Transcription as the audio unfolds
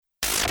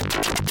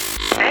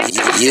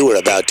You are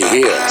about to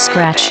hear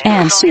Scratch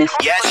and Sniff.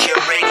 Yes, your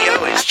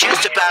radio is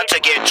just about to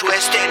get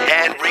twisted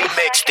and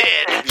remixed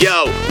in.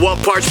 Yo, one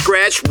part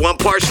scratch, one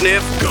part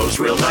sniff. Goes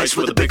real nice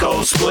with a big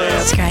old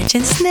split. Scratch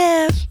and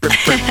Sniff.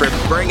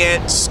 Bring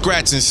it.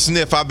 Scratch and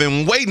Sniff. I've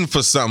been waiting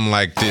for something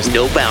like this.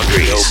 No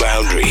boundaries. No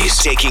boundaries.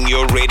 Taking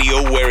your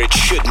radio where it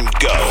shouldn't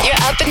go.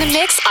 You're up in the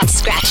mix on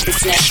Scratch and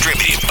Sniff.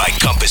 Distributed by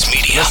Compass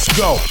Media. Let's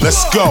go.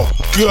 Let's go.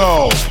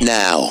 Go.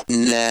 Now.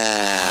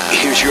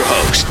 Here's your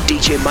host,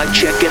 DJ Mike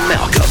Check and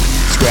Malcolm.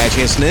 Scratch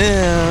and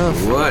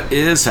Sniff. What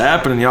is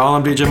happening, y'all?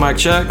 I'm DJ Mike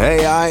Check.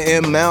 Hey, I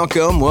am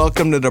Malcolm.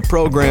 Welcome to the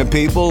program,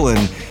 people.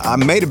 And I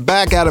made it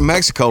back out of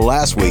Mexico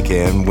last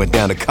weekend. Went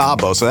down to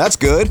Cabo, so that's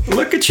good.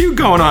 Look at you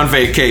going on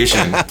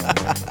vacation.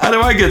 How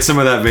do I get some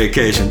of that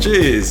vacation?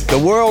 Jeez. The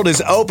world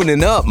is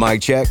opening up,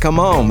 Mike Check. Come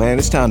on, man.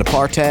 It's time to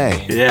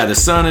partay. Yeah, the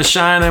sun is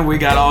shining. We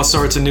got all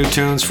sorts of new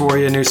tunes for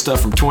you. New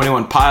stuff from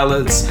 21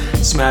 Pilots,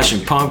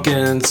 Smashing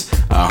Pumpkins,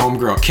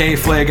 Homegirl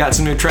K-Flay got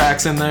some new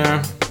tracks in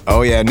there.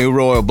 Oh, yeah, new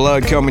Royal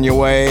Blood coming your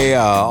way.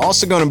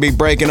 Also going to be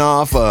breaking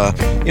off, some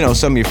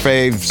of your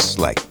faves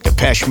like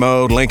Depeche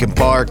Mode, Linkin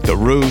Park, The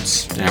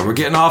Roots. And we're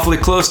getting awfully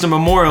close to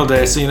Memorial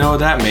Day, so you know what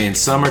that means.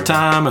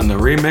 Summertime and the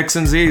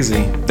remixing's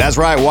easy. That's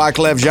right,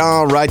 Wyclef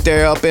Jean right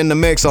there up in the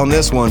mix on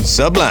this one.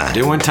 Sublime.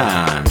 Doing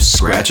time.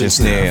 Scratch and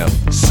Sniff.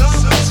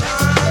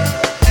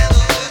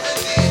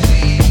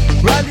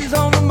 Riley's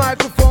on the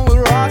microphone with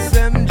Ross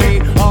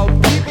MG. All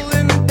people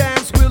in the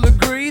dance will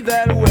agree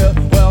that we're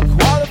well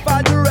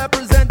qualified to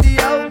represent the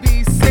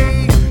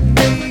LBC.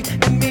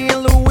 Me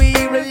and Louis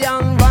really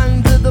young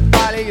run to the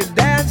party. You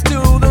dance to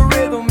the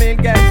rhythm,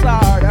 it gets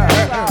harder.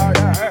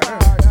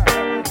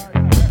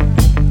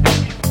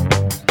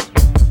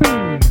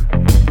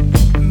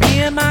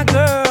 Me and my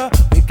girl,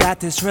 we got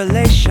this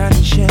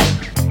relationship.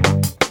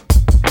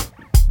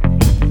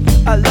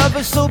 I love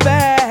her so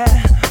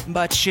bad,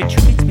 but she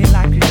treats me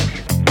like it.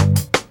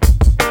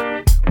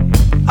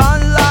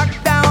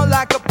 Unlocked down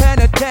like a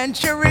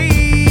penitentiary.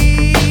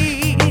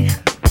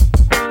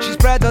 She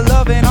spreads her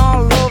loving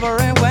all over,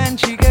 and when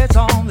she gets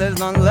home, there's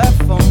none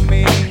left for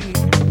me.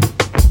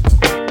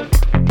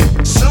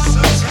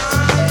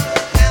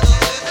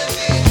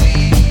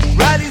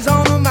 Riley's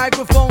on the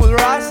microphone with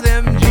Ross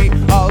MG.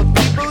 All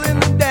people in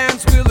the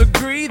dance will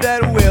agree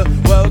that we're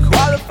well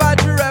qualified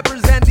to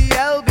represent the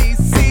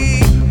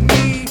LBC.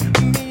 Me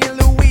and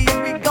Louis,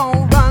 we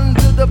gon' run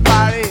to the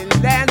party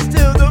and dance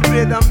to the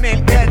rhythm.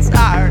 It gets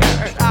harder.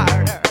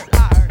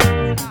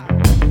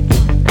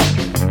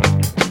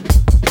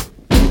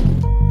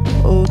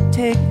 Oh,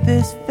 take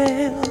this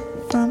veil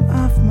from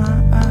off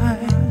my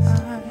eyes.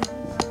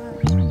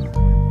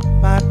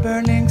 My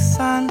burning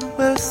sun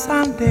will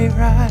someday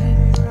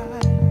rise.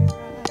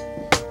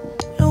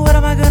 And what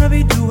am I gonna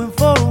be doing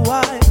for a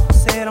while?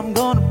 Said I'm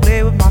gonna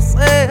play with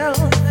myself.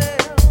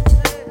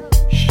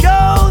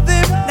 Show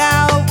them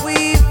now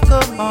we've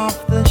come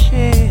off the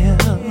shelf.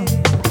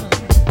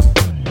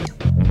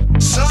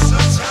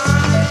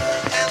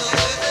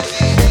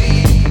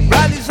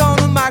 Riley's on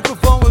the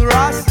microphone with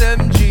Ross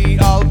MG.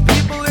 All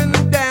people in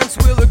the dance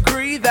will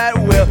agree that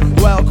we're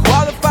well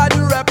qualified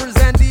to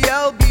represent the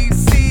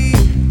LBC.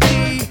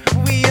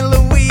 We and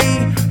Louis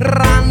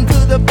run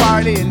to the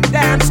party and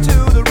dance to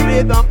the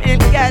rhythm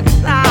and get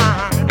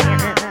on.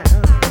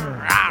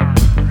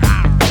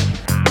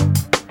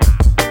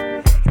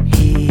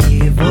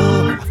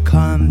 Evil, I've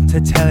come to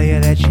tell you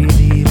that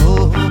she's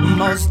evil.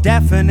 Most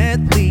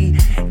definitely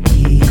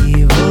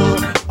evil.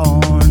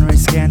 Ornery,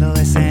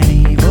 scandalous, and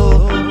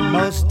evil.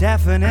 Most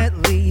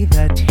definitely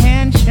the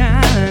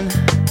tension.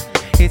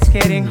 It's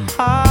getting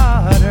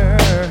harder.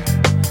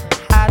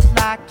 I'd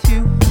like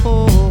to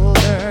hold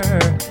her.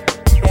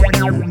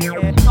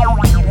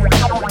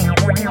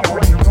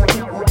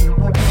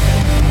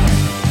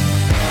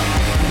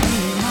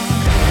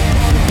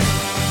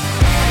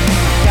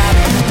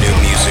 New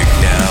music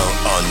now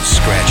on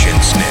Scratch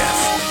and Sniff.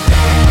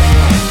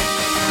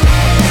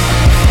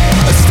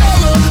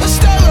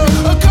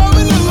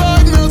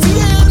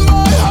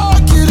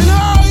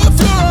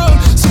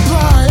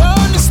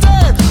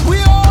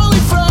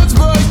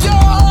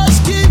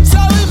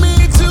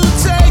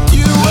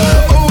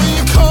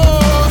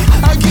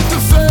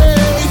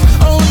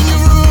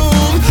 Only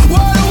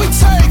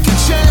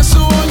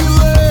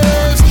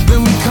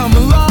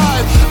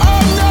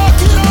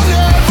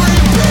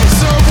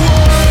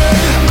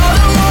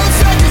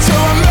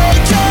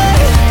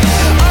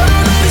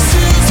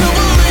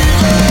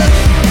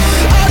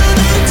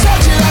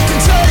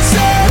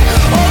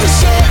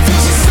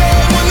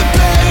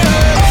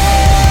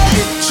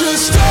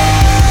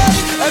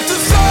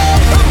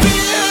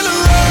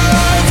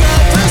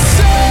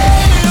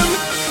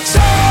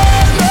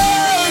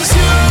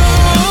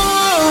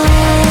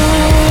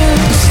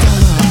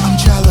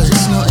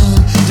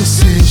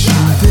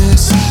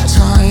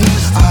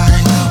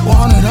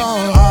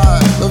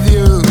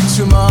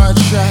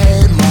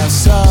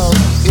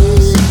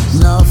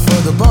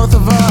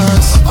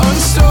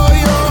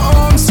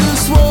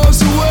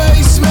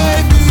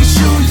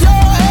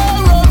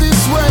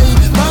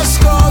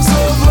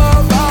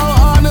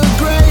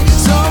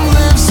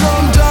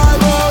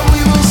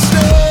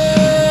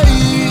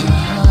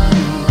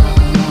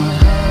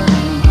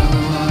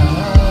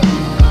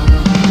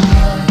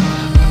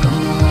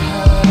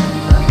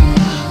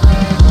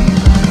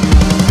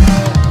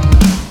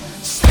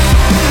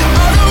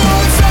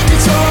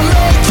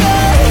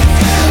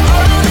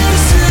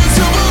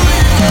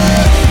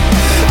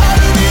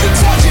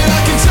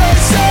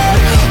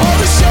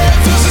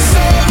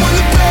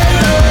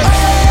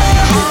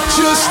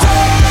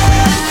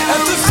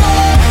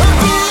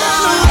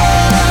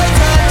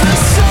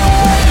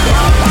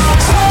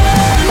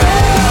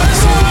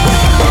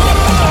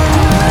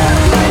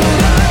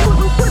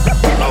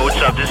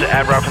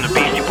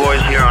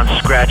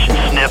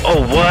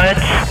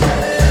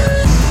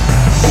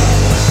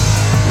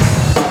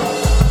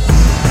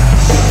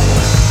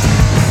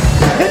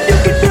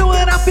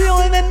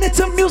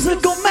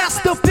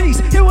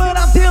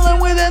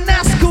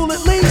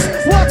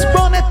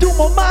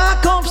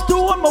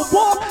I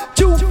walk,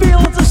 true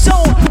feelings are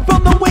shown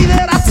from the way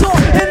that I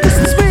talk. And this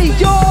is me,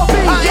 y'all.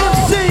 I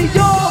MC,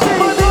 y'all.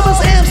 My name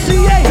is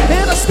MCA,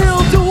 and I still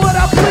do what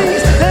I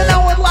please. And I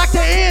would like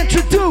to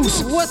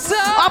introduce. What's up?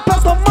 I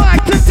pass the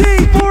mic to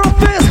D for a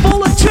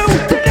fistful of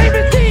truth. The name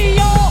is D,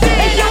 y'all,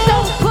 and I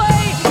don't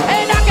play,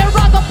 and I can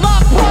rock the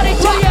block party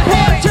till your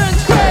hair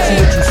turns gray.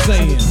 What you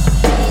saying?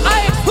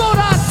 I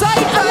explode on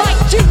sight, I like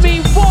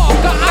Jimmy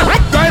Walker.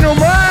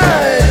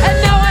 Dynamite! And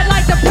now I'd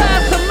like to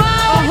pass the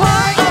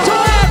mic to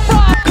Ed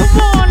Rock. Come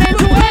on and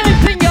do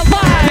anything you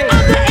like.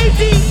 I'm the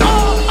ADOOCK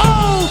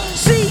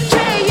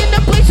in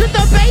the place with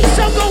the bass.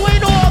 I'm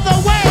going all the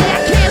way.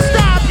 I can't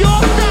stop,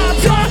 y'all.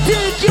 Talk to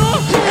you.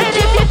 And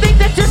if you think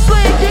that you're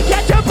slick, you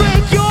catch a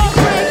break, y'all.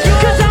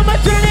 Cause I'ma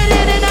turn it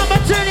in and I'ma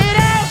turn it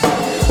out.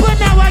 But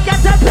now I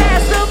got to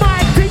pass the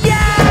mic to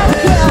you.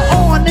 Well,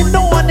 on and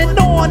on and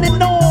on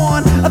and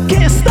on. I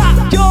can't stop,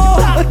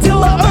 y'all,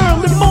 until the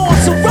early morn.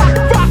 So rock,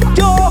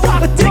 y'all.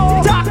 Tick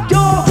tock,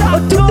 y'all.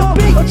 Do the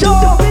beat,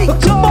 y'all.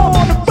 Come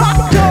on and rock,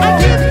 I y'all.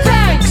 give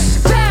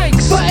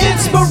thanks For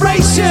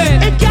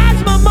inspiration. It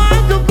guides my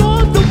mind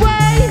along the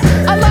way.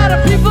 A lot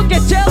of people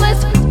get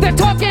jealous, they're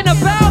talking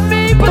about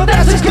me, but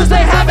that's just cause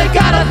they haven't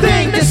got a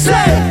thing to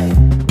say.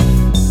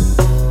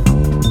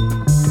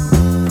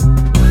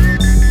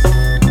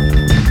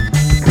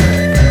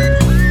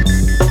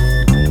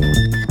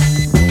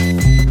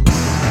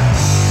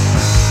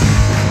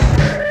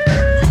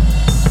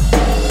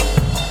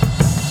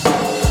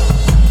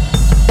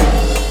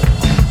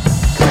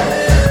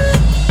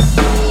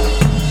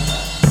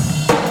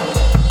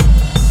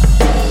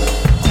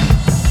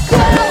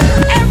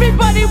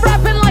 Everybody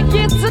rapping like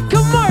it's a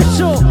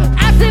commercial,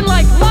 acting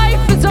like life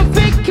is a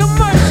big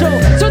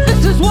commercial. So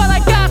this is what I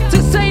got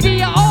to say to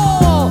you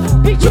all: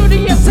 be true to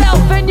yourself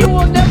and you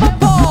will never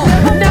fall.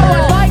 Now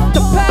I'd like to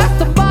pass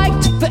the mic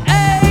to the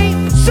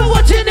A. So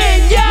what's your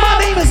name, My yeah?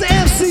 name is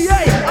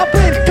MCA. I've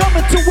been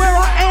coming to where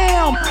I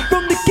am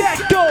from the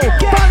get-go.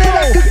 Finding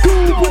I could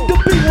groove with the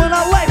beat when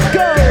I let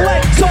go.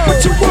 So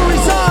put your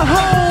worries on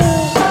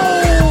hold.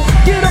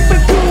 Get up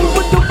and groove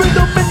with the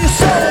rhythm in your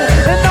soul.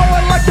 And now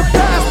I'd like to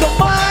pass the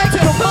mic to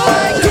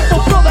my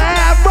brother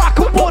Ad Rock,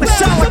 who wanna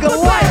sound like a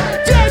light.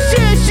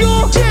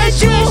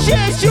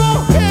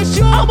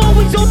 I'm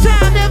always on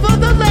time,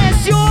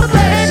 nevertheless, you're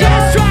and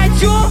that's right,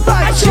 you're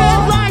I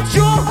shed light,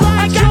 you're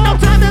I got no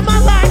time in my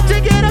life to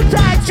get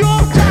uptight,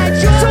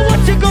 you're so what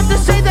you gonna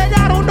say that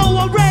I don't know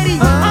already?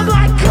 I'm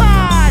like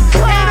Clyde,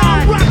 and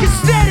I'm rockin'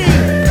 steady,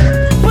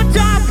 but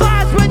time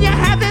flies when you're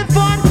having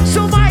fun,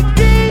 so Mike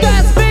D,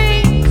 that's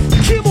me,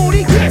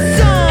 Kimori get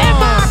some,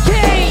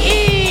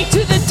 M-I-K-E to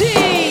the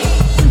D,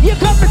 you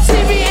come and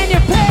see me and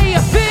you pay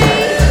a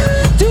fee,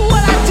 do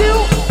what I do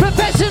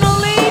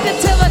professionally, to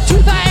tell the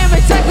truth I am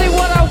exactly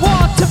what I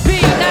want to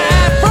be. Now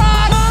Ad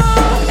Rock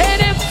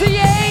and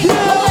MCA,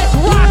 well, let's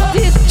rock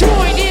this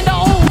joint in the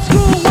old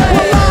school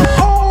way.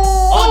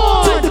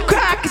 On to the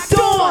crack of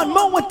dawn,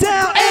 mowing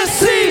down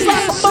MCs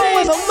like I'm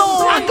mowing the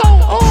lawn. I go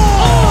on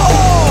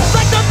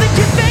like nothing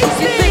can face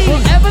me. You think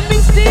we'll ever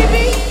meet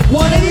Stevie?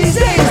 One of these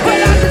days, But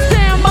I can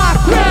stand my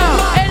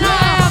ground, and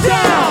I am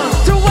down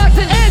to watch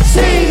an MC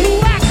who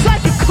acts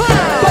like a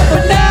clown. But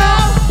for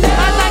now,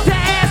 I'd like to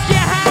ask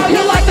you how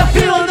you like the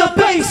feeling the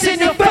bass in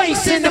your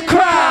face in the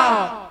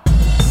crowd.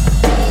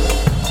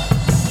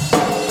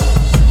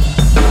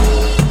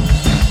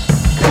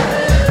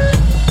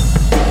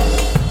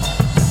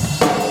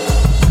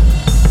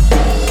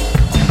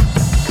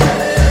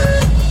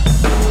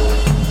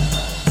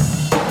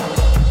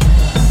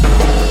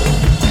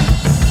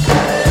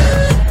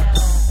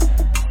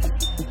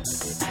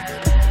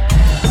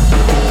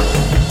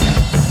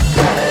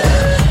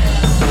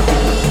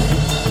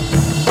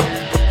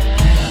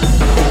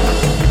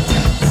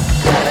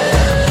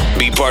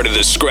 Be part of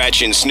the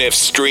Scratch and Sniff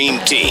stream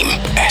team.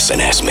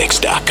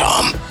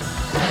 SNSMix.com.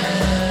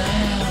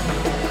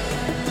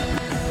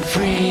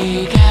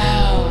 Freak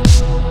out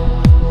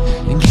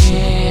and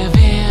give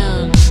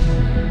in.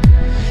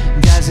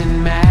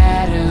 Doesn't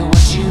matter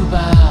what you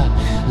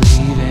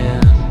believe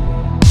in.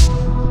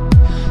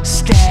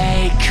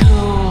 Stay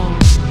cool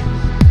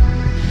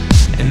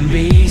and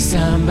be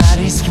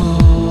somebody's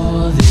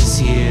fool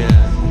this year.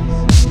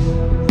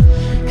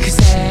 'Cause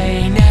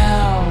they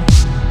know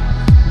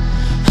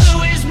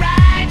who is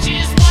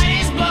righteous, what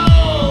is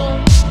bold.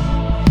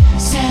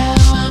 So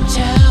I'm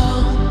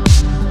told,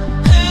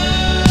 who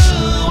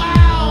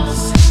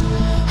else,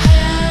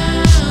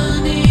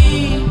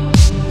 honey,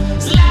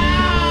 as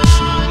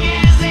long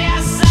as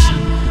there's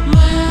some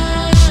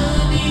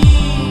money,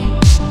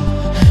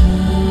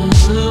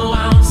 who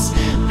wants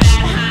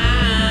that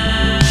honey?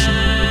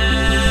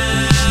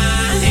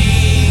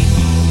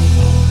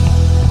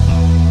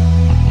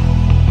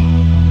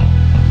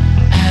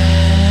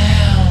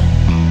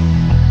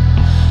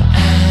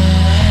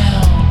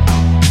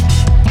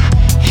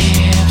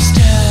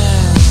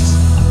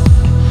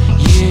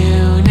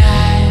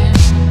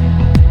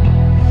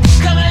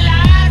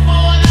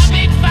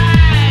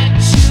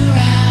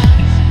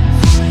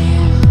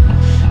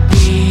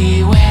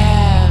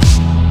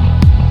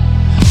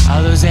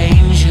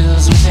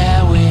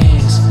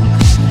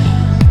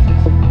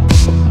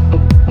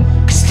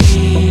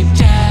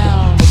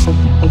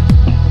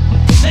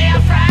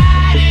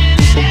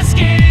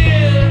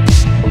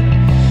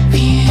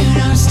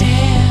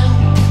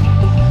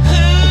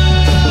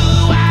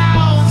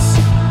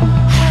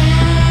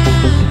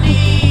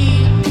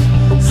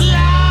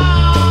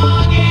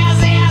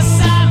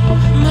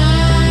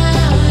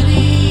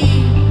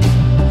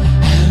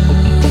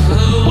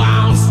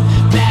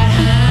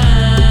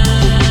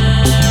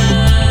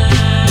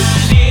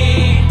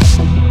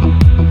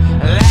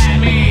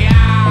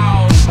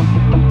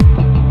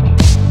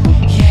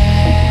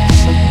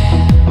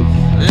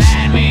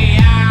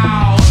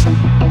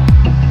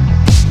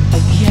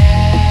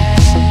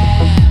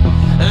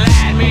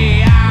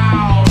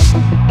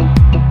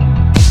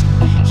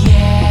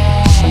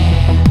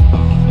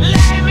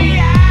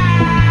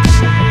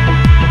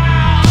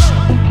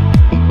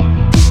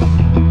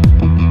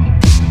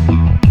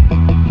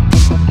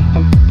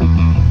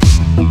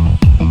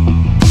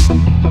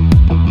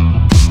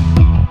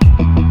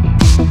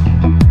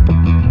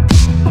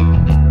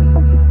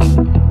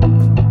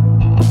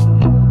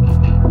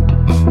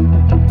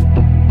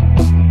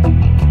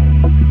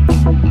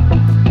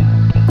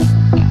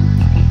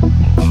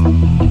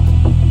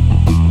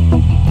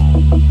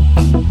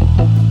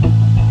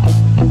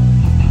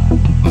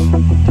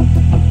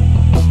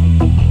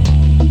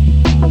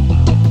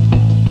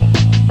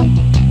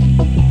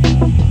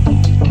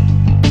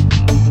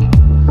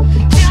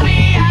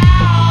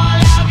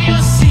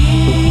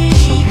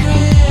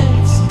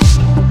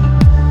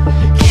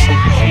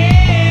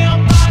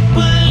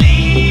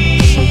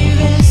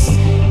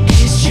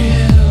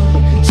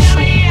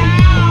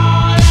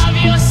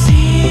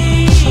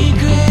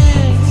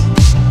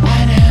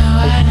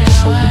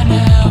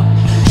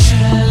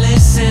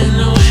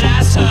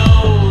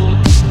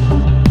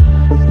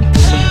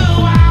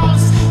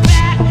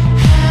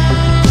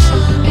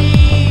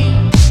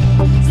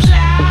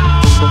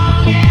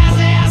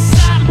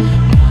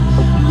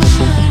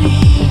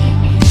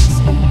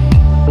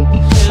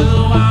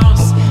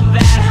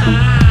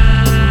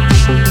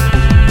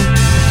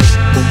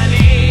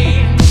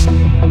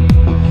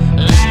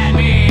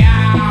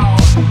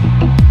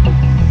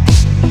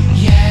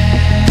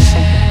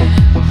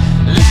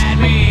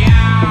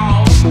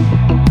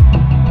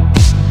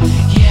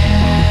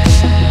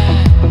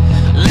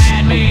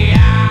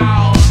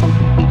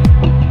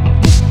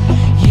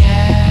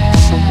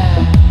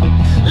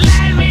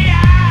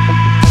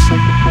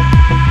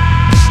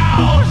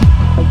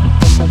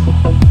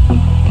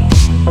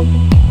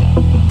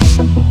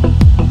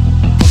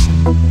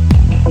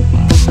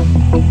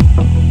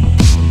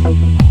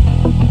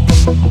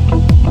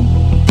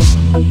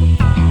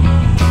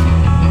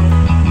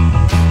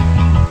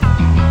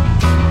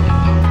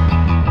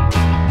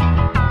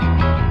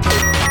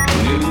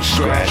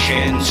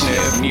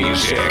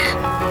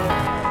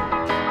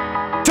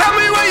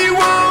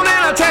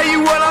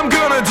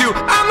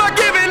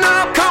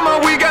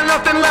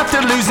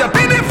 lose. I've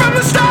been here from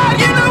the start,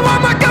 you know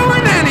I'm not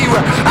going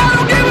anywhere. I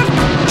don't give a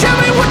tell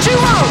me what you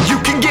want, you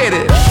can get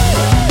it.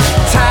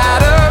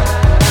 Tied up,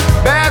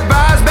 bad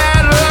vibes,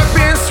 bad luck,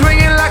 been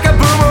swinging like a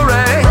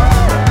boomerang.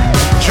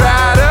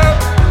 Dried up,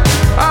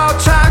 all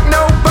talk,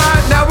 no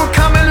bite, now we're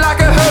coming like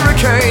a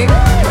hurricane.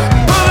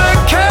 Pull the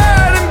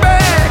curtain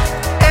back,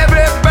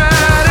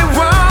 everybody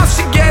wants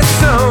to get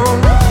some.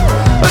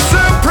 A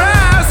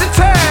surprise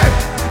attack,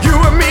 you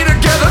and me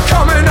together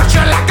coming at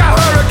you like a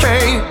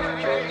hurricane.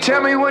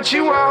 Tell me what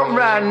you want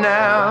right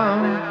now.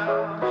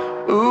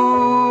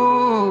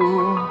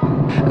 Ooh,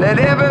 let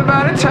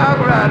everybody talk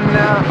right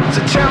now.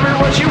 So tell me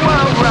what you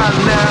want right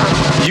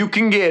now. You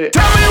can get it.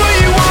 Tell me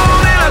what you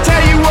want and I'll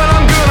tell you what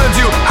I'm gonna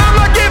do. I'm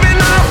not giving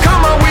up,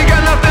 come on, we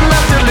got nothing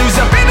left to lose.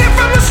 I've been here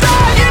from the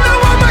start, you know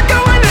I'm not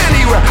going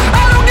anywhere.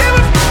 I don't give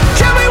a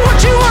tell me what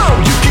you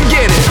want, you can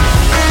get it.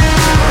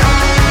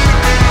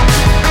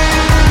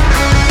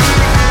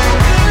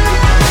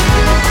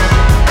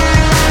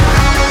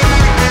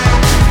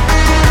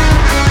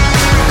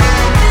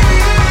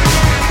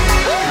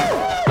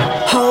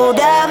 Hold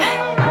up,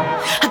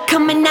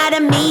 coming out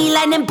of me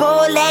lightning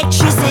bolt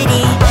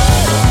electricity.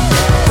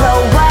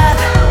 Blow up,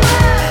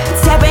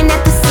 tearing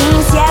at the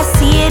seams, yeah I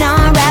see it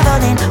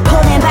unraveling.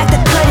 Pulling back the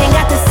curtain,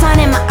 got the sun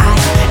in my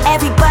eye.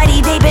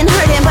 Everybody they've been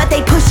hurting but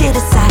they push it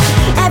aside.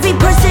 Every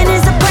person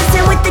is a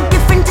person with a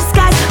different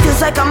disguise.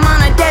 Feels like I'm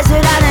on a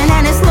desert island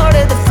and it's Lord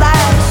of the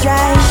Flies,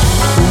 right?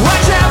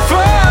 Watch out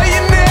for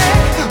your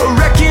neck, a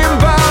wrecking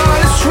ball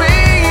is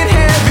swinging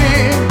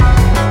heavy.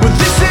 With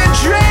this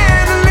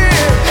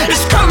adrenaline,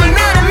 it's coming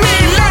out of me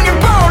lightning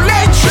bolt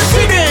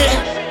electricity.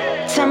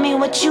 Tell me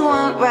what you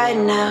want right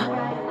now.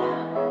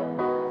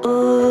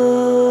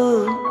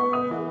 Ooh,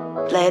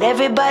 let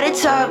everybody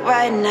talk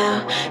right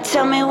now.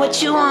 Tell me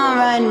what you want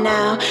right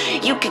now.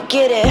 You could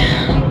get it.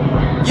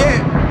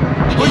 Yeah,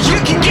 well you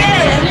can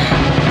get it.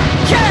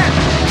 Yeah,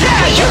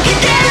 you can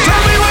get it.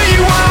 Tell me what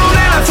you want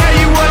and I'll tell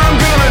you what I'm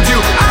gonna do.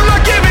 I'm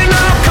not giving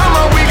up, come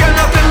on, we got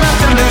nothing left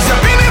to lose.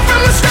 I've been here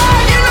from the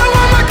start, you know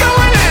I'm not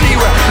going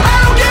anywhere.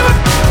 I don't give a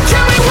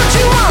tell me what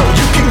you want,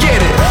 you can get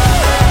it.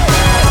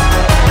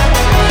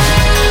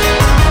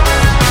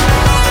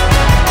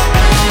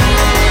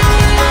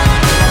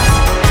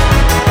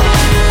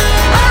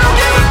 I don't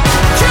give a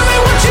tell me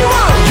what you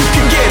want, you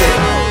can get it.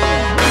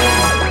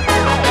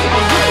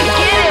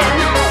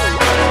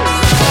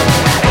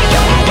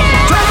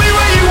 Tell me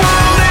what you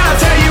want and I'll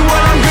tell you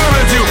what I'm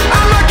gonna do.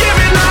 I'm not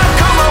giving up,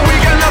 come on, we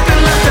got nothing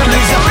left to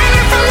lose. I've been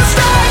here from the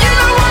start, you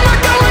know I'm not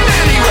going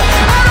anywhere.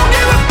 I don't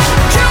give a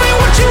tell me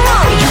what you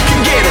want, you can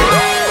get it.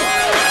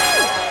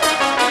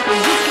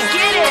 You can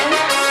get it.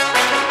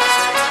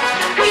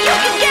 You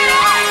can get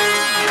it.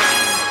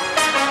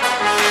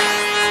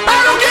 I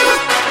don't give a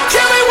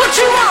tell me what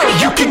you want,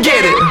 you can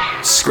get it.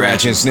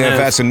 Scratch and Sniff,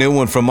 that's a new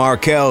one from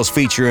Arkells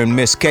featuring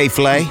Miss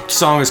K-Flay.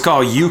 Song is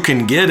called You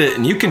Can Get It,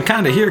 and you can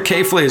kind of hear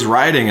K-Flay's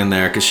writing in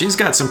there because she's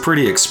got some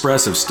pretty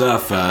expressive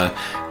stuff.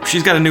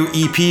 She's got a new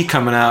EP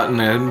coming out in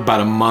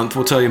about a month.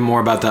 We'll tell you more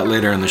about that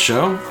later in the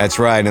show. That's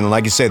right, and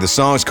like you say, the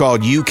song's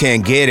called You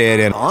Can Get It,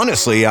 and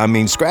honestly, I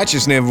mean, Scratch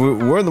and Sniff,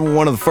 we're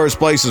one of the first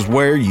places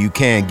where you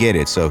can get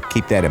it, so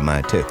keep that in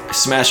mind too.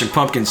 Smashing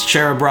Pumpkins'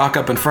 Cherub Rock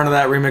up in front of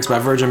that, remixed by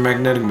Virgin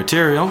Magnetic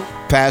Material.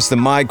 Pass the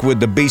mic with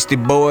the Beastie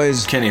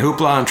Boys. Kenny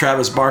Hoopla and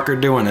Travis Barker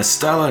doing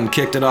Estella, and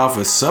kicked it off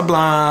with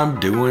Sublime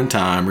Doing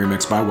Time,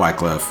 remixed by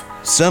Wyclef.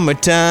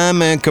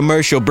 Summertime and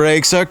commercial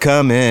breaks are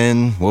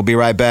coming. We'll be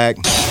right back.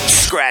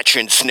 Scratch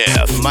and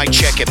Sniff. Mike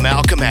Check and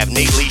Malcolm have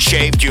neatly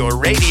shaved your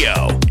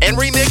radio and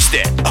remixed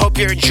it. Hope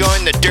you're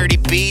enjoying the dirty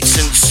beats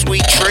and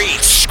sweet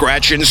treats.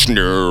 Scratch and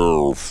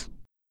Sniff.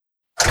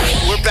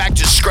 We're back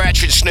to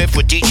Scratch and Sniff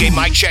with DJ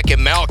Mike Check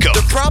and Malcolm.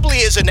 There probably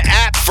is an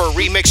app for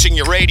remixing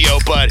your radio,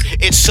 but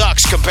it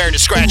sucks compared to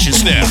Scratch and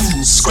Sniff.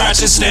 Scratch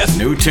and Sniff.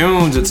 New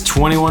tunes. It's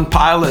 21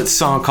 Pilots,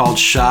 song called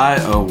Shy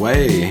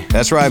Away.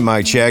 That's right,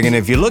 Mike Check. And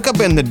if you look up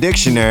in the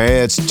dictionary,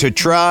 it's to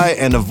try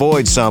and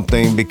avoid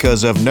something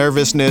because of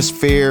nervousness,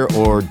 fear,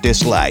 or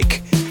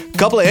dislike.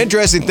 Couple of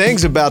interesting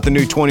things about the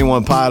new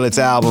 21 Pilots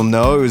album,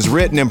 though. It was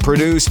written and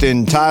produced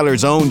in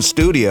Tyler's own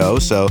studio,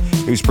 so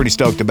he was pretty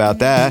stoked about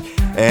that.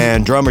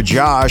 And drummer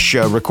Josh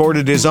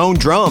recorded his own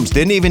drums.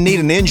 Didn't even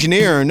need an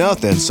engineer or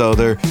nothing, so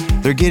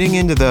they're getting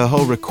into the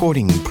whole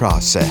recording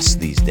process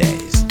these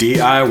days.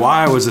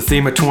 DIY was the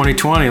theme of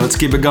 2020. Let's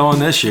keep it going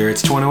this year.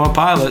 It's 21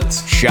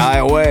 Pilots. Shy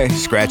Away,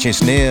 Scratch and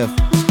Sniff.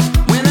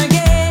 When I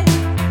get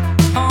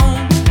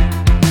home,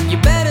 you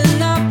better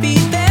not be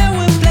there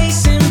when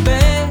placing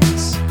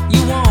bets.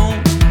 You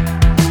won't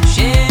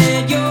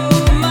shed your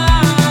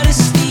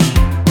modesty,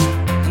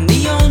 and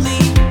the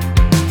only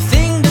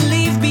thing to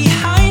leave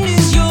behind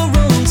is your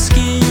own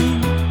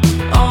skin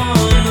on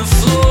the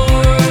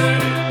floor.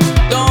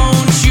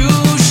 Don't you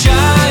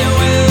shy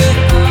away.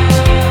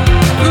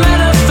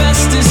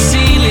 Manifest the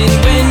ceiling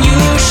when you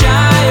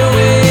shy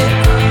away.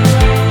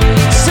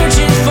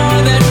 Searching for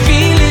that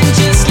feeling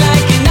just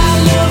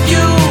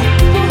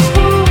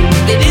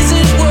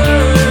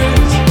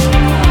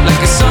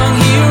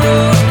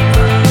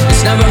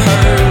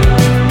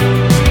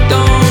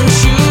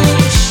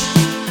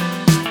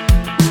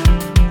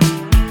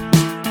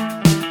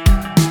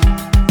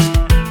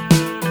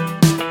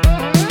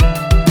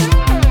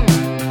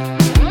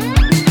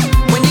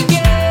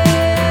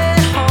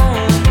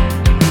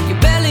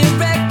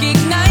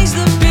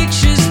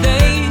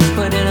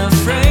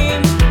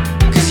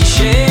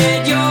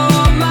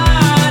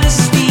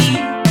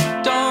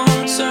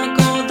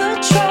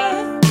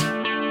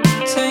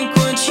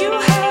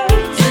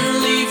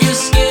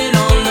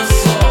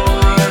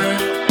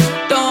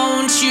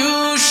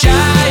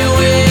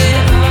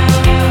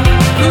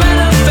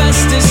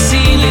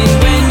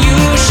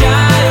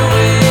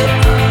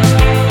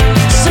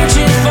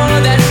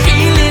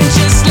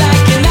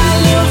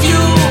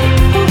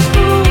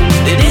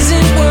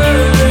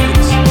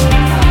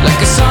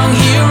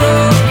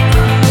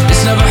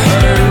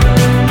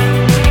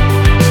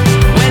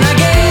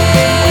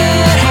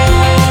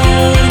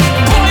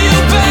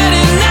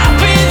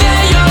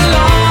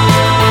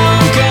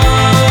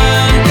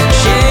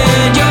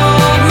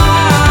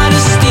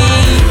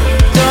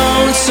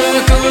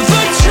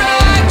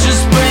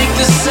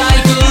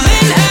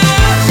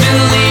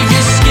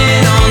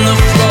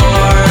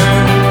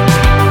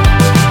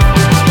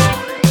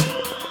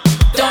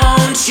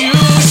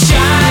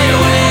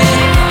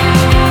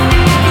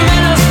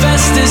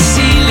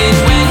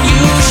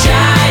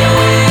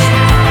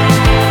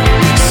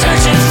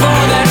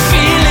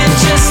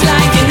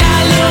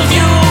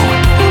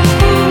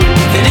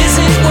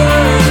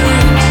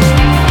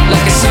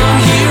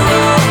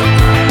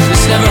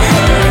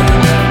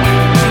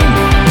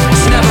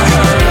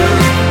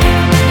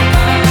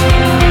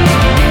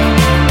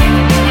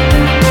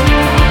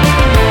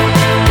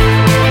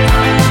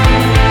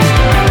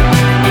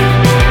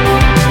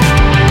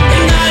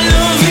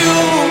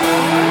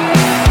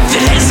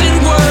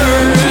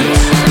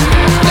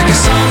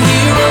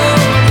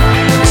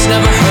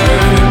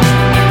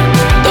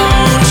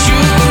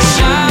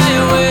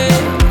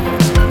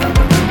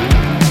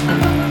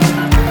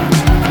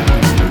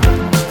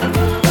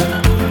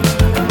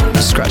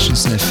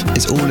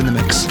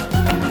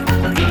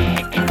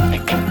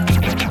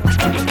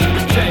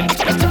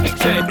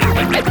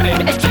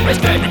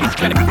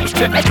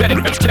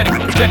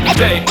Take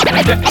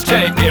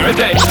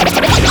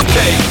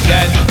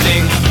that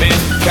thing,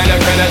 bitch. Kinda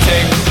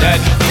take that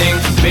thing,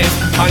 bitch.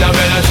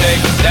 Annabella,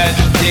 shake that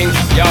thing,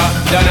 yeah.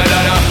 Donna,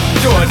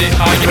 Jody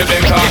and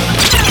Rebecca.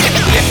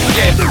 Get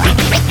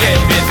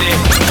busy.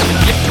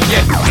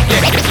 Get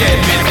busy.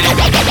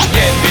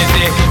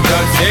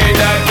 Don't say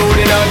that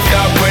booty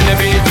non-stop when the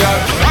beat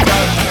drop.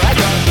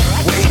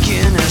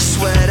 Waking a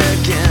sweat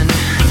again.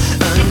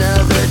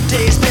 Another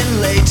day's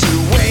been laid to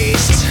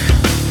waste.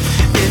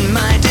 In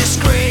my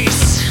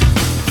disgrace,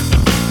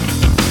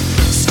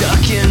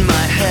 stuck in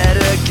my head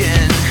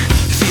again.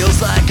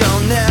 Feels like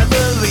I'll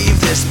never leave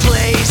this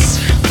place.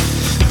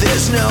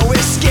 There's no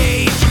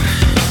escape.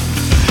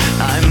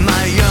 I'm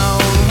my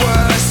own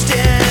worst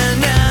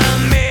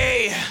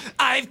enemy.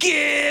 I've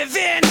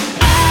given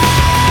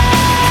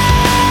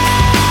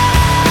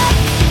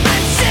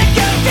I'm sick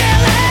of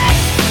feeling.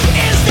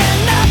 Is there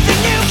nothing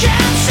you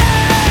can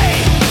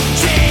say?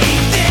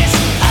 Take this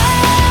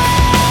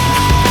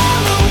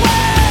all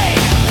away.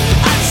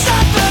 I'm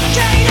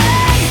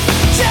suffocating.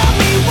 Tell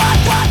me what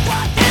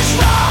is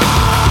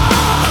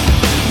wrong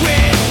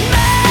with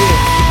me?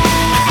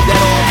 That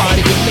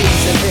almighty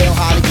amazing, hell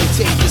highly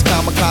contagious,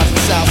 kamikaze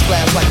sound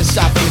splash like a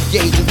shot from a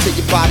gauge until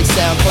your body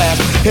sound clash.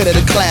 Head of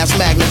the class,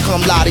 magna cum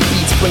laude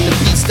beats, bring the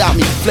beat, stop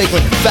me,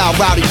 flagrant, foul,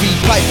 rowdy, beat,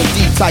 pipe, and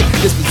D-type.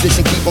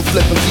 Disposition, keep on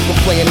flipping, keep on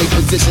playing their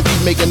position,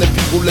 keep making the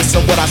people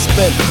listen what I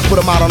spin. Put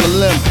them out on the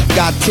limb,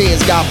 got tears,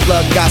 got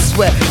blood, got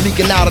sweat,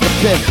 leaking out of the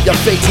pen. Your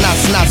fake's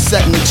not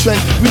setting the trend,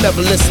 we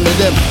never listen to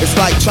them. It's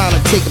like trying to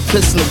take a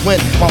piss in the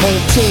wind. My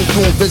home team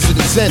doing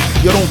visitors in,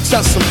 you don't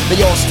test them, they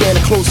all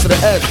standing close to the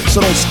edge, so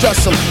don't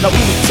stress them. Now who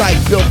the type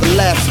built the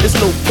labs? It's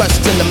no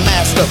question the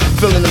master,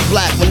 feeling the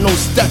black with no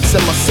steps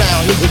in my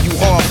sound, hitting you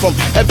hard from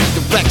every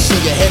direction,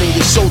 your head and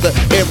your shoulder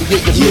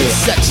area, your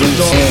midsection,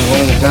 dog.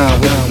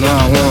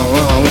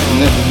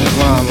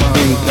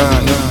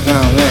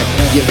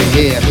 Give it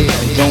here,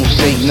 don't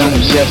say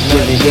nothing, just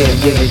give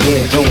it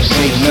here, don't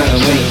say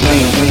nothing,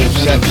 when you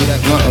check it,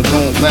 nothing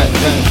gon' back,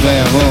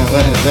 man, wrong,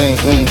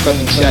 anything,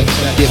 fucking check,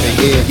 give it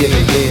here,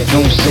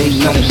 don't say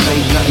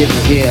nothing, give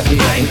it here,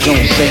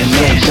 don't say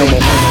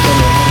nothing,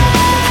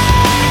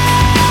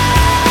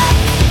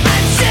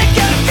 I'm sick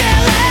of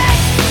feeling.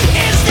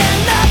 Is there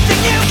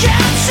nothing you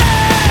can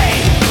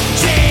say?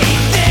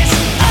 Take this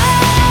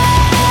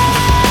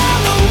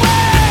all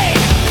away.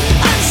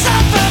 I'm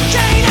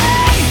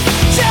suffocating.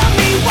 Tell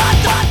me what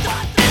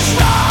is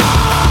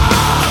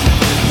wrong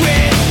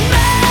with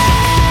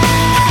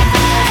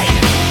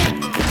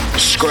me?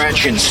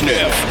 Scratch and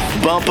sniff,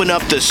 bumping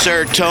up the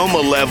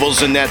serotoma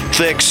levels in that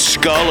thick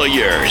skull of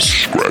yours.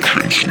 Scratch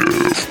and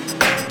sniff.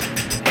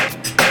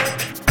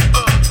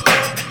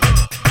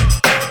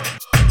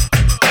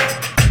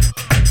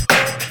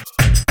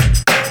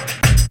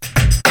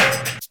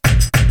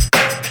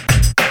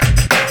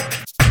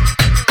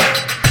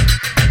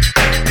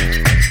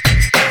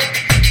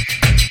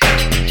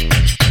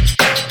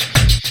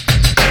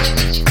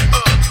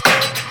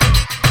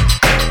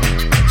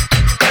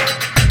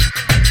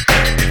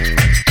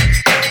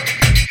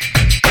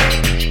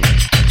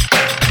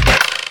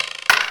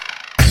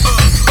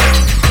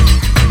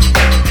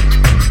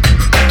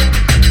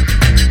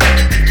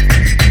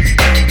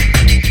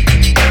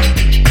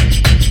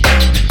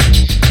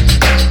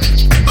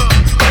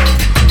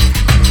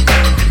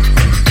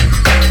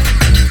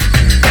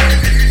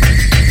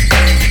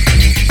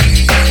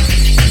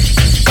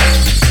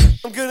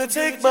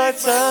 Take my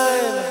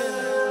time.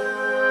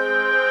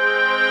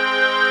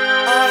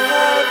 I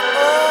have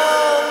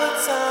all the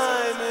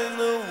time in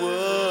the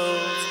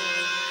world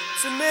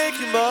to make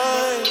you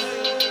mine.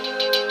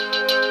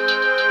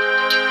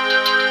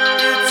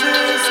 It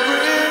is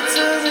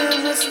written in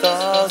the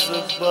stars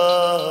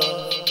above,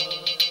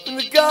 in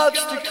the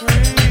God's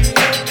decree.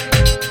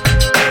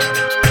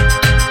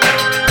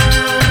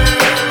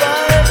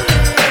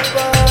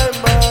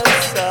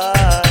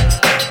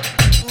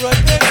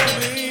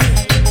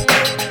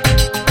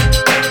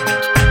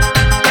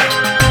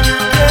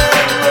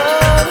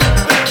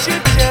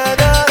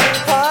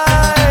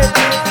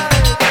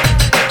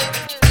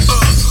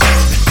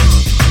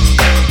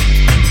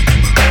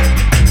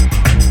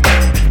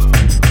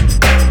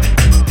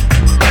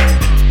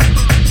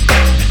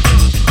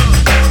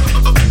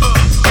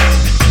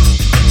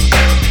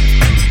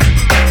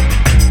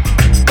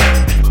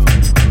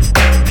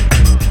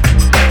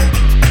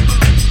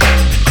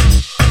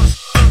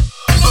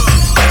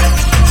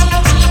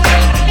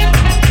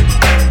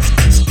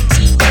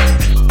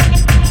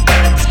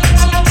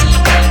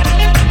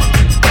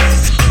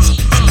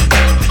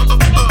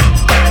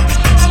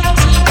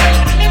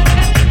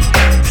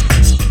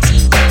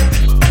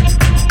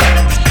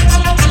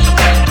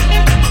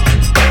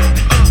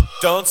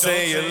 Don't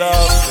say you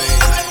love me.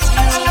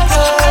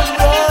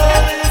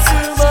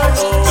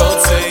 Don't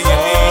say you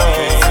need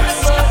me.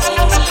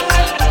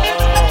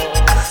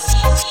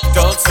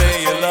 Don't say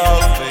you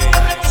love me.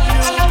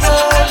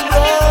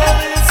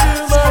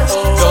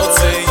 Don't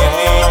say you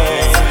need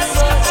me.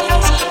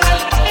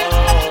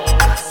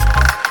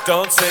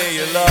 Don't say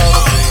you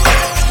love me.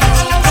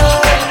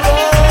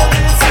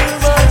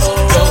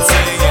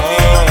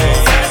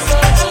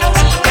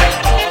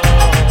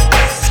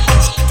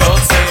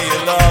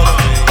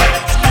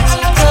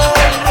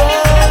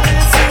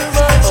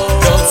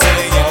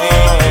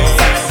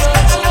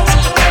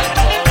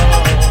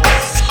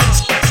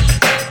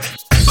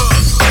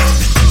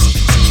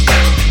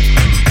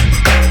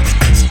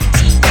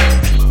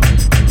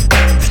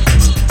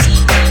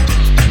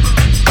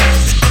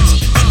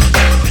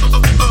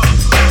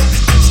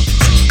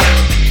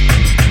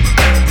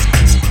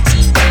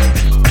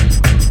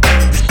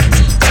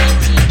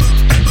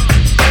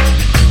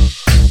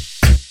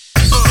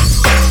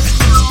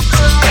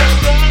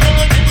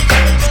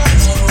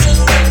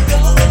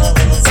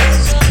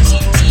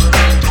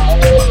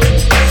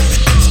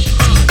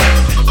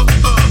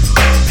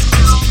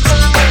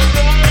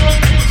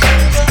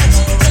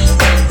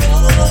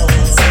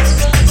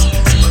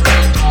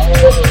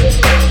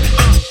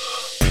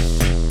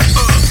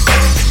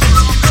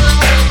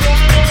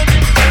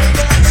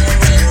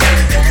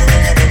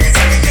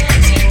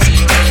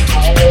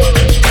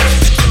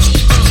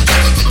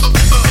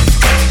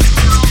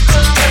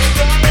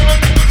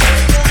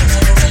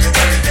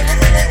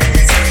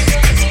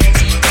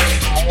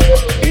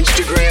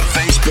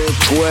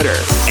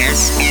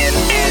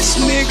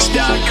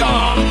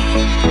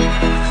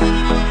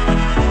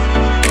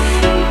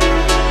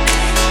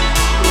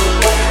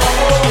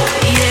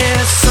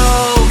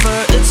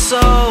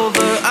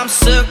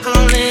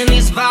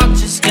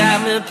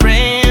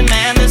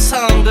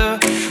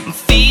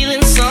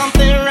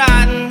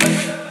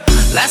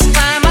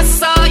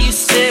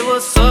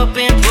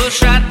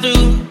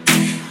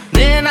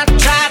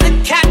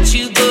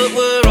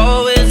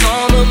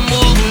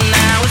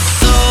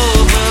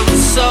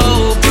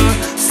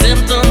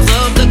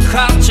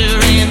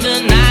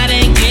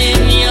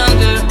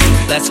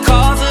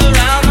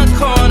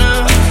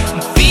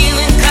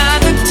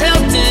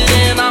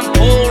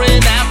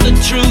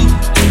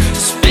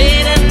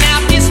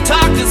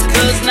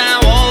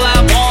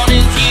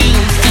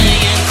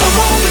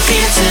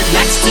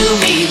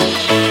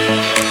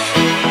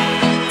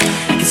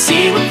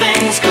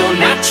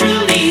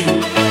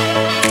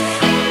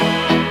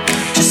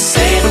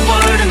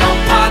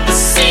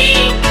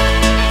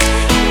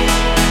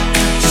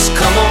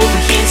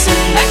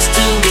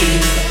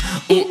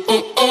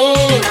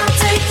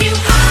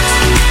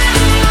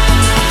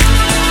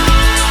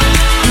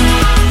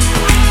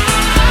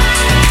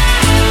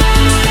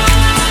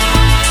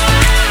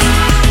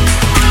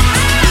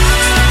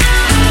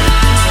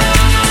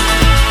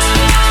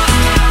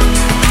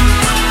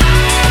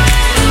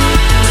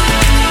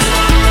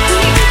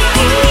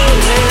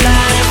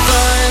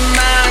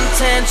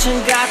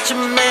 got your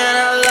man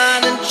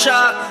outlined in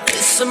chalk.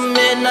 It's a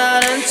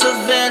midnight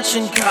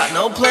intervention. Got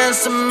no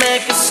plans to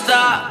make a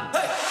stop.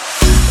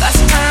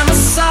 Last time I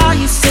saw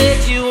you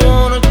said you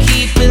wanna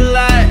keep it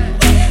light,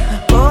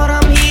 but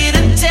I'm here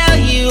to tell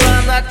you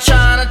I'm not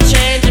trying to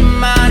change your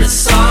mind.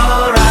 It's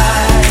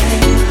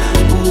alright.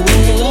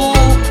 Ooh,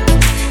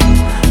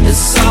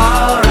 it's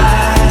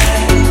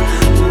alright.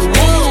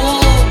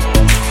 Ooh,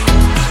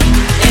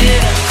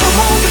 yeah. Come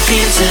over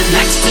here, sit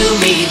next to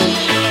me.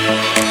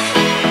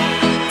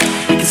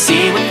 We can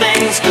see where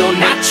things go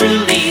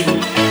naturally.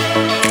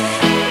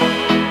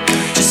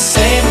 Just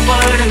say the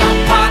word and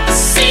I'll part the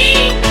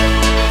sea.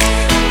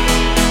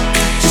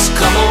 Just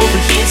come over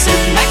here,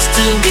 sit next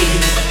to me.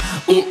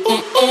 Ooh,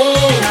 ooh,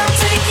 ooh. I'll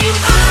take you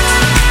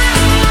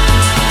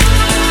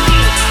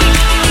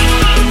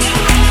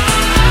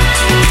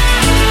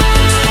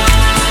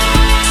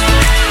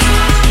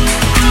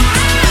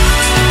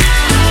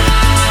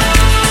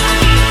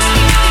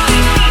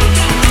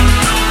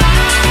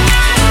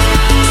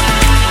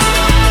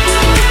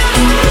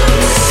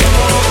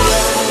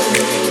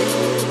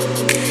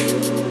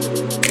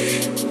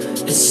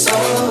It's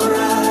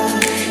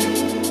alright.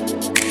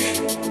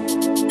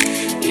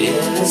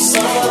 Yeah, it's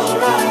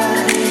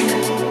alright.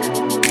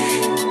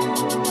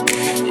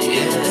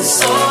 Yeah,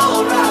 it's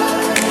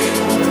alright.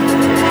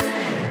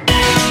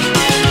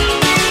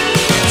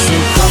 So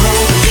come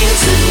over here,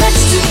 sit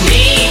next to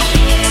me.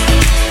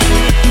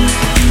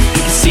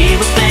 You can see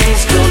where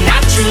things go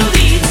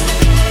naturally.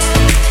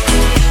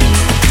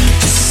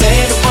 Just say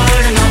the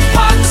word and I'll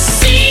part the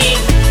sea.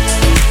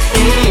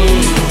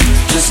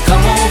 Just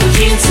come over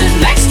here and sit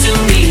next to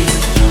me.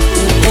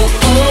 Ooh, ooh,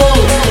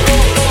 ooh.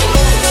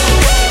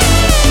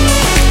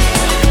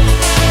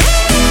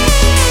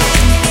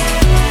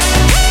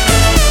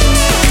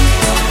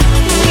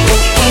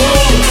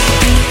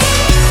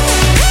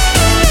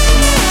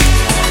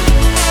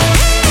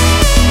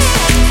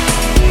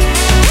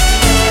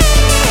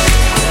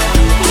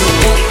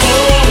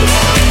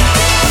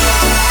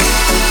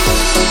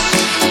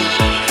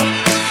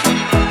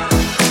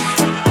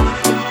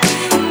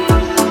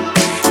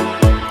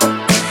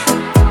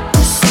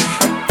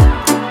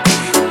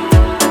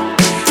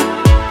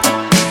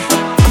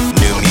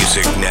 New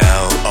music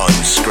now on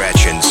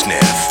Scratch and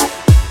Sniff.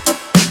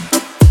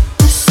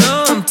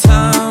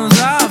 Sometimes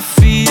I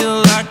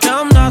feel like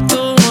I'm not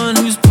the one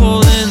who's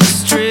pulling the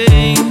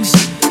strings.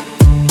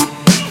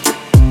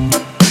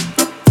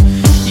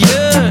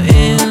 You're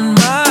in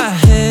my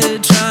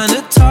head trying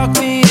to talk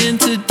me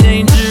into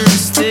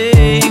dangerous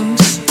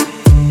things.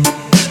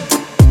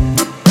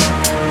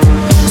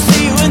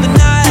 See you in the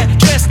night,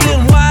 dressed in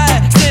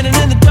white, standing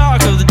in the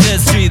dark of the dead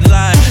street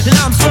light. And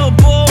I'm so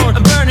bored,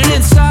 I'm burning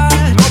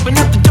inside. Open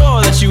up the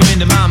door, let you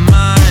into my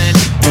mind.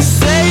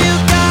 Say you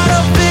got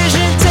a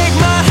vision, take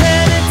my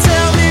hand and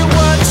tell me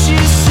what you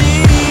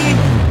see.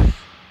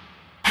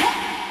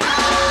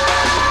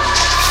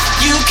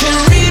 You can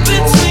read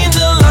between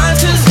the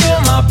lines 'cause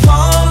you're my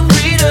palm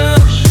reader.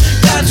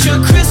 Got your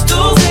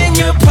crystals in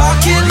your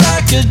pocket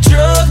like a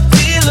drug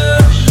dealer.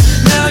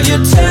 Now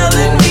you're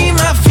telling me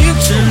my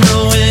future,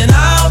 knowing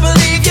I'll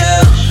believe you.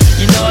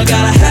 You know I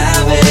gotta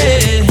have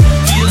it,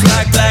 feels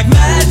like black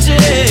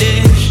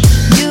magic.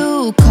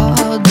 You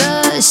call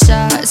the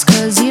shots,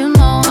 'cause you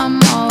know I'm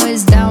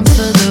always down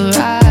for the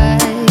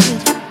ride.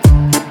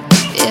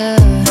 Yeah.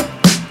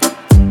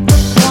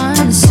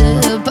 One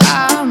sip,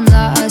 I'm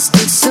lost.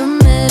 It's the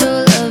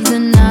middle of the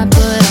night,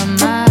 but I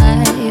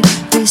might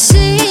be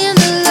seeing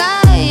the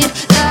light,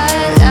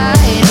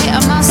 light.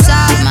 I'm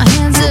outside, my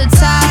hands are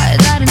tied,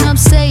 lighting up,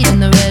 say in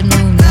the red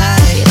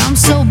moonlight. I'm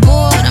so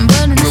bored, I'm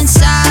burning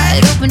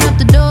inside. Open up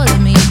the door,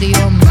 let me into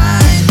your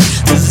mind.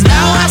 'Cause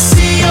now I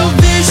see your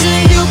vision,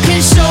 you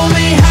can show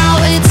me how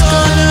it's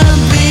gonna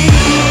be.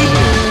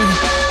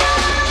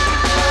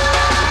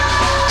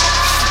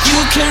 You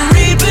can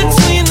read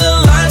between the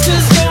lines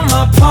 'cause you're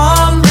my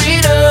palm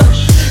reader.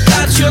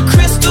 Got your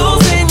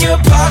crystals in your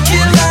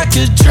pocket like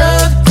a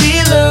drug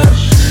dealer.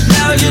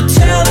 Now you're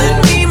telling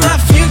me my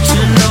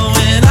future,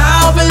 knowing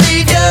I'll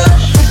believe you.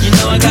 You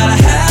know I gotta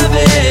have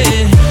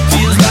it,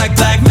 feels like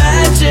black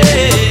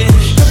magic.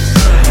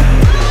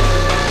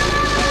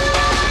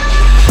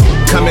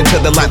 Coming to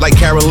the light like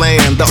Carol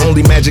Ann. The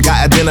only magic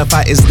I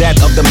identify is that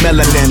of the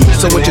melanin.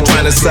 So what you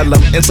trying to sell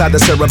them? Inside the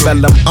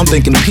cerebellum, I'm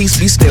thinking peace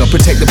be still,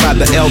 protected by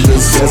the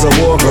elders. There's a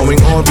war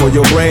going on for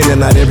your brain, and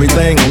not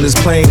everything on this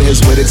plane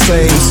is what it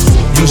seems.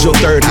 Use your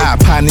third eye,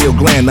 pineal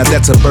gland. Now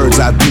that's a bird's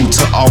eye view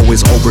to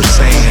always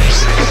overstand.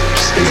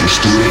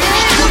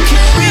 You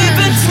can read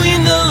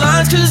between the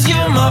lines 'cause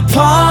you're my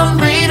palm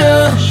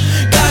reader.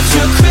 Got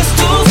your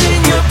crystals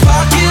in your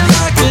pocket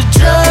like a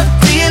drug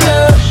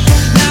dealer.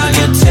 Now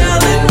you're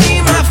telling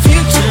me my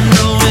future,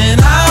 knowing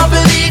I'll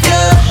believe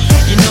you.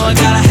 You know I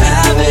gotta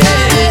have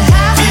it,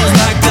 feels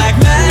like black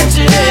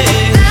magic.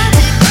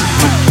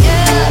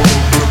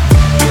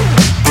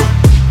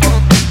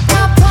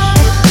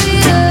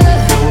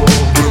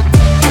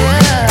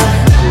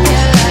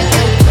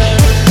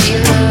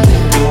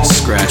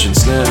 Scratch and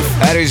Sniff.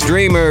 That is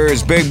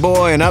Dreamers, Big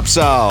Boy, and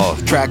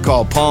Upsaw. Track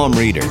called Palm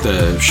Reader.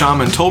 The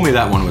shaman told me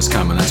that one was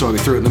coming. That's why we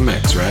threw it in the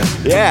mix, right?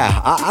 Yeah,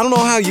 I don't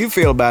know how you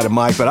feel about it,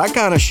 Mike, but I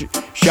kind of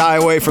shy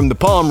away from the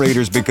palm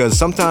readers because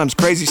sometimes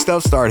crazy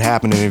stuff start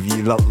happening if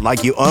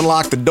you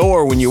unlock the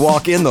door when you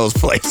walk in those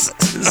places.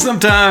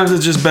 Sometimes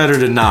it's just better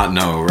to not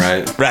know,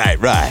 right?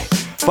 Right.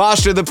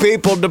 Foster the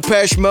People,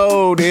 Depeche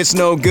Mode, It's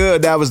No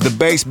Good. That was the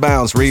Bass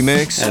Bounce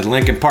remix. Had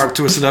Linkin Park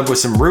twisted up with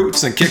some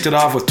roots and kicked it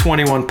off with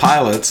 21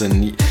 Pilots.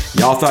 And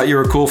y'all thought you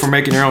were cool for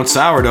making your own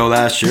sourdough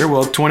last year.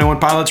 Well, 21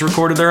 Pilots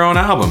recorded their own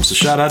album, so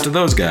shout out to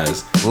those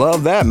guys.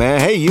 Love that, man.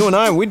 Hey, you and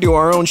I, we do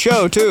our own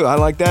show, too. I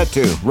like that,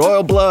 too.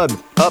 Royal Blood,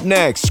 up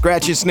next.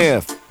 Scratch and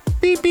Sniff.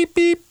 Beep, beep,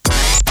 beep.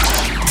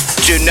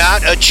 Do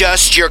not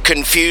adjust your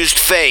confused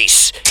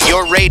face.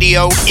 Your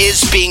radio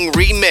is being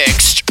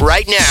remixed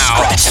right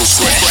now. Scratch and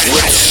Sniff.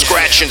 With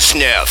Scratch and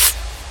Sniff.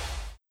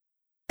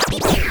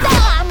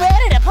 Oh, I'm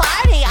ready to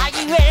party. Are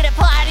you ready to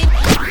party?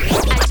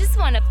 I just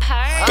want to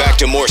party. Back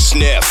to more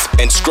Sniff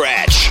and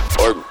Scratch.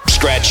 Or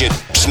Scratch and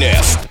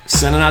Sniff.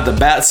 Sending out the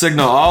bat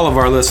signal to all of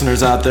our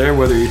listeners out there,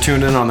 whether you're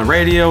tuned in on the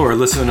radio or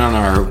listening on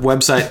our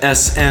website,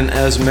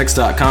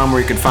 snsmix.com,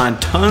 where you can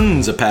find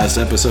tons of past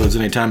episodes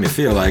anytime you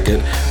feel like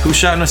it. Who's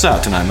shouting us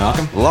out tonight,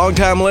 Malcolm?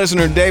 Longtime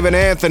listener David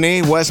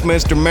Anthony,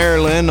 Westminster,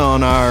 Maryland,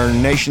 on our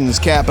nation's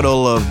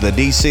capital of the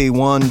DC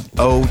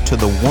 1-0 to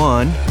the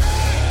 1.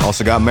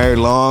 Also got married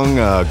long.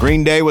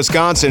 Green Day,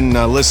 Wisconsin,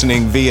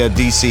 listening via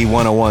DC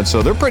 101.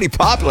 So they're pretty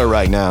popular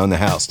right now in the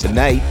house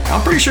tonight.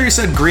 I'm pretty sure you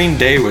said Green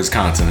Day,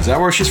 Wisconsin. Is that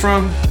where she's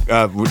from?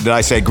 Did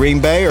I say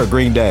Green Bay or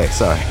Green Day?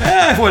 Sorry.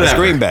 Whatever. It's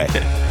Green Bay.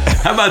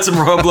 How about some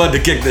Royal Blood to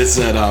kick this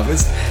set off?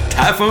 It's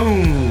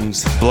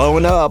Typhoons.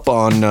 Blowing up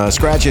on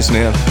Scratch and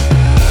Sniff.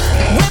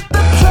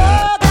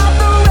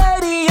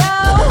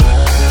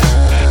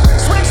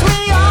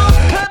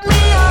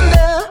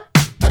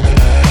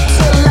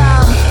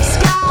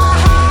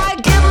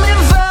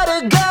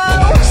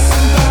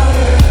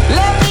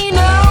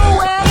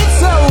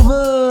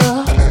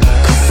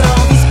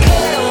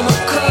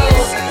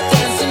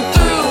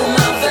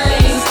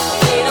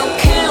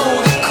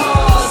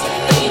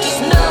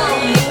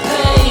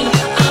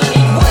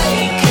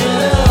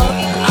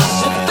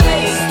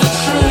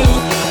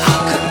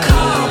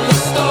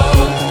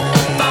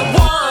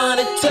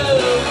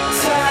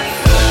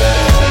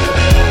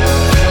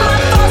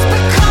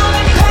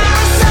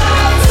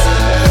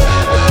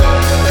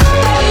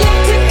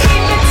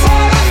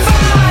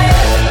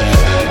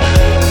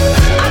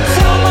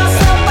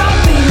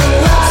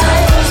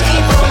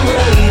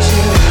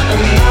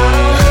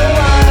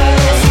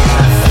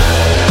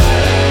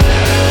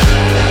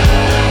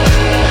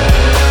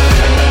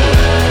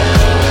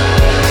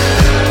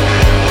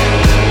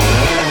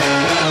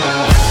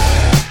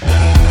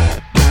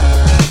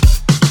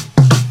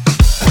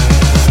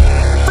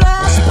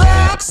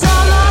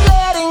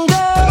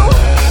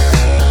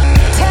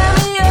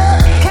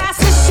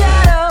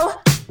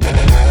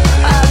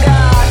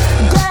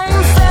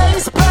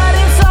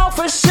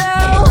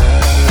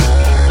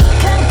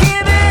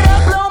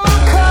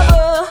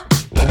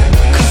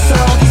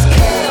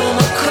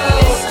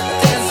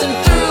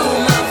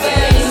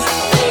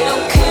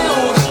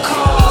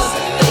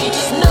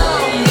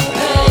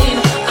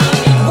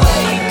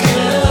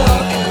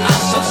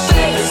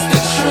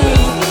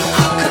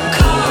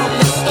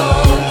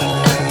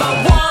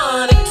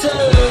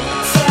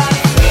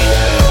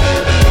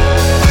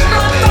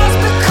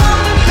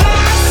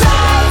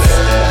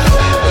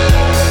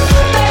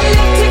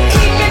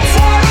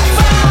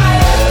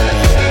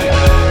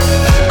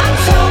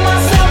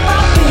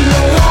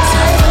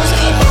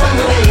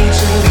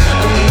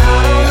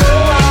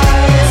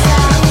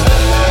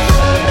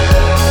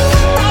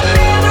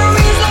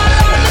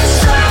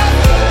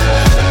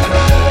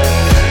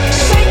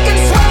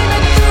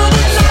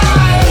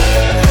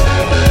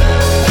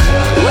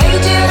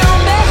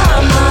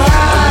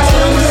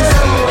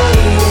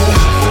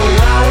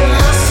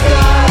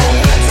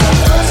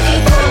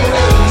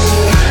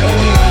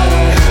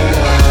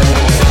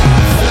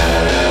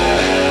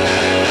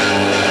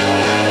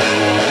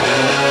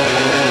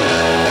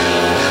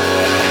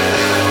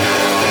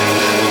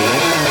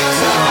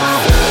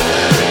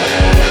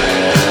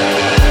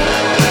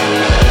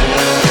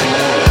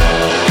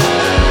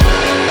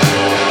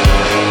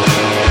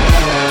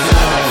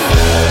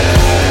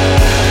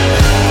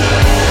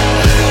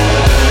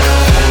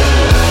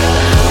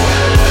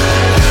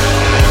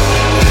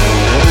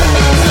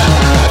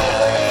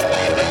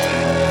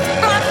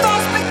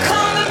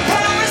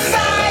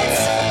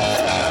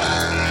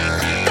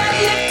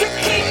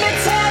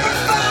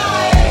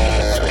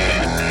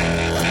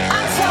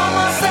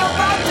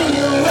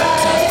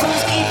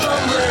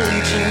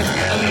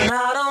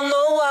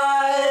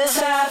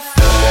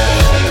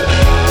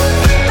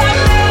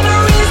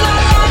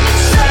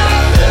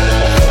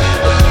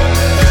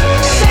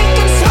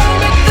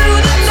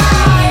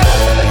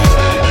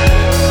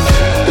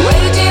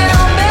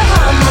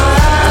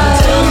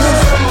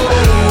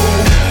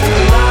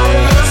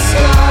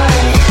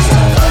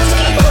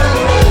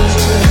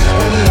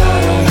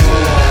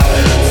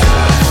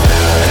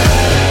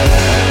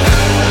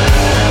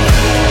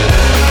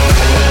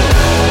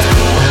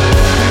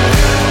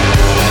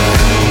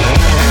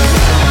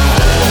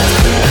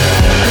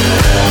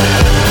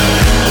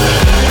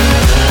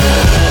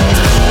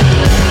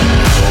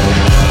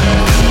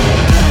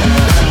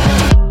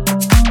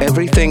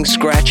 everything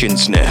Scratch and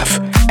Sniff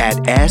at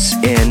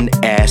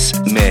snsmix.com.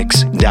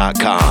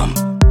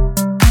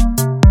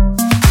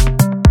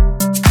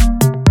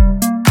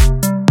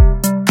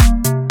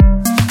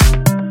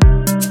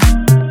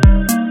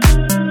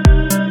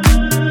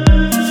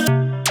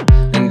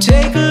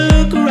 Take a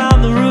look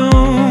around the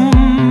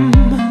room.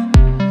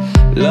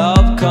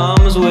 Love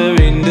comes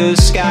wearing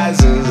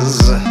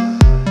disguises.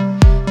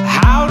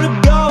 How to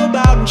go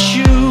about and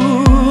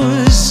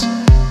choose.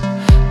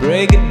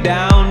 Break it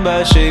down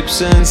by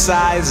shapes and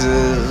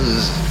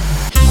sizes.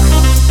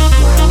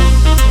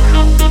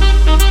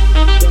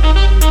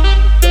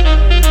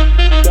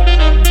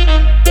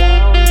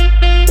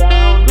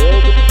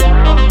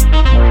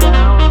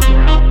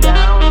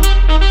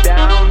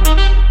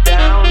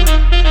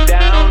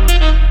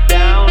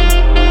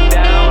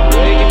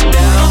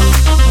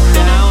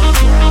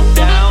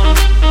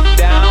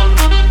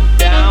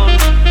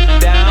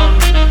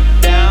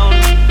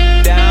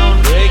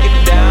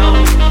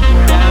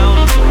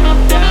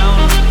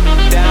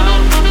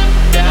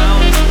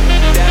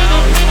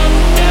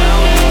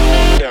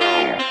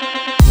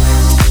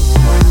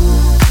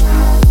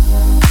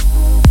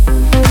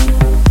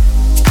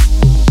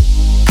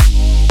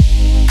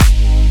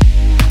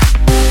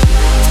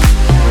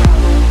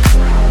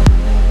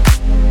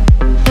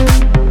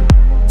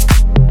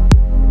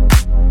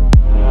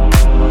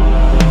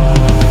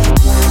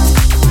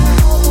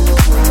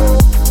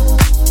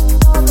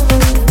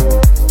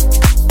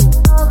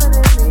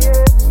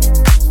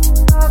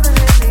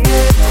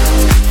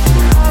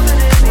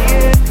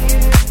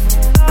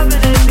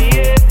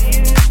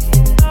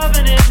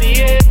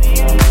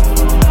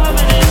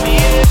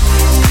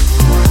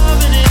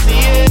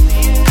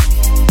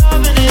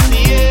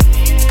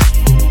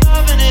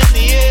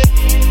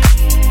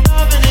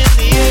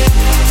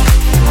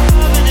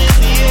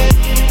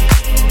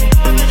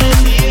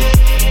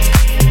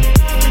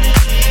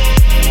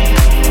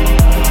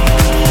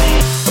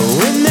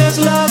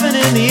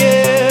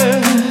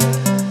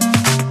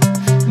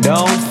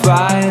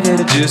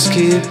 Just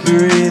keep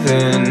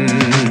breathing.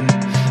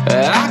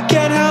 I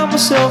can't help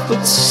myself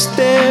but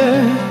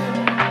stare.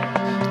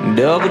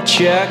 Double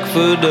check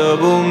for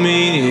double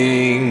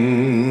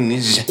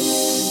meanings.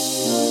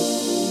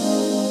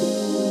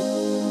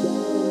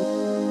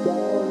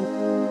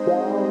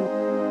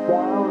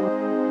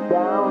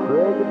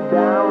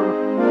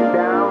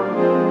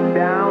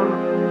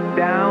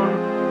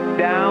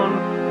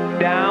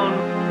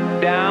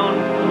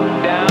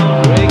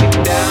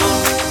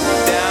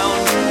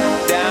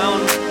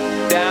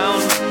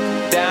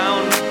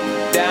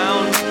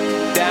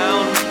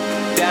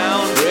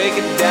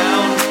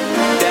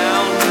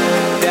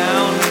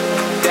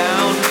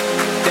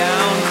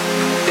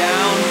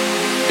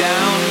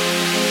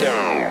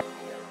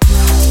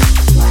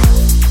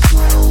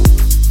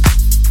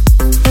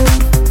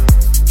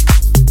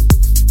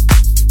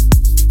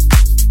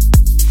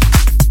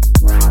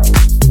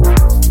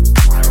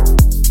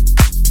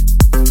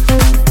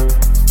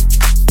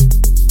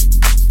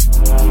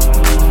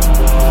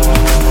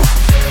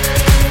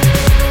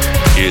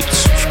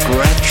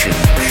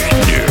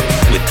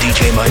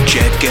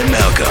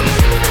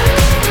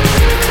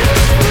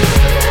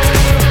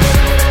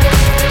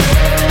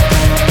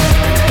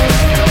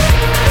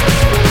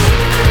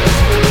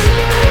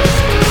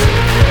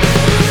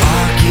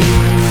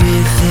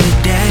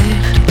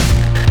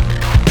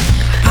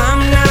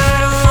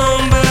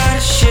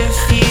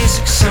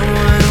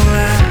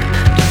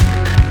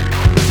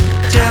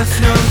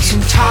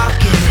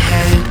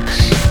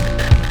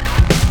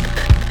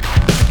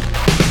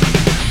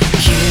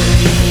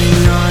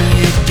 Killing on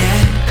your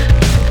dead,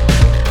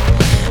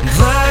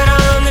 blood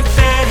on the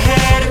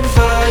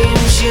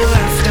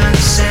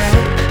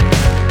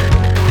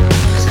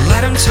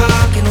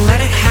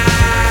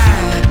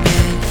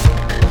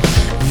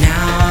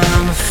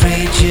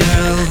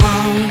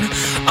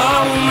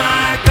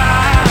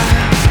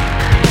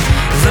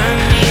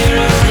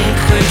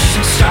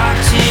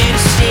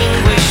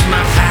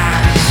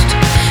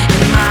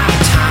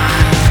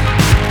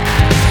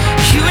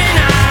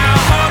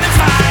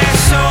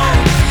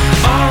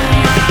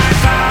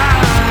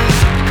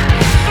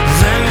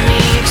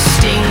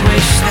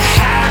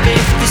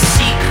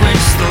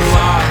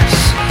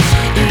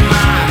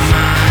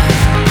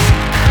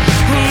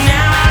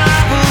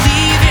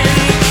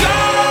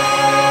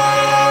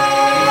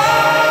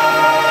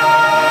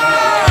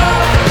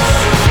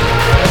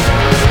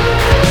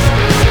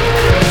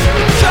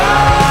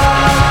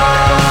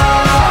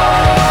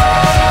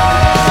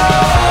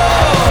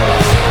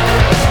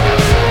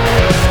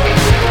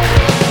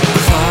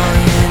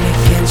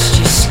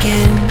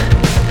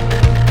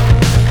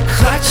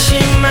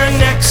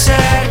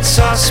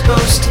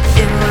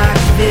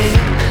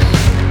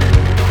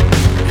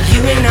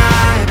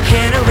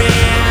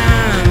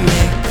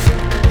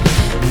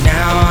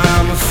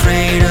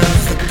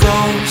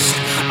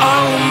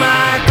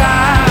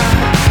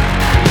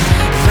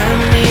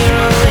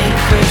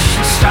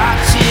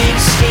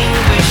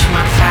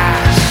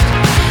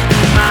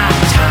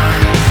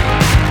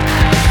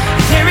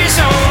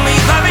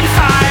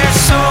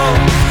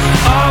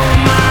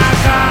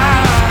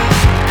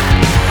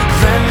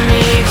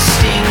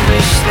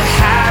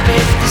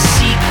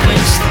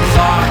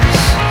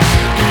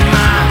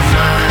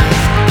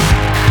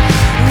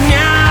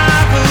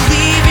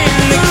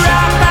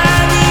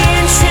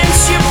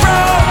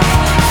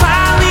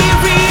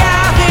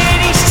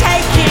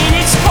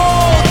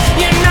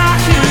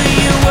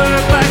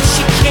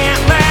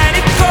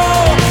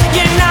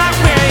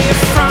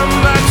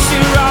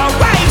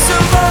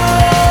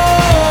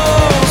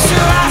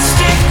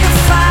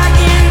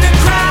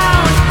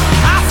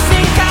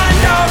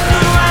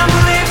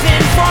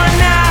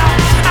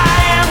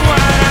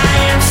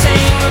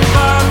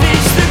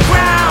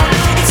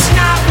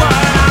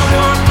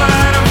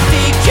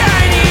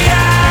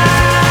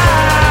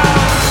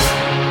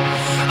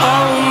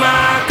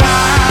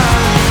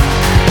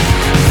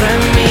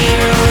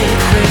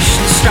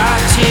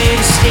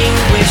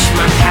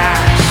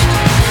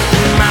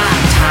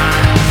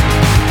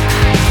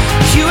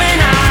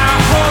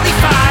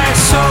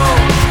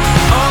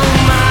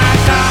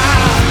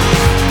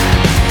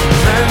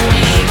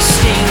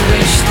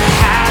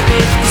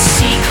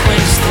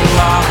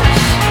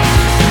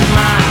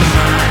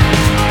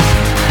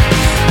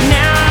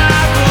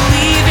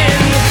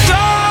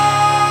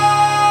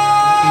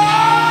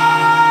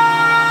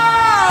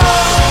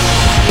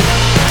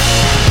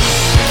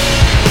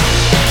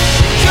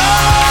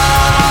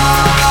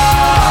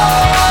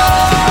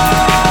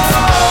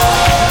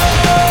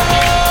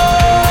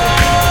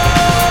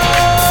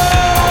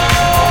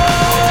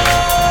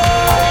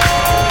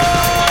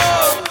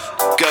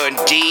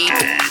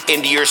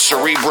into your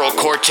cerebral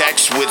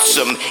cortex with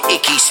some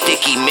icky,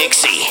 sticky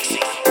mixy.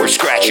 We're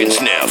Scratch and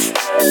Sniff.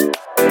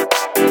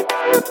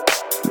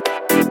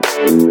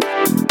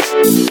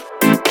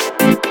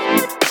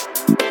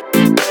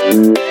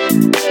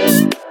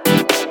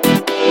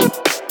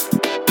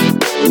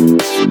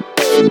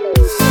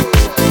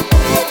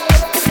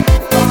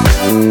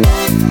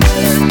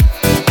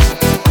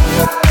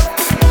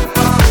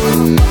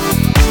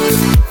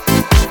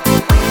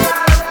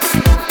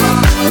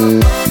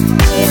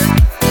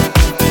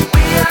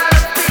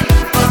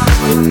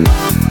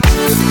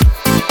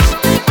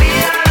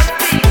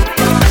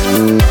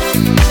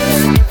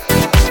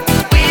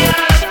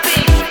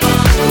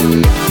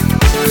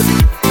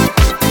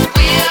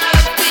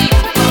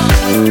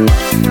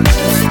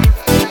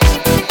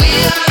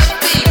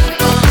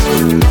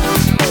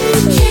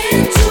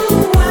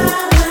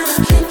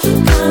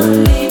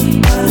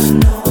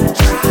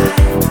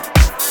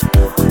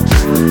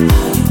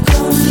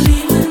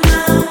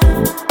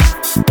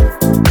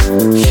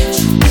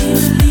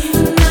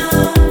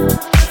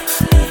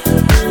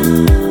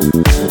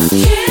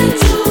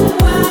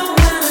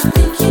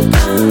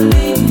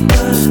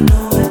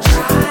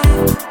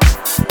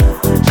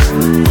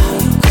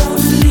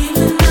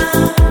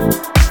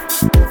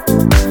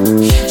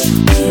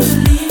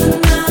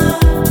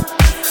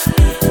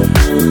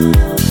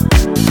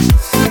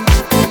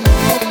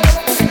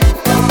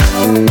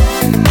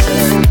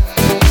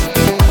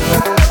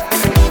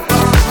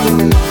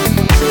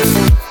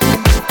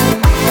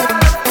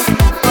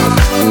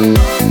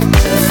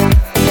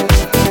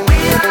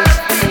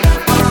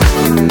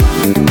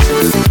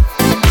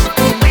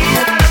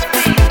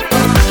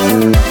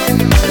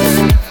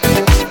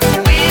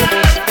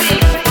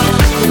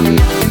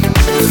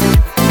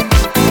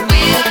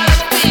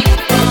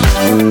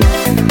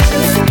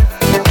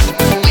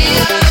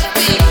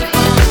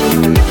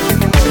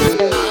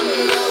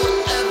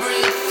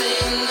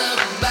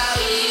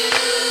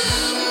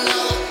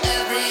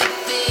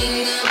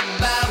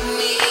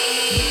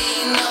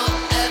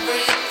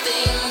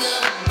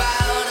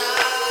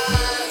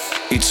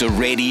 It's a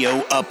radio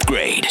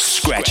upgrade,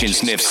 Scratch and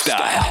Sniff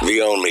style.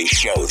 The only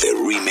show that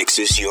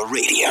remixes your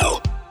radio.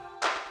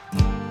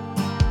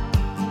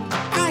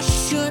 I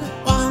should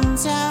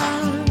wonder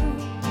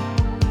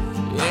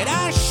that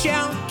I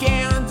shall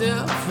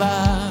gander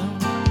far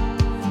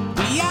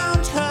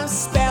beyond her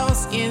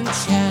spells in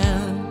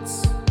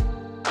chance.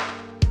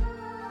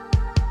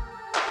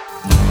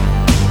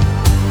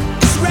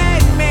 Is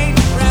red made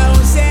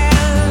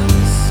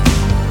roses?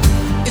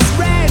 Is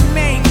red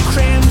made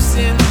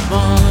crimson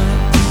born?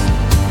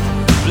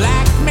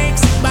 Black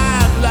makes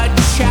my blood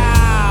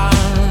child.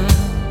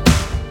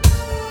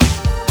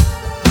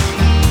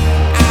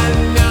 I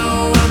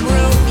know I'm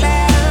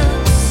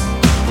ruthless,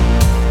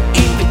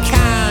 ain't the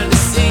kind to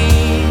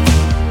see.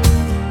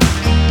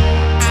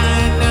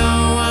 I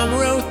know I'm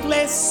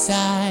ruthless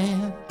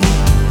side.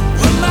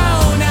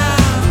 Ramona,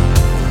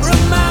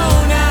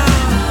 Ramona,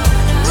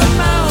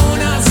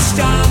 Ramona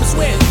storms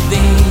with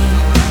thee.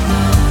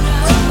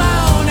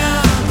 Ramona,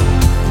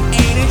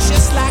 ain't it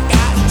just like I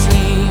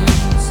dreamed?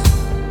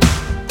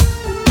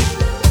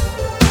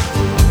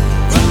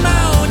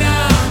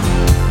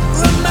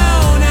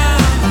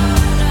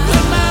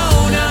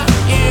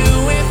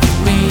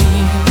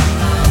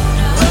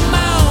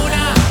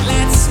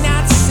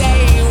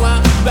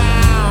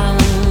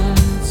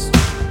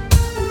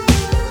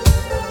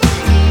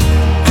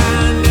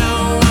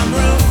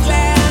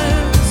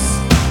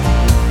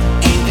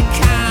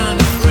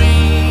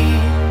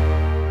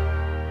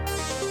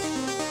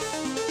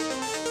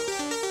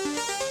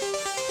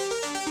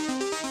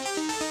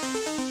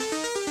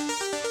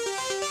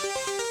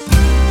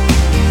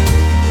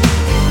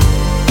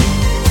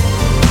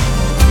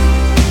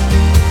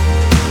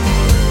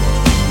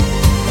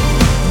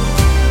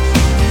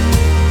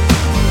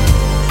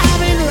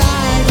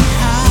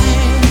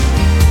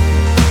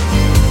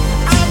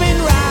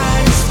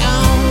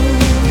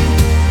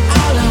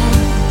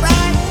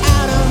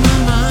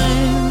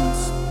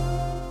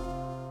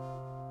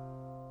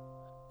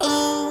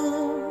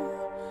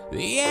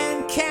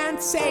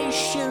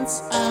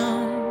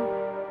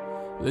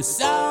 The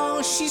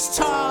soul she's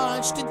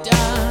torched to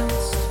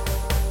dust,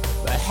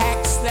 the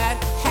hex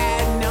that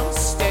had no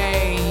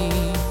stage.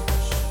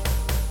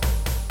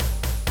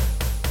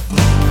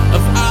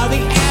 Of all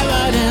the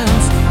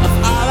evidence of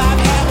all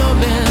I've ever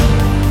been,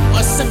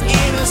 was some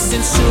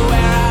innocence to where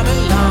I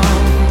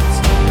belong.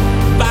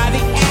 By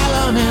the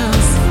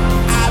elements,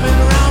 I've been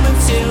roaming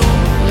too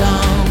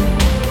long.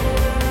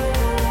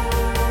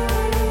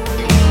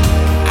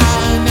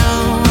 I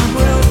know I'm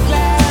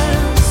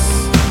ruthless,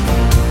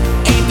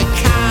 ain't the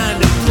kind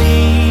to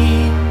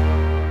plead.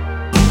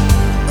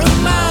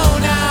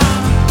 Ramona,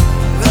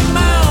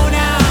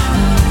 Ramona,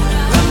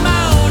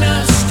 Ramona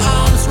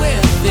storms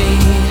with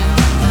thee.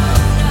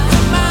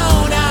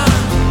 Ramona,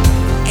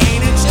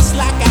 ain't it just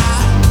like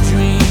our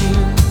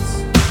dreams?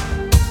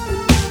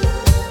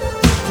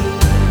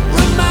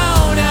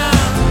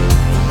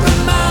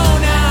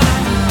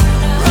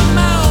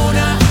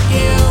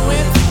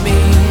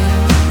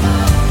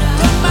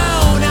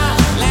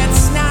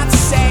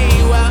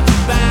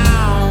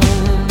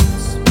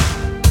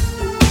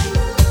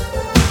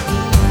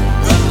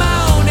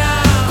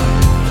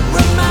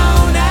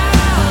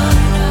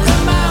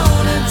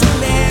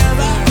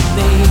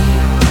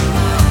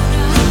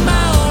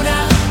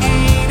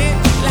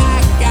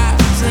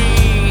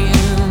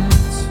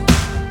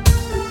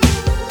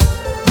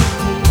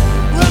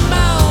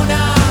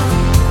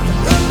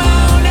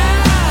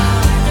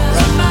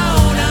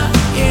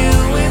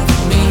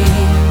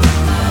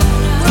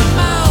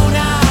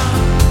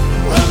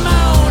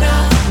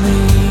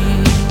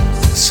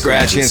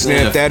 Scratch and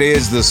Sniff. That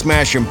is the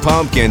Smashing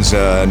Pumpkins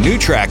new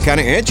track. Kind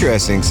of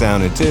interesting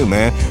sounding too,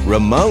 man.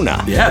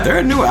 Ramona. Yeah,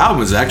 their new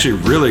album is actually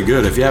really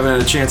good. If you haven't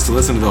had a chance to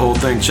listen to the whole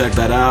thing, check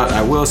that out.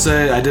 I will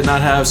say I did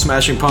not have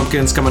Smashing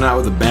Pumpkins coming out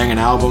with a banging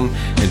album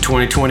in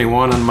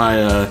 2021 on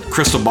my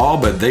crystal ball,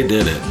 but they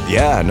did it.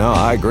 Yeah, no,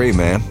 I agree,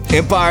 man.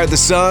 Empire of the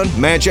Sun,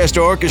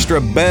 Manchester Orchestra,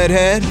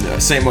 Bedhead.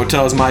 Saint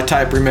Motel's My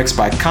Type remixed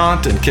by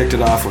Kant, and kicked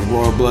it off with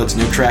Royal Blood's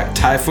new track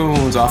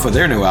Typhoons off of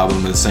their new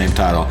album with the same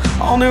title.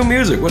 All new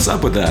music. What's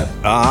up with that?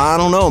 I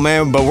don't know,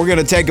 man, but we're going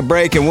to take a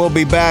break and we'll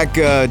be back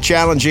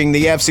challenging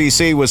the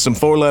FCC with some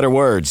 4-letter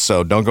words,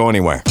 so don't go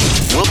anywhere.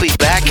 We'll be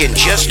back in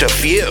just a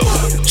few.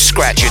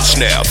 Scratch and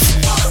Sniff.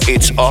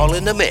 It's all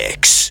in the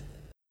mix.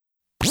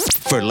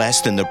 For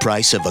less than the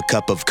price of a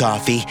cup of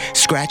coffee,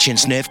 Scratch and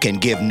Sniff can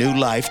give new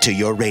life to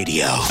your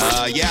radio.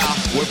 Yeah,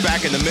 we're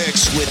back in the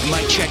mix with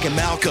Mike Check and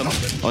Malcolm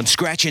on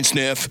Scratch and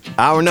Sniff.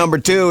 Hour number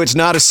 2, it's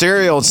not a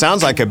cereal. It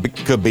sounds like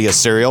it could be a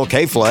cereal.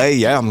 K-Flay,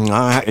 yeah.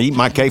 I eat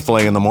my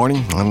K-Flay in the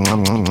morning.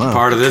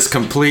 Part of this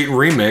complete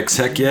remix.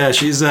 Heck yeah.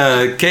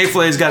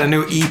 K-Flay's got a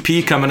new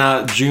EP coming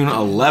out June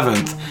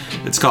 11th.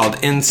 It's called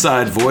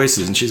Inside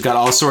Voices, and she's got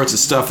all sorts of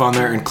stuff on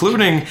there,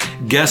 including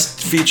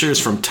guest features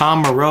from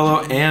Tom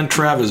Morello and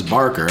Travis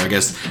Barker. I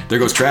guess there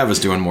goes Travis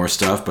doing more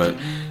stuff, but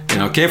you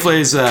know,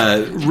 K-Flay's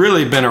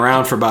really been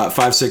around for about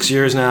 5-6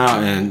 years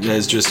now and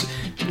has just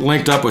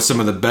linked up with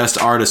some of the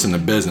best artists in the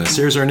business.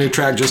 Here's her new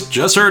track,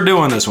 just her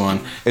doing this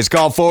one. It's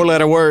called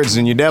 4-letter words,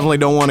 and you definitely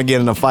don't want to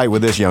get in a fight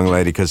with this young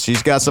lady because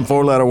she's got some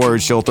 4-letter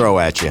words she'll throw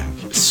at you.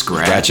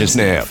 Scratch and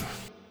Sniff.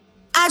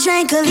 I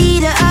drank a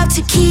liter of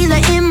tequila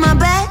in my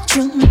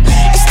bedroom.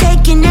 It's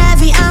taking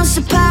every ounce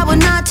of power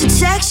not to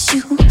text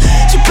you.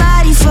 Your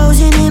body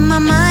frozen in my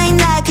mind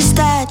like a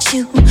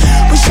statue.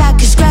 Wish I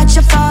could scratch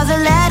off all the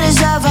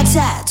letters of our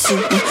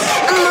tattoo.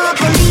 I'm a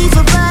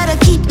believer, but I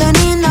keep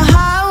learning the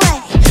hard way.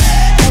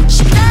 That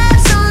your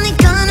love's only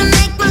gonna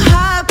make my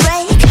heart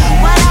break.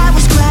 While I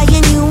was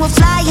crying, you were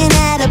flying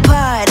at a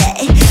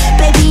party.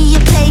 Baby, you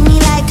played me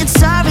like it's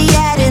sorry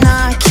at an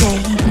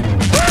arcade.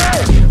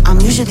 I'm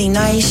usually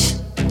nice,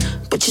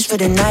 but just for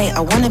the night, I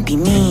wanna be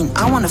mean,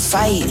 I wanna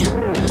fight.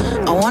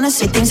 I wanna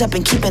say things I've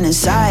been keeping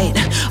inside.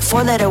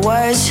 4-letter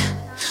words,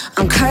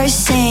 I'm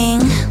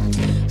cursing.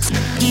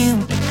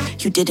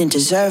 You didn't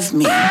deserve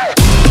me. 4-letter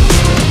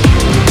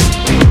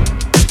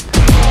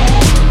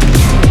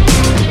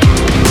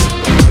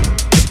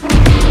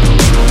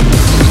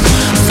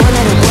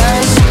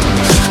words,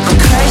 I'm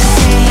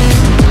cursing.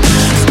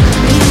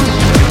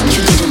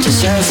 You didn't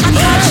deserve me. I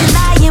caught you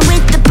lying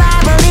with the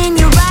Bible in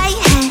your right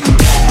hand.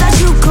 Thought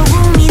you could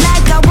rule me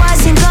like I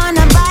wasn't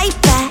gonna bite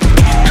back.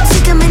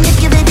 Sick of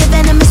manipulative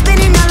and I'm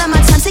spending all of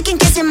my time second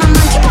guessing my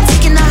mind. Keep on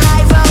taking the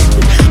high road,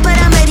 but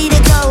I'm ready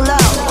to go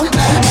low.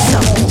 So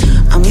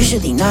I'm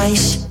usually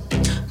nice,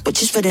 but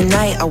just for the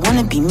night, I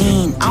wanna be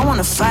mean, I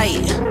wanna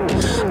fight.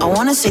 I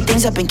wanna say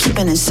things I've been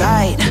keeping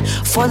inside.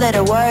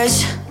 4-letter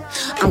words,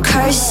 I'm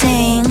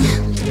cursing.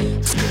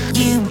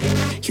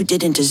 You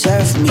didn't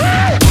deserve me.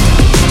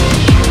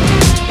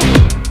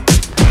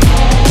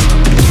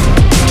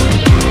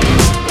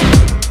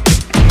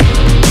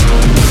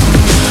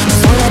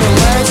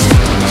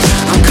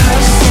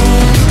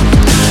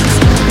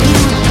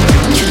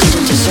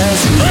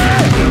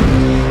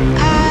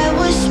 I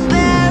was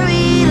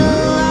buried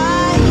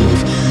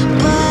alive,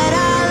 but I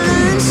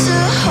learned to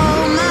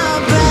hold my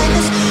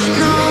breath.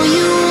 No,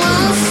 you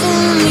won't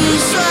fool me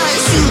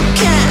twice. You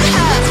can't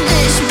have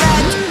this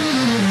back.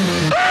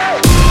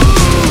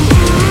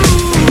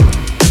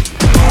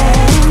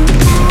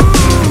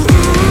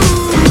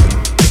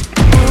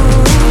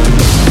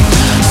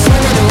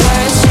 4-letter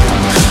words,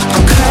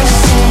 I'm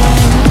cursing.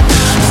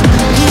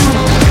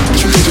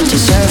 You didn't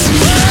deserve me.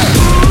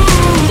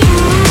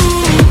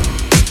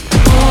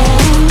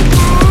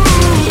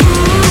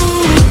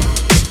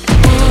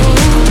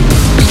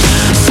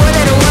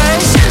 4-letter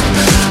words,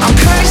 I'm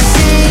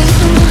cursing. You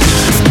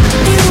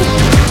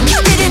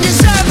didn't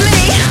deserve me.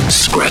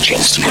 Scratch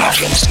and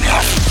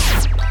Sniff.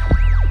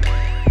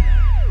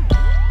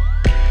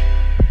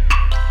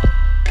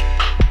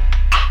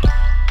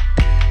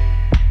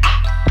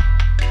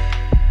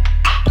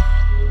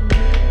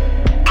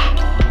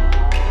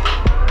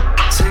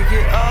 Take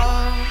it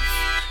off,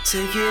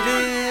 take it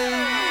in.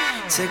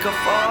 Take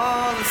off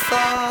all the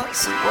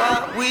thoughts of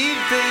what we've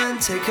been.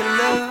 Take a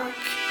look,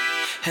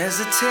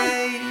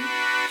 hesitate.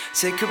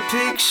 Take a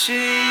picture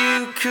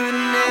you could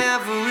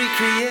never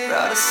recreate.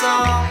 Write a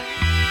song,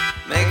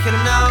 make a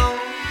note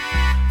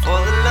for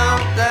the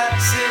lump that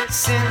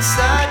sits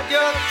inside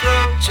your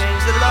throat.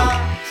 Change the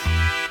locks,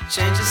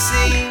 change the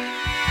scene,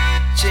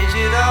 change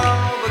it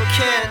all, but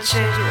can't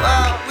change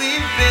what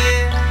we've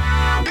been.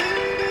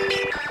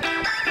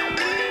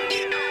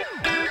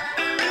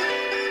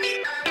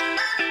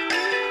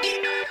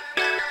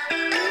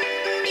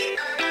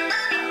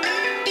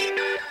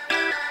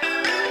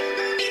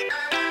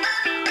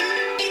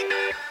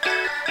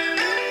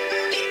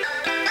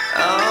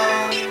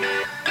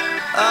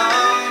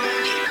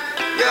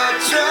 Your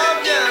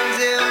Trojans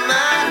in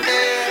my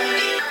head.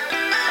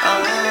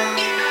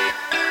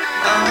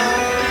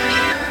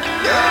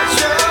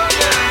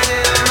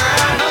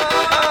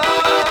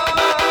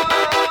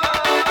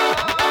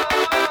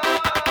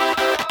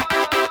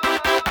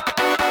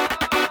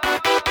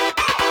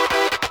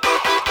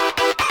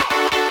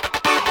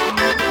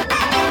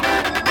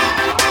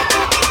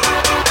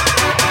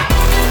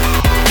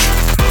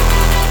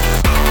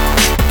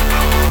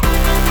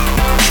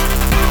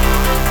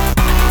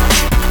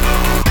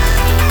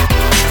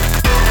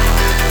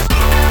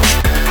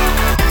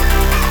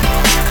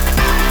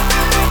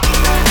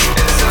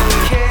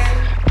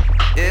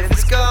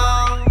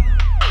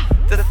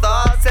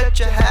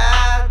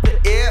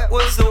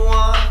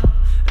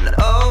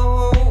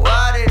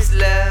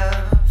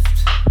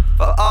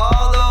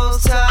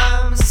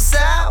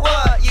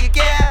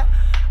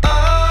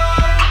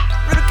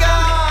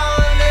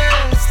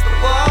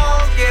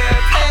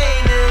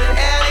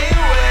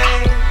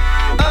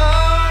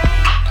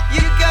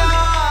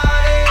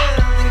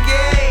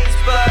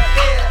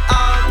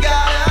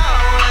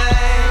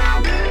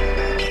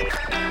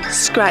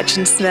 Scratch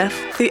and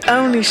Sniff, the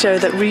only show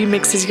that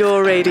remixes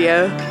your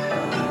radio.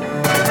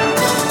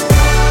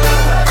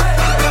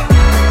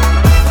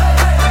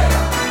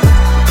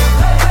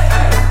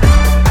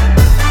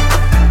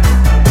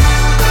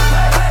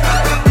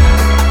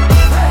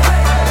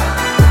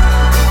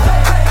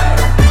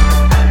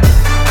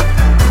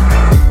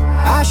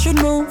 I should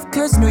move,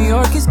 cause New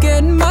York is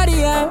getting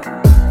muddy out.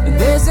 And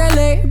there's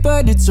LA,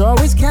 but it's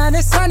always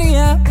kinda sunny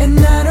out. And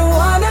I don't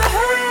wanna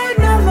hurt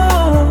no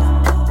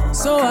more,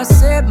 so I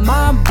set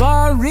my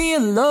bar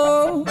real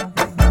low.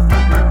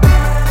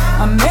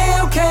 I'm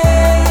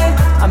A-okay,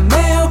 I'm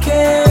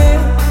A-okay.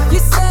 You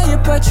say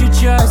it, but you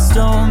just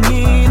don't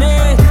mean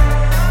it.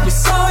 You're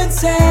so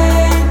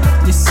insane,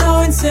 you're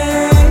so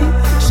insane.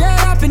 Shut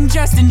up and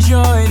just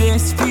enjoy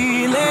this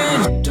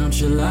feeling. Don't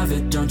you love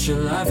it, don't you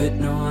love it?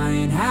 No, I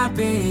ain't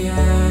happy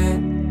yet,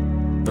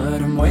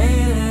 but I'm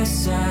way less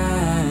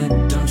sad.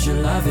 Don't you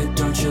love it,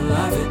 don't you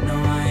love it? No,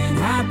 I ain't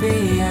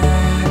happy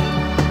yet,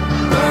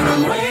 but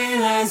I'm way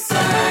less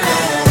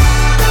sad.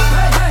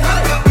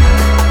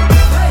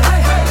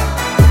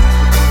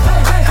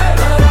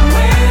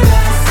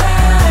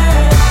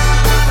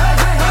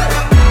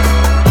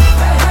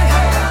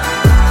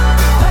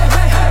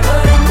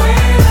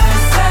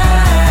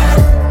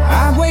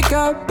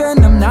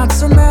 And I'm not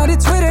so mad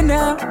at Twitter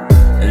now.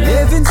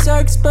 Living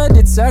sucks, but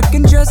it's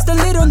sucking just a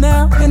little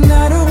now. And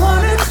I don't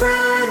wanna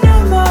cry no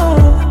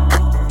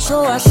more,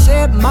 so I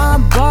set my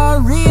bar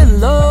real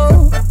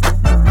low.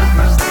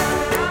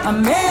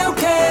 I'm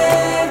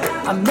A-okay,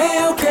 I'm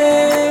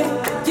A-okay.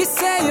 You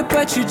say it,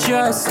 but you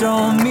just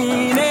don't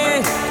mean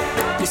it.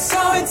 You're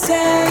so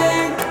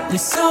insane,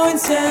 you're so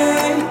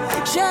insane.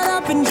 Shut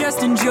up and just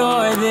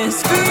enjoy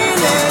this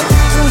feeling.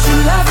 Don't you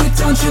love it,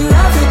 don't you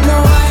love it? No,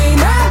 I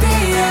ain't happy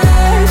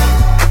yet,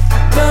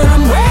 but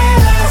I'm way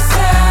less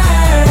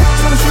sad.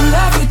 Don't you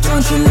love it,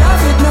 don't you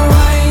love it? No,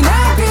 I ain't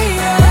happy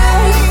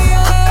yet,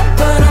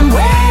 but I'm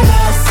way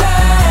less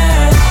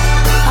sad.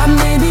 I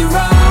may be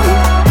wrong,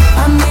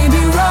 I may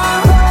be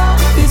wrong.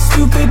 It's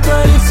stupid,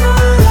 but it's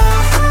all I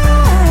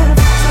have.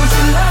 Don't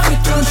you love it,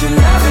 don't you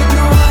love it?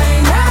 No, I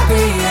ain't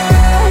happy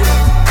yet,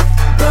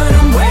 but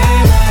I'm way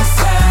less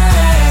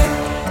sad.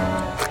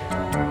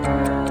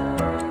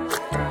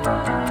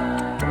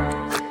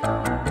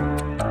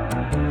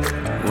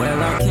 Well,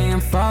 I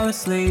can't fall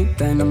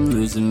asleep and I'm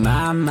losing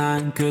my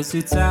mind, cause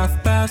it's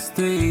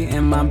 3:30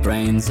 and my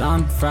brain's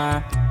on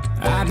fire.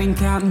 I've been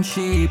counting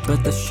sheep,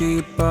 but the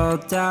sheep all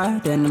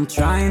died. And I'm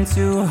trying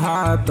too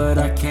hard, but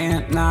I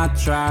can't not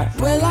try.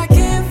 Well, I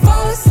can't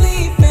fall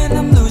asleep and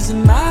I'm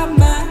losing my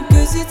mind,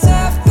 cause it's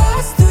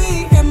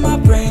 3:30 and my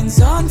brain's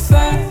on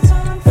fire.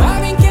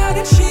 I've been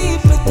counting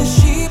sheep, but the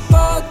sheep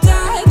all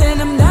died. And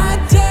I'm not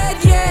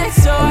dead yet,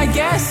 so I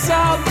guess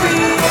I'll be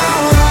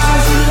alright.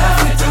 Don't you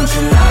love it, don't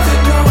you love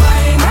it? No, I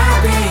ain't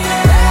happy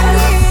yet,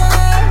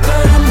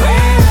 but I'm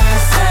way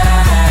less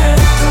sad.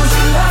 Don't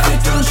you love it,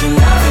 don't you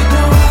love it?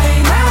 No, I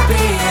ain't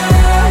happy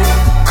yet,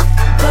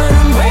 but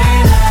I'm way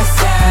less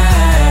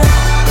sad.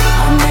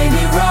 I may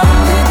be wrong,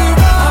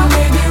 I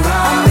may be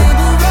wrong.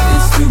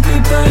 It's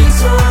stupid, but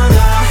it's all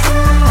I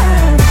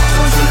have.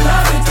 Don't you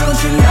love it, don't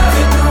you love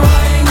it? No,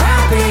 I ain't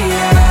happy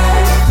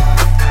yet,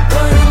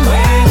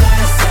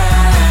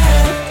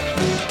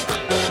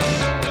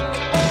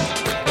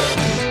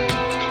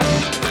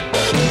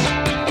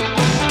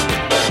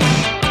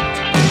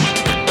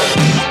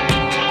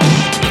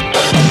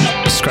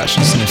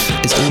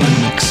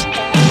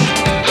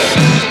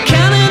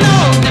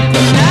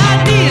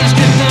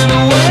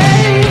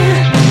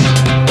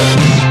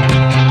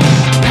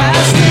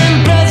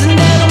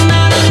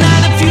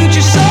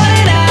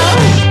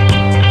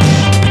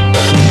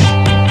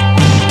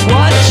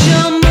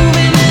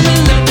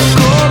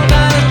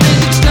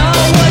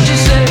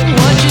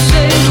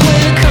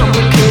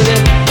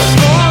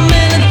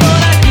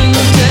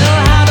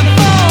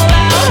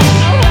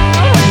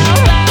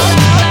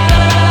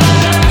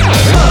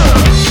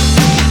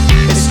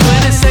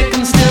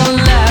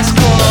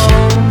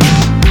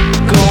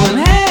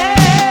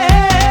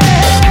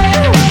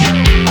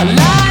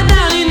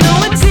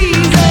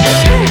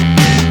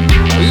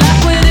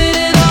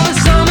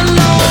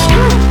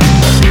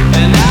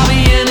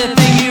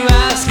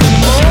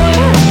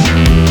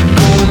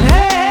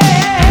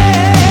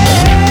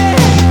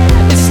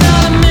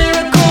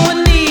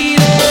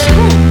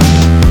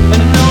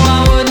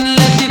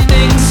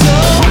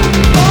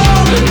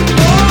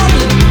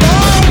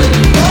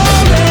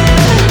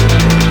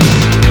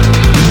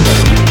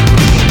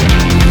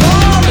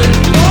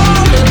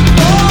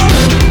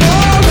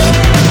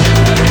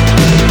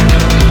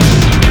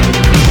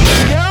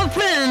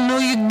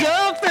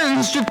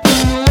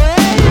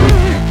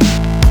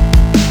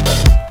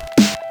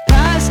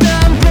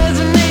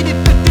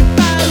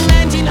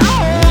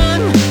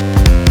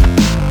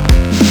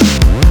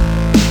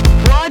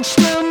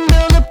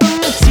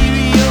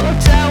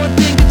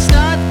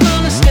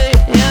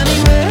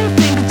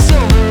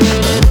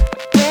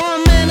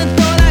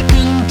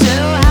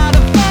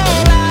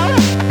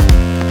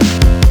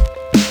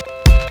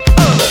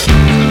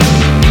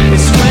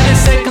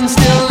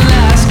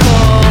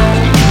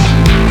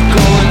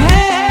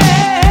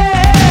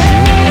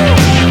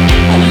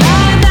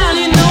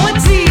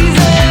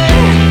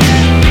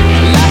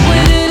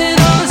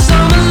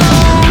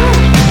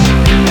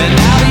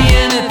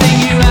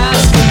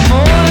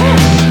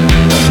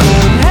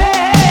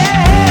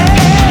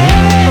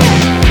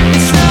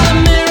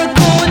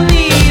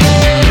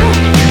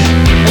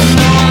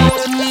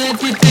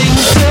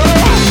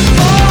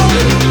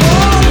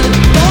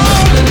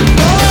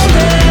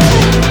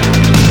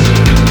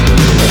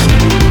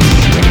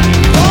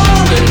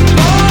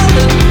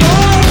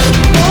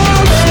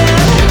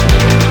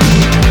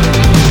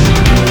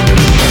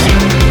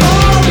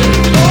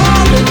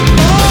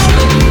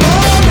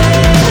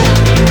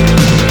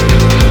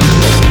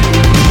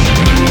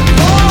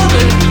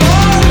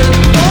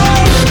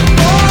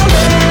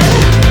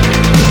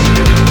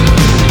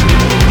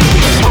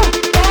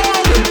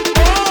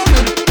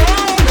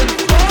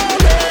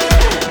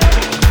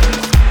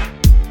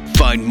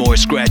 Find more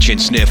Scratch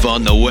and Sniff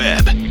on the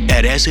web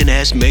at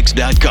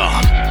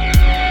snsmix.com.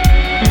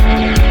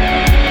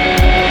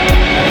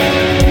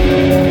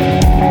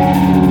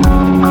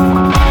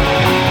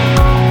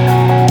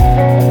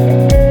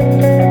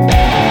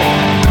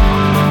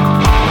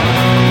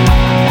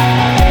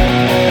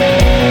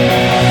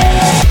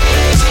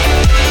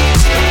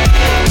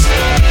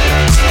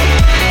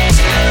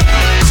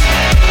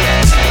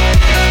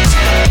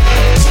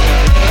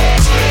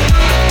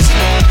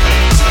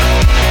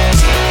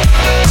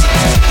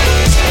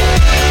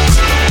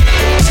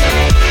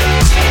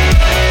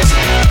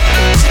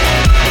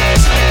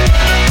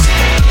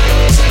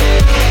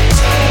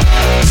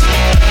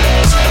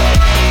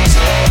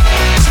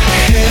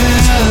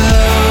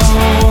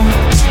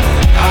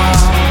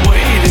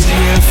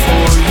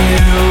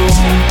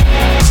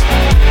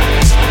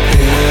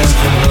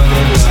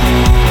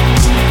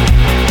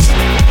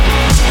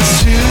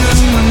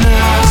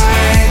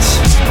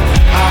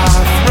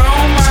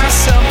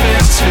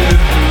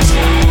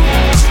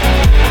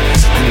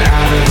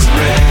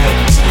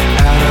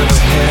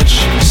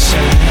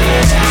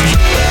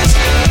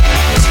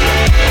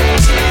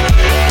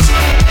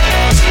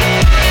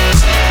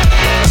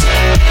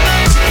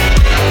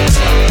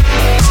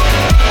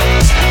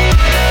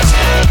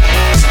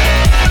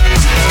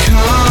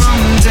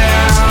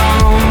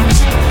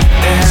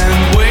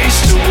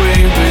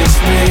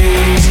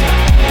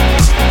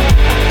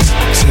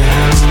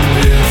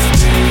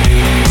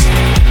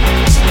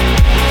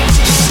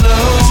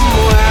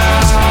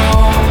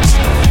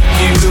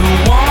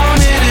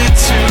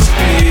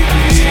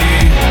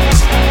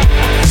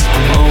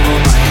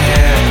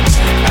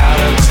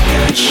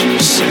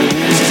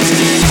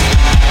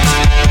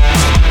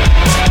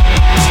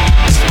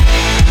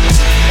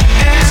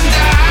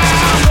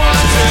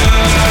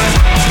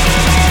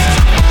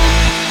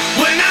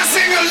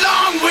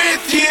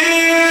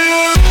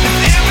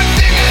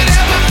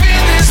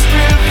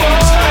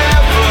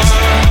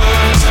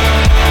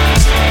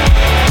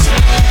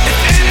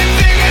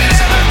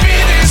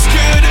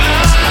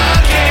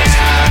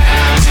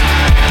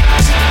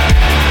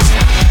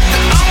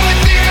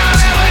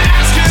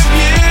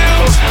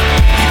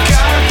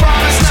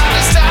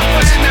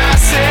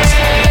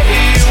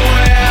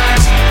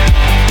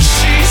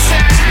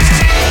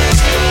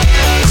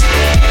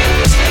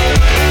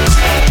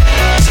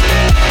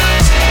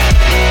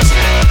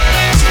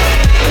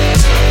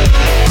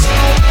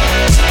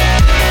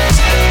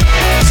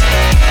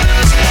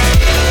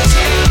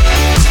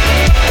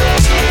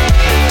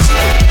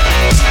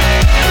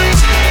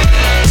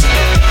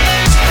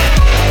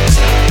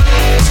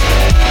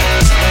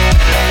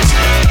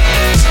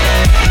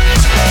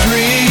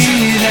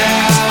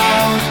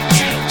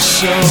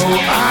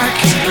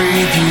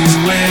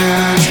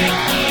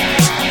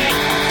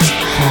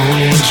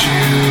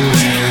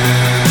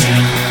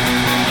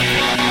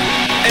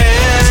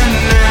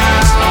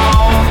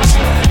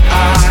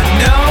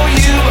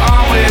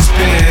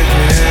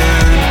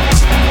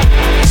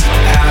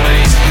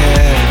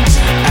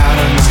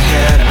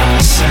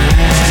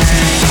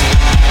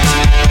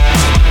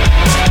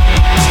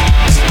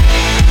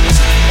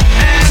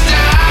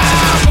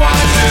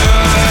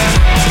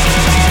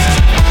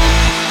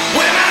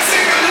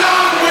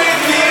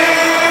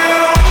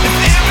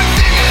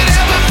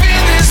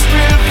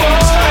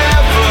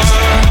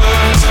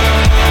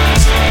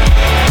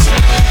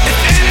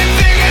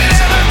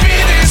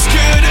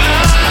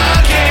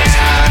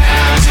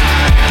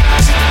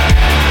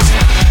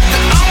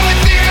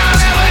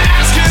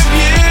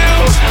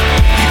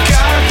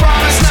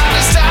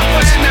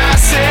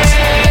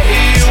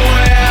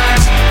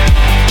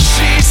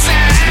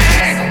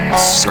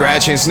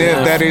 Scratch and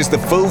Sniff, that is the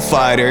Foo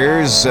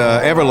Fighters,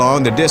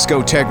 Everlong, the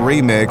Discotheque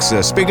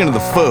remix. Speaking of the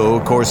Foo,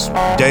 of course,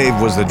 Dave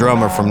was the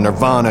drummer from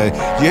Nirvana.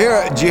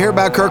 Did you hear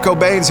about Kurt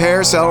Cobain's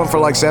hair selling for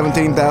like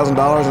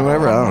 $17,000 or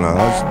whatever? I don't know.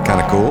 That's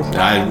kind of cool.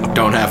 I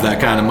don't have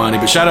that kind of money,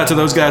 but shout out to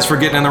those guys for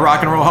getting in the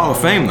Rock and Roll Hall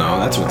of Fame, though.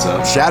 That's what's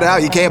up. Shout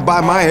out. You can't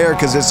buy my hair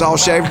because it's all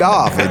shaved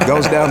off. It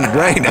goes down the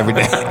drain every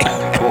day.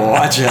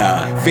 Watch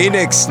out.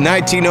 Phoenix,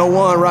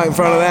 1901, right in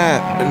front of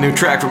that. A new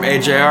track from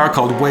AJR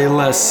called Way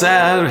Less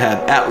Sad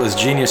had Atlas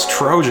Genius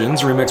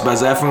Trojans, remixed by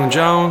Zaffoon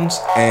Jones.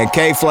 And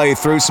K-Flay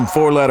threw some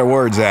four-letter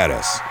words at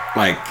us.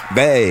 Like,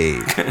 they,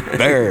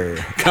 there.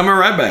 Coming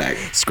right back.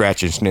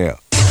 Scratch and Sniff.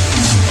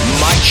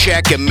 Mike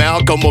Check and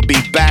Malcolm will be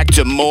back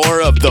to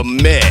more of the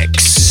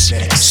mix.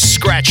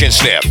 Scratch and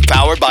Sniff,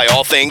 powered by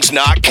All Things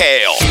Not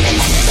Kale.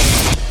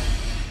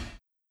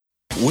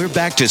 we're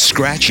back to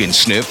Scratch and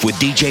Sniff with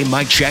DJ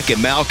Mike Check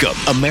and Malcolm,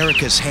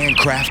 America's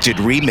handcrafted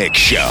remix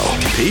show.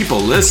 People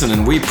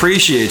listening, we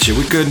appreciate you.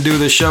 We couldn't do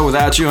this show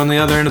without you on the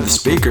other end of the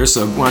speaker,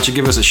 so why don't you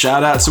give us a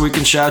shout out so we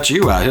can shout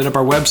you out. Hit up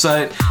our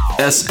website,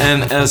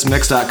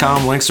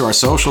 snsmix.com, links to our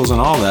socials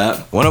and all that.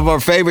 One of our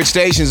favorite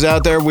stations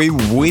out there, we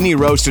weenie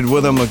roasted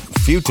with them a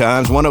few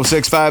times.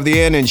 106.5 The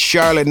End in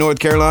Charlotte, North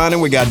Carolina.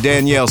 We got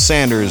Danielle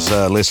Sanders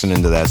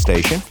listening to that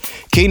station.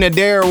 Keena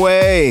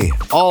Daraway,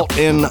 alt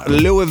in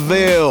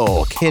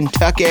Louisville,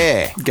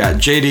 Kentucky. Got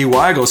JD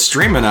Weigel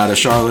streaming out of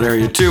Charlotte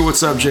area too.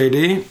 What's up,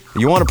 JD?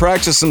 You want to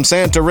practice some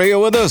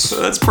Santeria with us?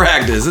 Let's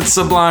practice. It's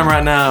sublime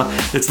right now.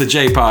 It's the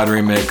J-Pod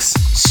remix.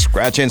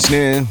 Scratch and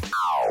Sniff.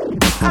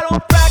 I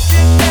don't practice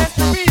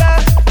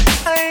Santeria.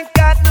 I ain't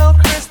got no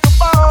crystal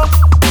ball.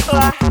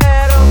 Well, I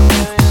had $1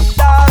 million,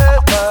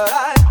 but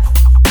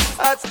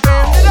I'd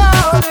spend it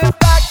all if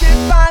I could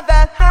find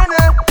that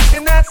Hannah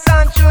in that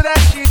Sancho that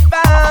she's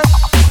found.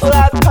 Well,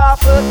 I'd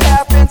pop a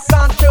cap in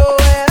Sancho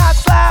and I'd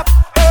slap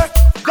her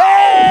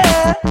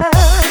there.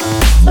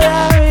 But I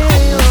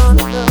really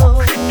wanna know,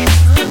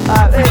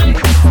 baby,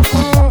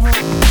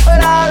 but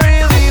I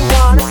really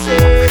wanna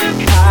say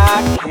I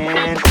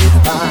can't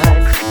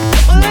define.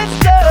 Well, it's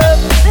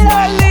love that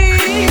I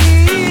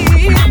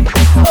leave.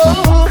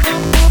 Oh,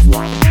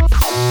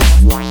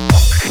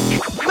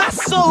 my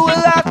soul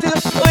will have to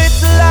wait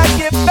till I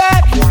get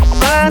back.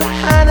 Find a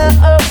Hannah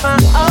of my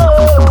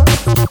own.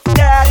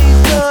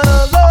 Daddy's gonna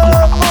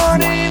love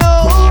money,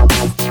 oh.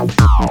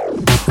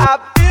 I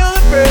feel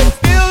the break,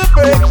 feel the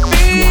break,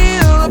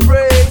 feel the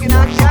break, and I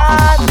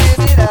gotta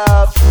live it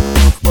up.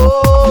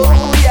 Oh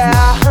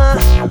yeah,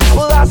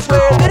 well I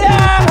swear that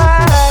I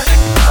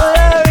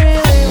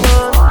really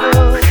wanna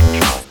know,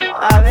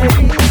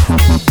 baby.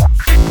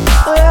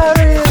 Well, I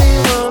really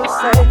wanna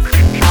say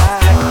I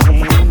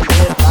can't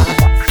get by.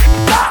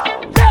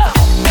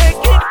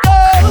 Make it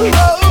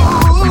go.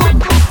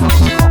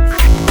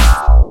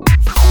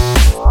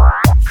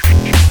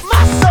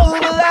 My soul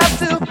will have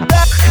to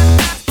back.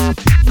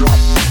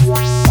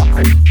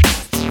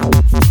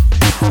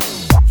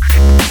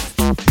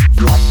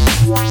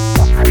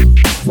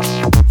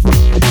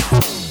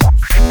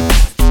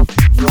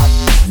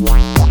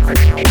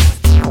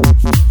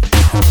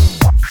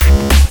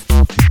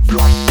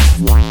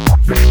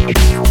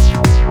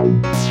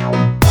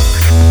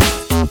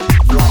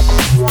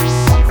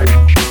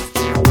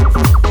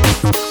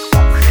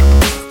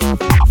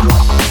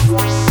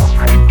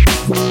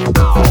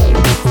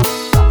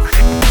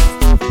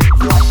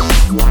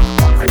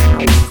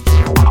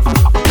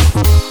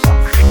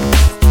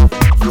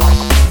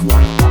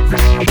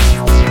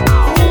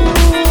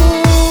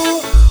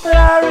 What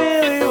I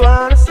really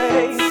wanna say,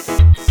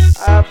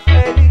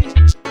 baby.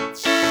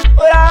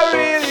 What I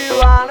really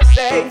wanna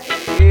say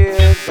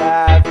is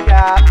I've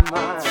got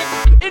mine,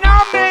 and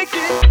I'll make it.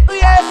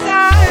 Yes,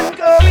 I'm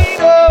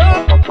going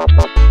up.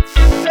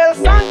 Tell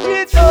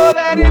Sancho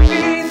that it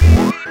means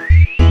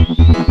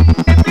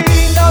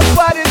knows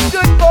what is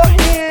good for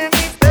him.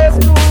 He best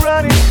to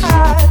run and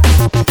hide.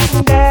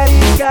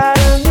 Daddy's got a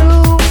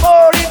new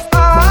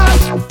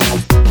 45,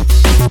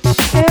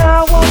 and I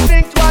won't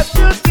think twice.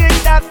 Just kick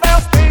that bell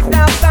straight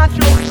down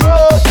Sancho's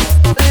road.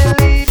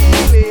 Believe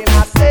me when I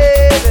say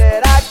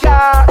that I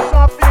got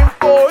something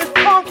for his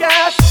punk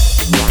ass.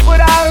 What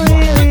I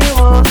really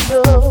want to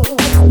know,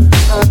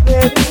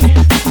 baby,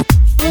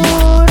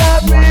 what I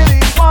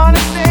really want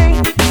to say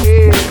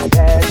is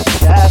that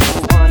that's the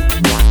one.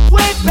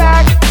 Way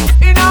back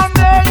in our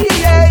day,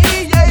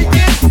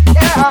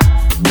 yeah.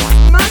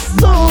 My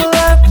soul will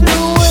have to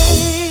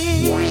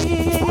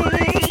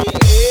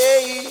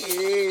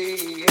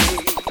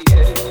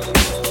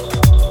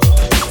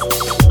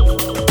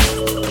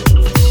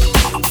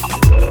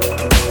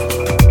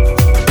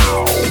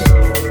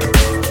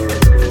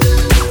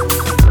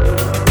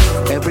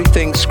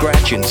Everything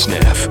Scratch and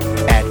Sniff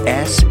at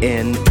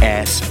snsmix.com.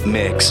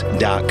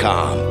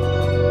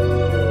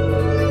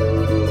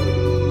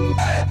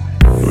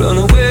 Run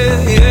away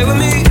with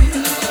me.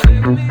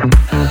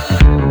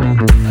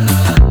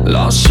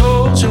 Lost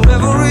souls in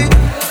reverie.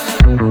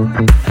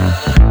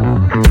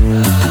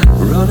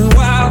 Running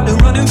wild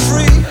and running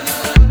free.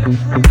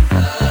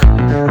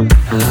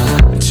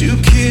 Two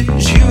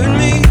kids, you and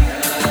me.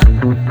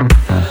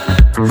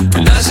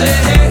 And I say,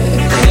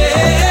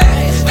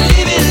 hey,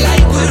 living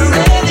like we're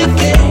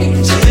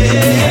renegades.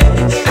 Hey,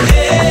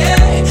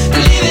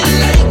 living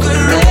like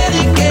we're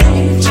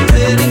renegades.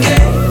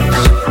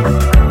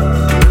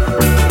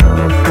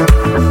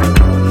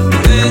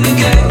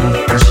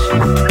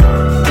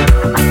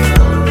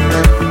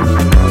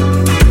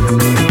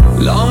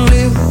 Long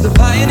live the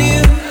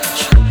pioneers,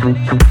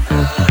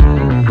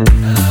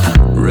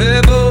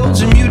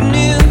 rebels and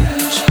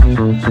mutineers.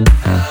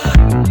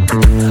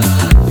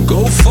 Go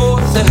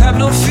forth and have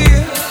no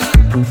fear.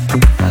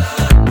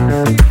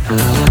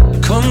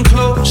 Come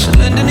close and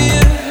lend an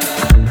ear.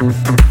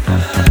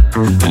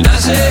 And I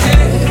say,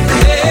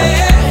 hey,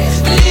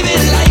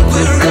 living like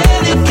we're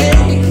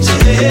renegades.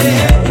 Hey,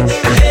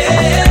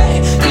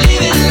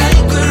 living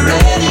like we're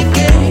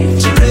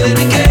renegades.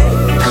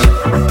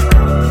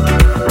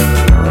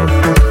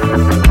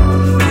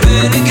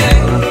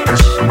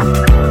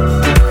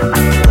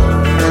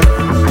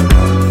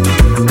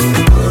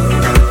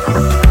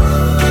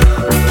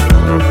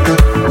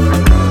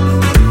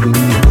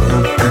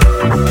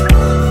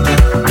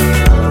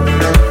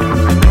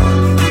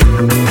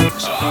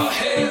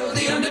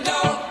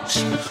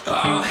 dogs.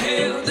 All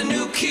hail the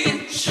new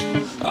kids.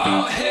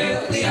 All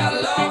hail the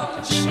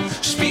outlaws.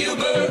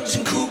 Spielbergs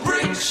and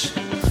Kubricks.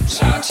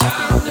 It's our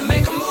time to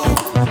make a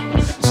move.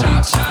 It's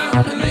our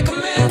time to make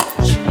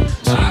amends.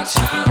 It's our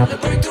time to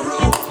break the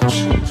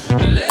rules.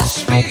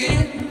 Let's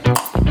begin.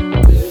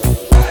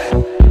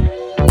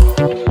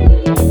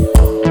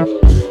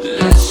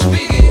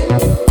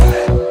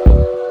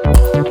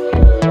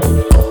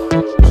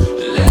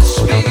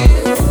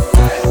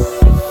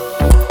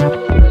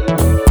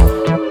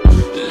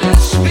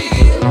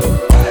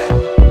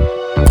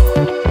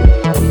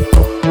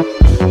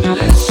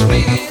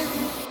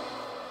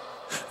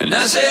 And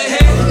I say,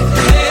 hey,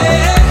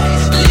 hey,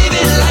 live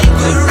it like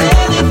we're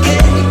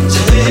renegades.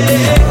 Hey,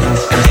 hey,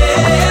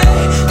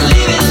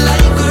 live it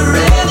like we're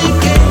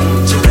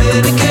renegades.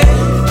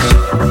 Renegades.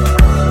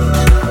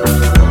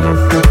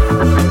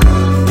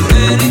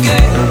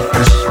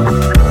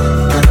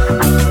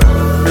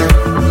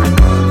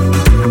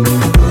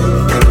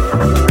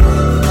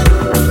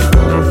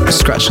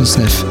 Scratch and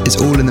Sniff is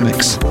all in the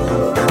mix.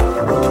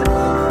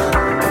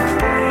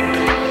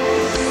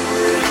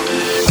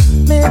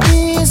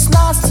 It's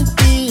nice to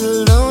be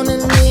alone in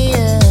the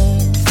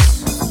end.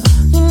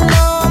 You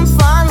know I'm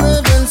fine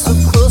living so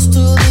close to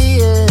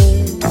the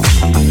edge.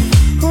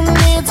 Who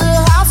needs a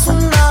house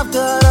when I've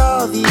got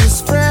all these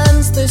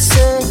friends? They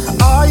say,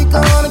 are you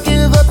gonna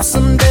give up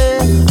someday?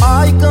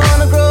 Are you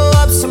gonna grow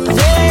up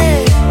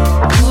someday?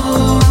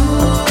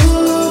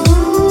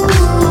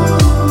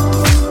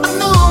 I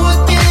know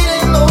we're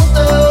getting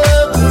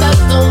older, but that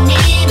don't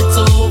mean it's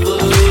over.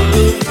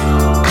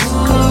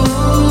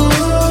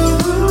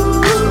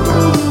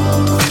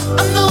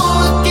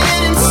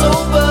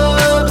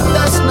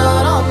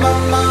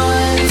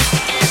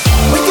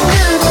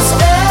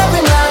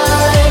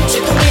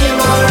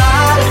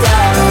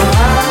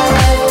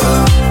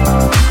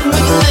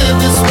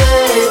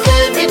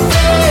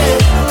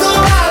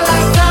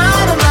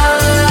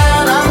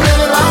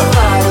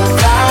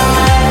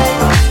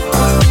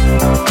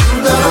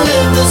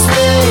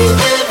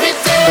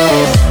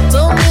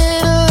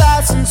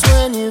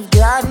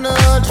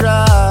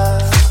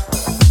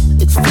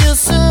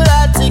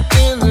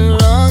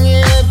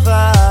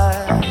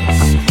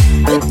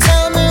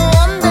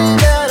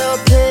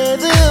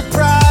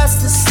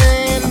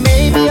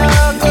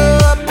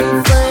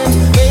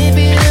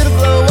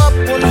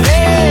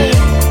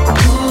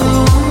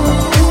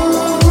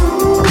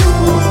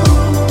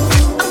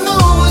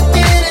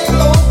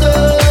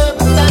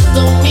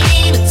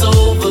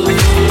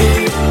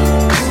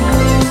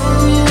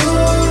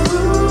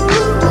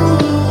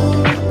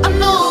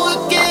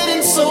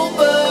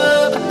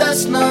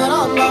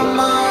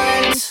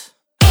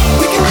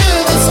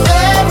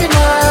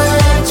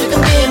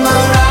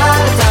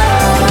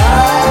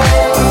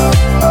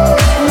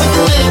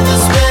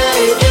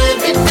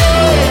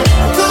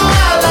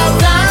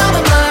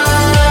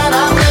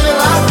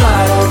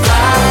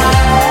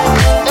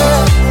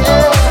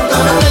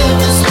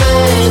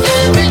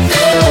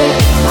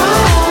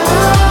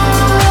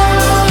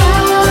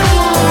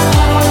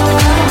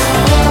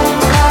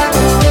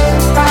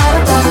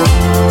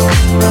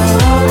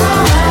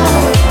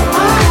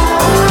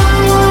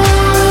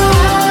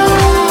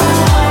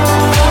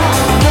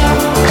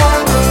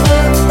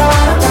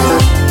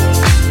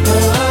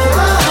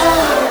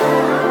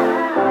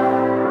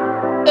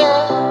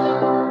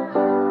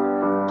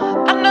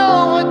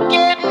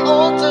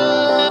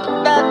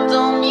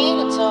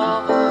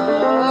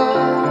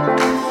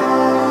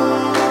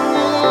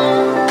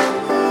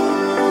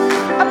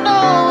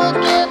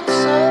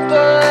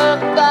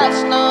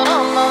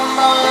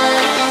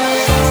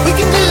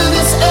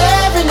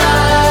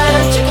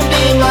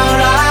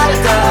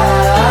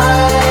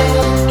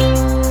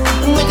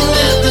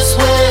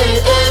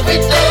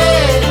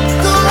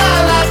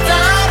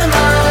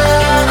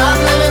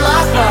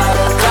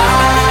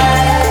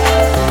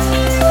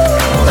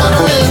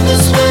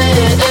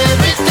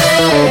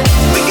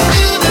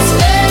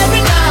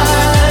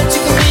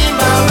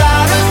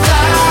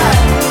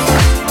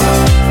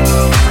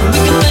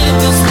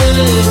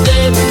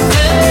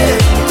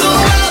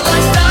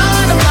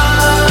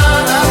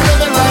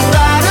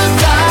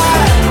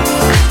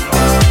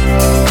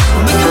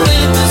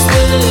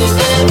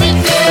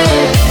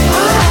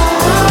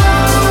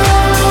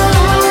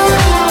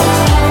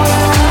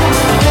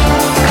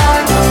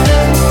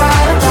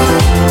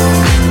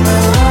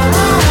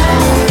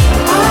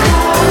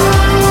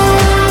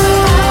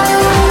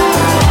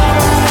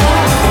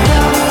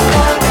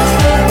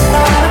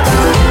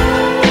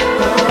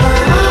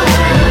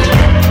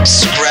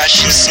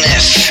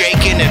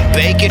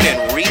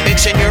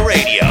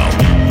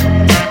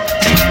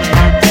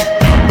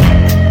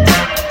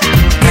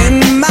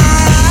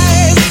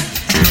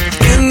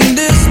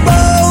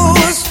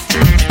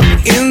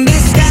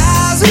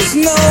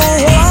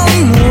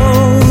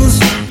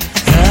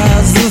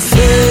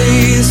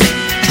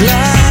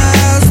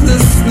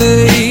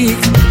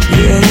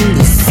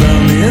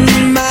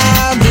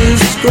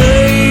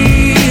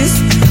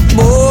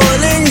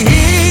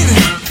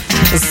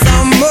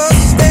 Summer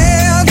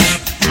stench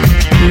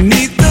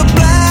beneath the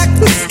black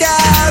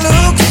sky.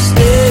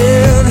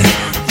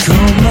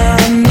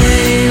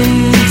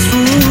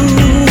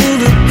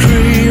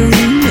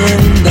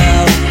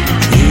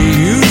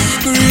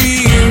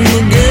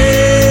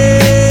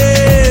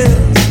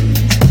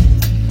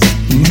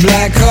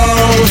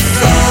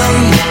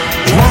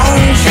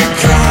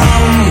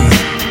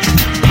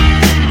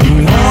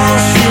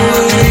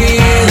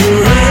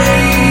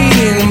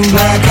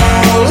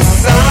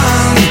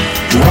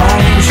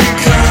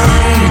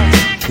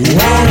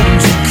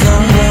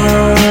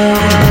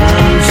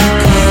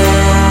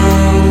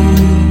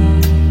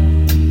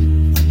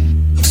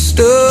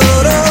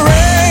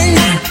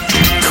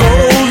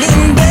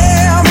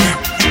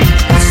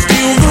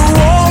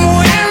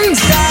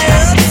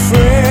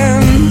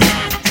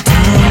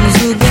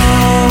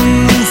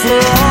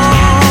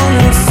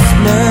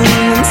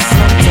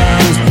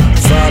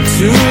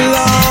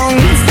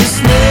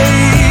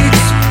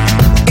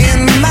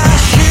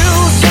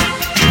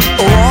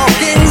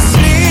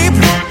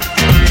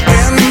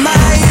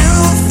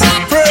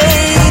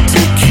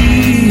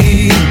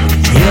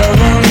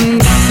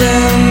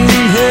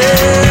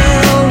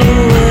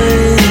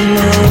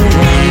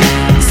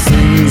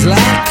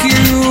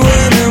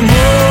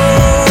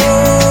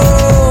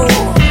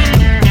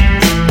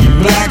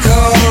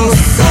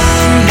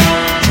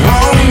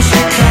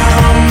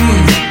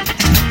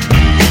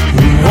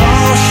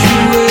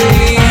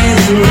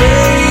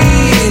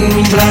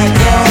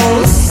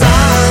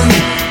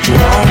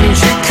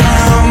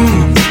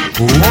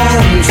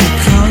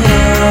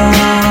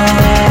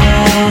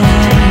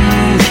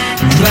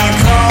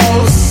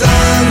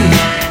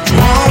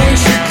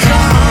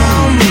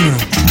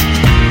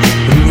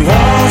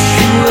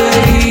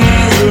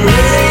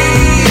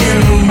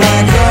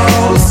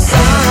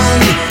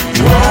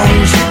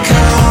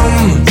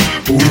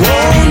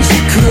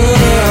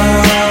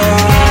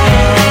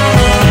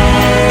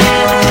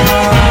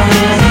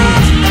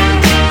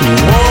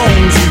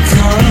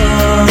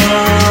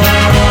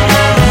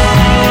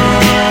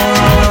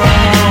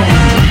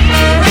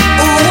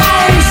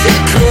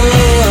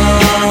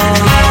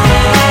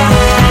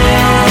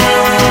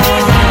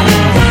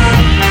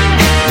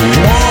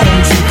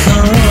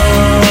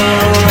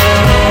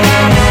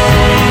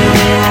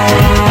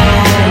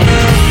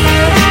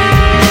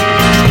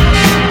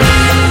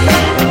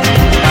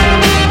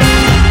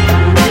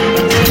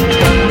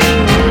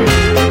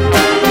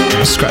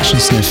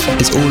 Scratch and Sniff.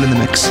 It's all in the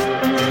mix.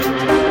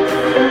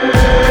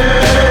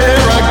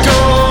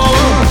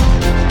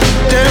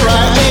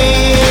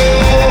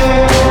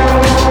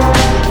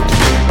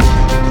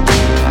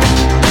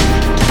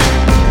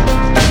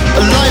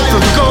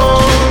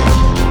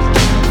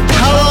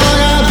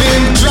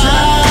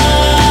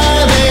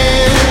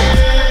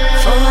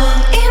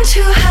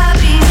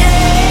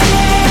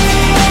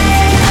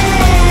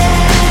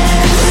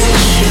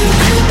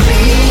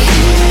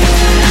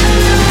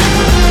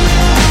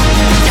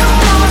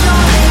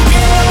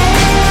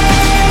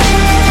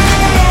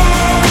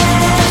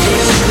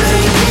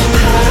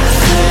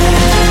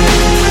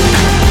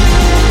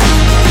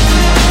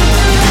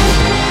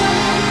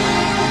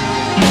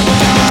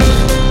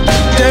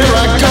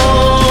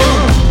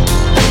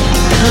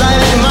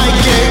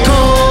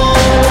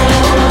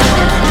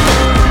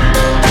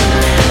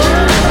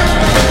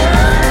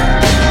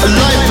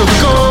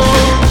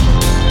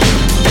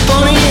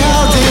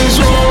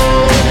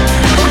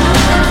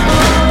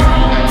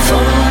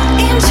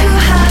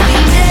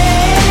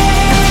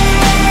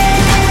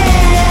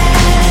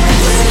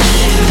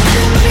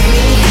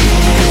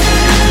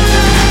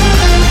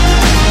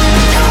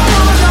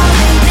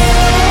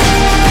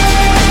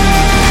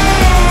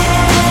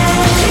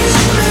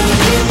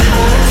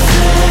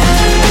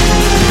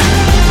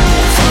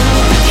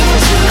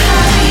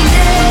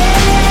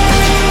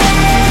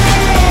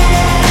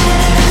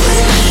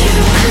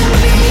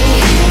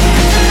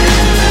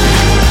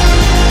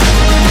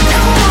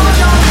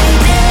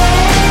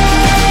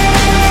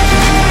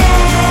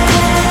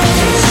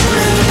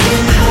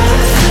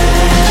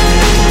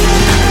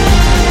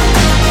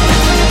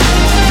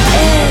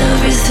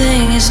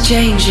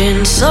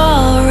 Changing,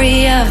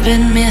 sorry I've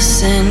been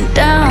missing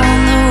down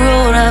the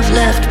road I've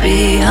left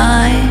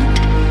behind.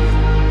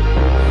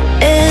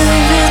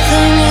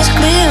 Everything is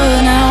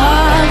clear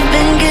now, I've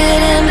been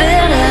getting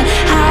better.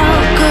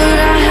 How could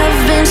I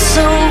have been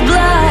so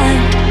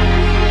blind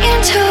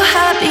into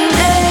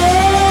happiness?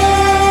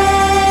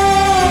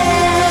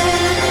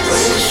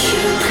 Wish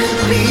you could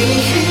be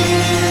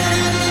here.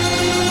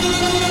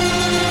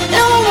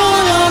 No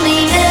one on the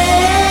edge.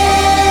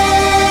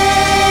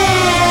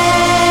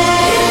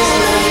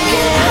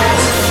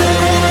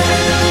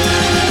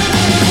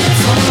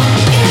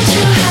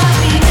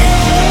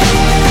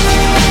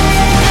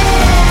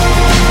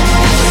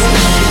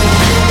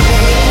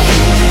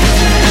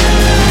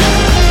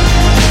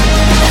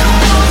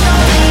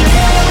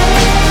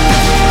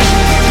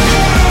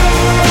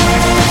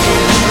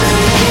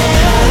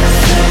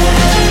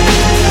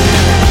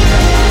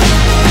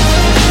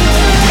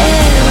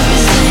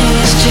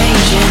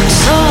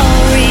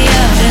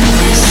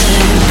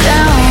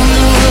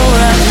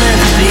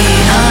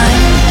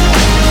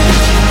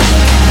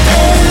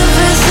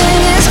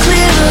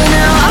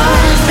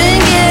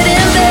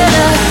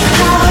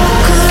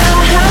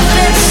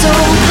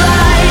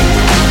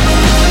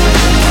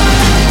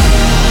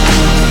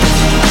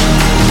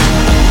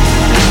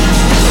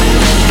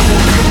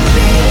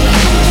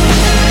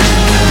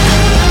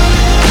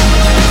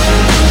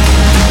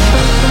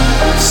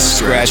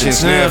 Scratch and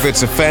Sniff,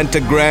 it's a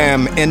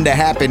pentagram into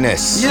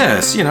happiness.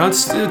 Yes, you know,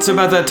 it's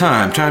about that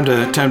time. Time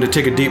to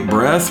take a deep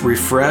breath,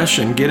 refresh,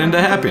 and get into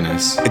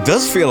happiness. It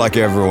does feel like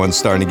everyone's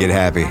starting to get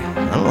happy.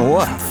 I don't know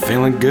what.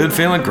 Feeling good,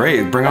 feeling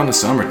great. Bring on the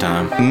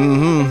summertime.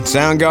 Mm-hmm.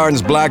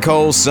 Soundgarden's Black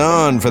Hole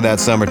Sun for that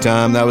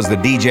summertime. That was the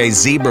DJ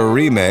Zebra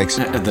remix.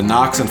 The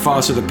Knox and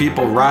Foster the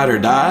People Ride or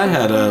Die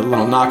had a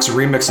little Knox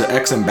remix of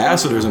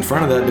Ex-Ambassadors in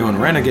front of that doing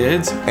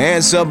Renegades.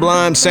 And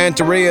Sublime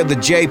Santeria, the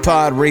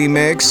J-Pod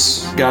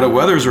remix. Got a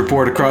weather's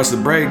report across the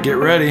break. Get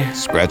ready.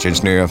 Scratch and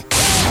Sniff.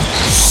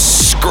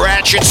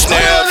 Scratch and Sniff.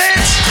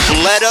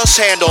 Let us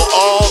handle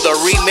all the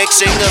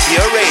remixing of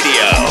your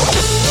radio,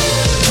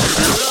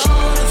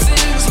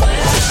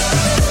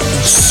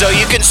 so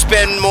you can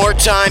spend more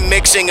time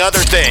mixing other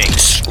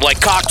things, like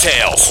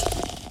cocktails.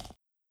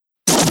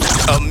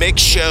 A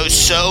mix show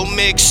so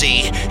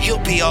mixy, you'll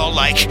be all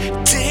like,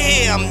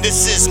 damn,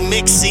 this is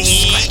mixy.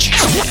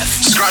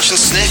 Scratch and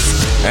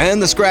Sniff.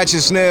 And the Scratch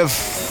and Sniff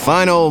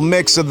final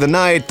mix of the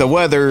night. The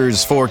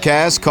weather's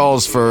forecast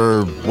calls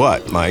for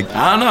what, Mike?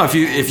 I don't know.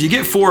 If you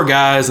get four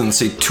guys and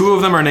see two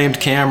of them are named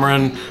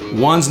Cameron,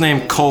 one's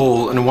named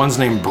Cole, and one's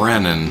named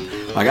Brennan.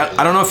 Like,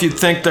 I don't know if you'd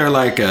think they're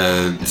like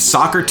a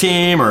soccer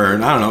team or, I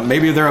don't know,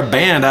 maybe they're a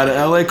band out of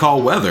LA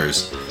called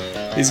Weathers.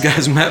 These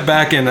guys met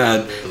back in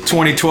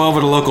 2012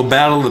 at a local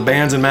battle of the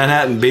bands in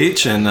Manhattan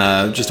Beach, and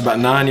just about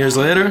 9 years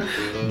later,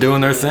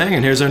 doing their thing,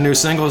 and here's their new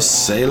single,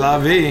 C'est La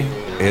Vie.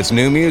 It's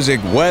new music.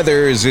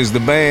 Weathers is the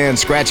band.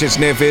 Scratch and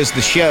Sniff is the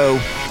show.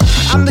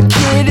 I'm the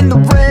kid in the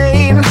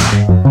rain,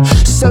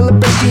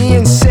 celebrate the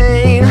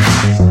insane.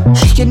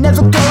 It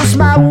never goes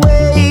my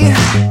way.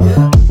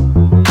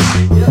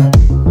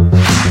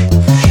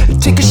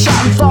 Take a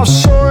shot and fall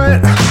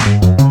short.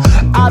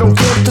 I don't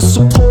get the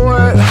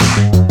support,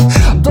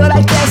 but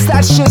I guess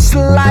that's just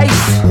life.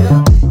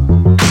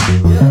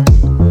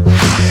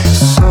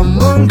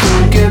 Someone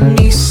go get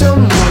me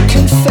some more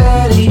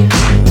confetti.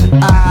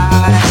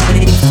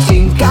 I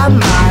think I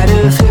might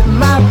have hit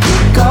my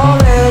peak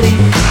already.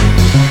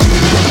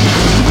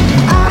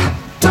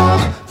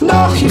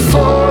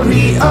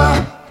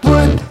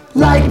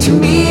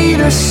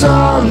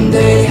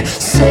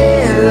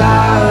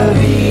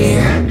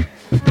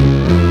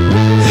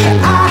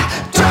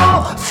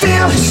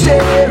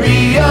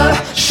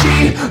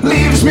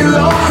 me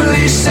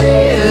lonely.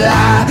 C'est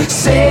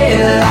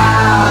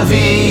la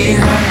vie.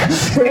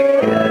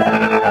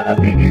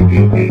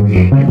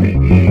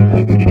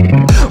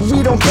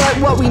 We don't get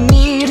what we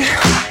need.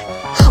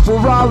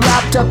 We're all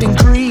wrapped up in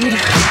greed.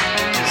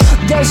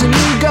 There's an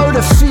ego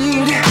to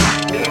feed.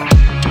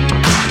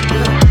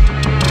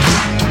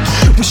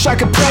 Wish I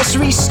could press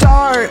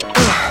restart.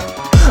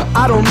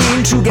 I don't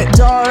mean to get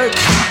dark,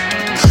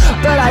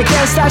 but I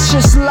guess that's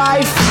just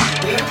life.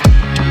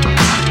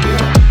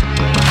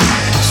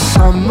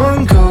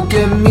 Someone go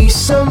get me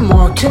some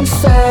more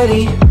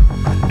confetti.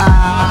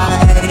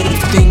 I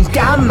think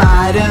I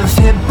might have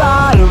hit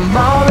bottom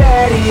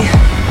already.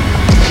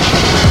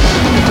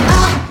 I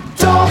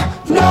don't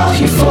know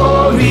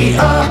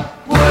euphoria.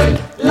 Would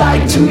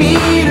like to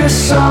meet her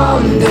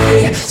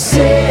someday.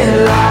 C'est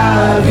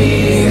la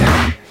vie.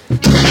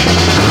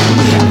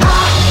 I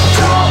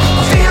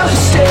don't feel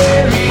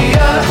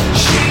hysteria.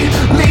 She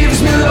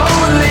leaves me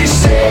lonely.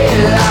 C'est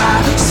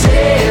la vie.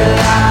 C'est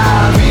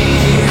la vie.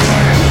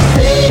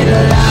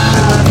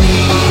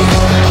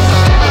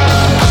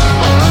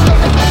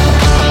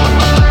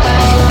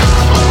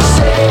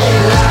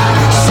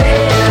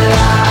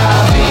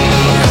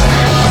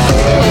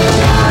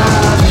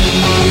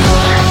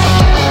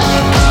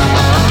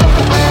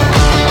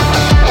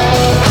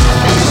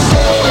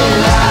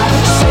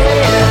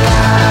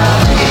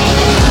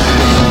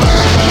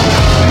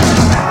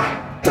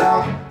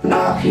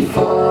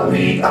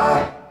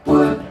 I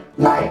would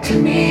like to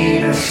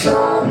meet her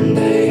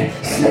someday.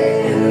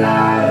 C'est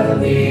la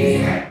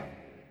vie.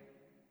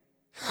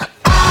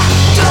 I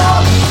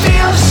don't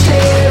feel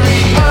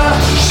hysteria.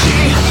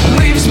 She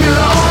leaves me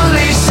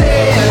lonely.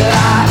 C'est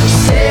la vie.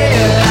 C'est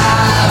la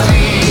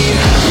vie.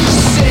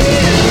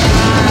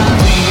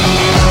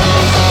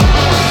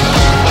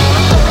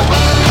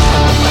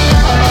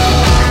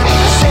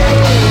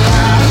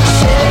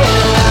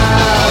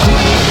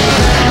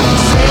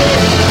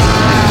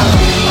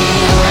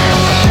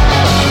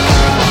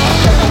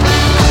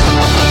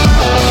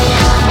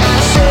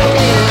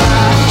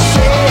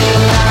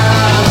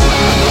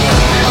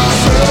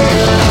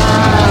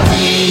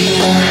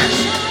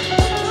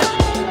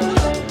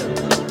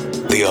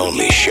 The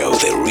only show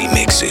that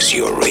remixes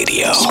your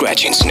radio.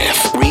 Scratch and Sniff.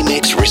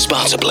 Remix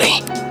responsibly.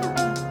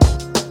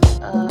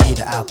 Need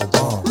an apple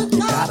bomb, you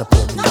gotta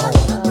put me on.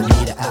 We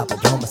need an apple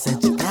bomb, I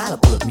said you gotta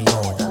put me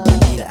on. We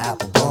need an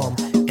apple bomb,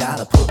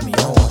 gotta put me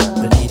on.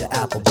 We need an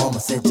apple bomb, I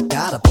said you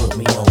gotta put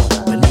me on.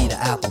 We need an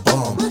apple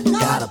bomb,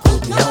 gotta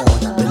put me on.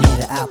 We need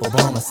an apple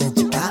bomb, I said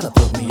you gotta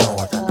put me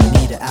on. We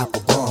need an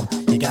apple bomb,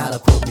 you gotta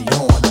put me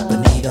on.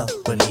 Bonita,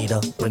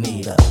 Bonita,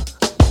 Bonita.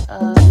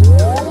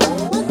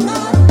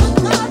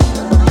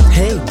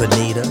 Hey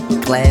Bonita,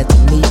 glad to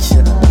meet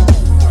you.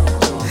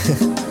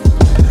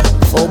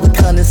 For the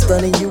cunning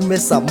stunning you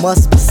miss, I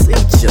must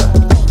beseech you.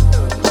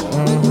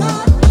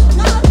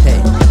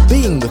 Hey,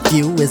 being with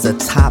you is a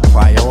top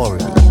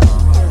priority.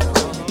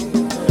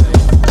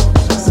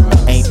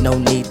 Ain't no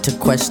need to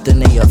question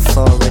the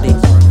authority.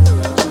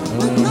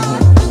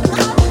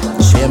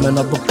 Chairman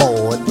of the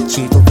board, the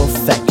chief of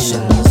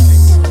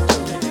affections.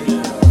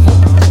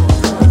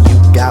 And you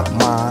got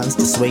minds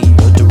to sway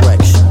your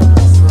direction.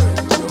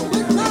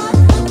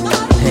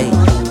 Hey,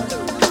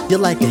 you're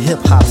like a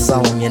hip-hop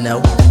song, you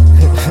know.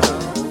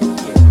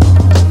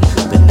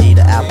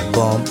 Bonita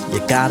Applebum, you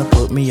gotta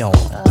put me on.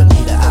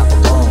 Bonita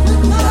Applebum,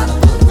 you gotta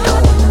put me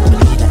on.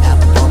 Bonita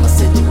Applebum, I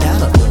said you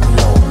gotta put me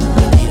on.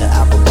 Bonita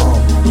Applebum,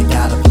 you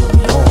gotta put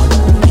me on.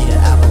 Bonita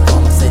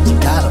Applebum, I said you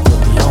gotta put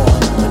me on.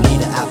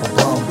 Bonita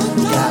Applebum,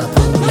 you gotta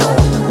put me on.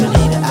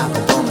 Bonita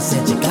Applebum, I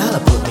said you gotta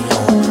put me on.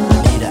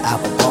 Bonita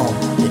Applebum,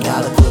 you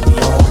gotta put me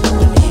on.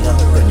 Bonita,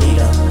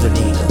 Bonita,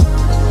 Bonita.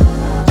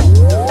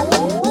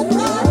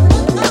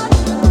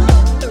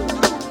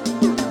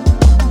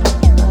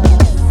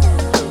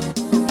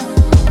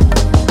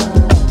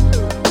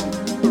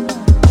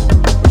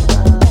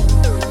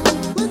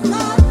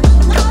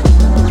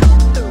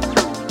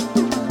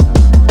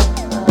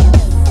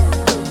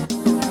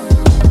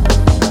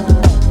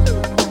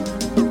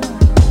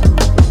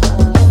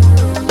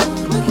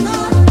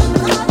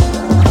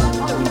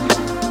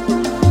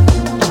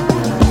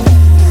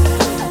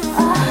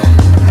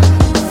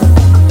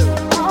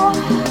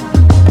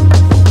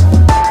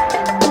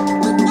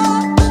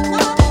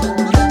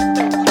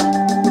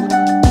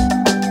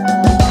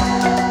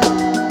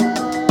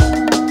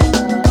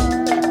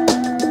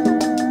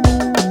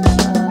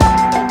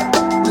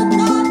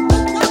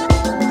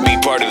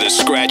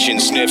 Scratch and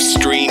Sniff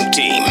Stream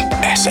Team.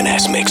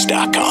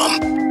 SNSMix.com.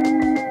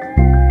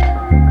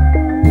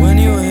 When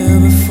you were here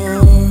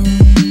before,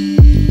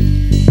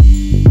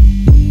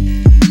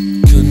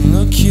 couldn't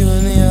look you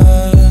in the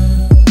eye.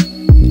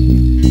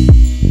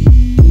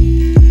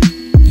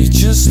 You're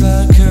just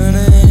like an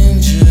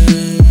angel.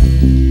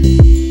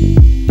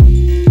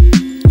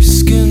 Your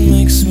skin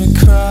makes me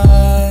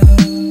cry.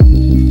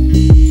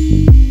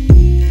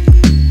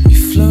 You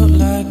float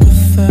like a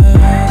feather.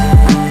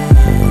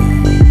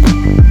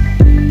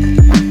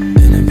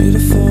 In a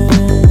beautiful world.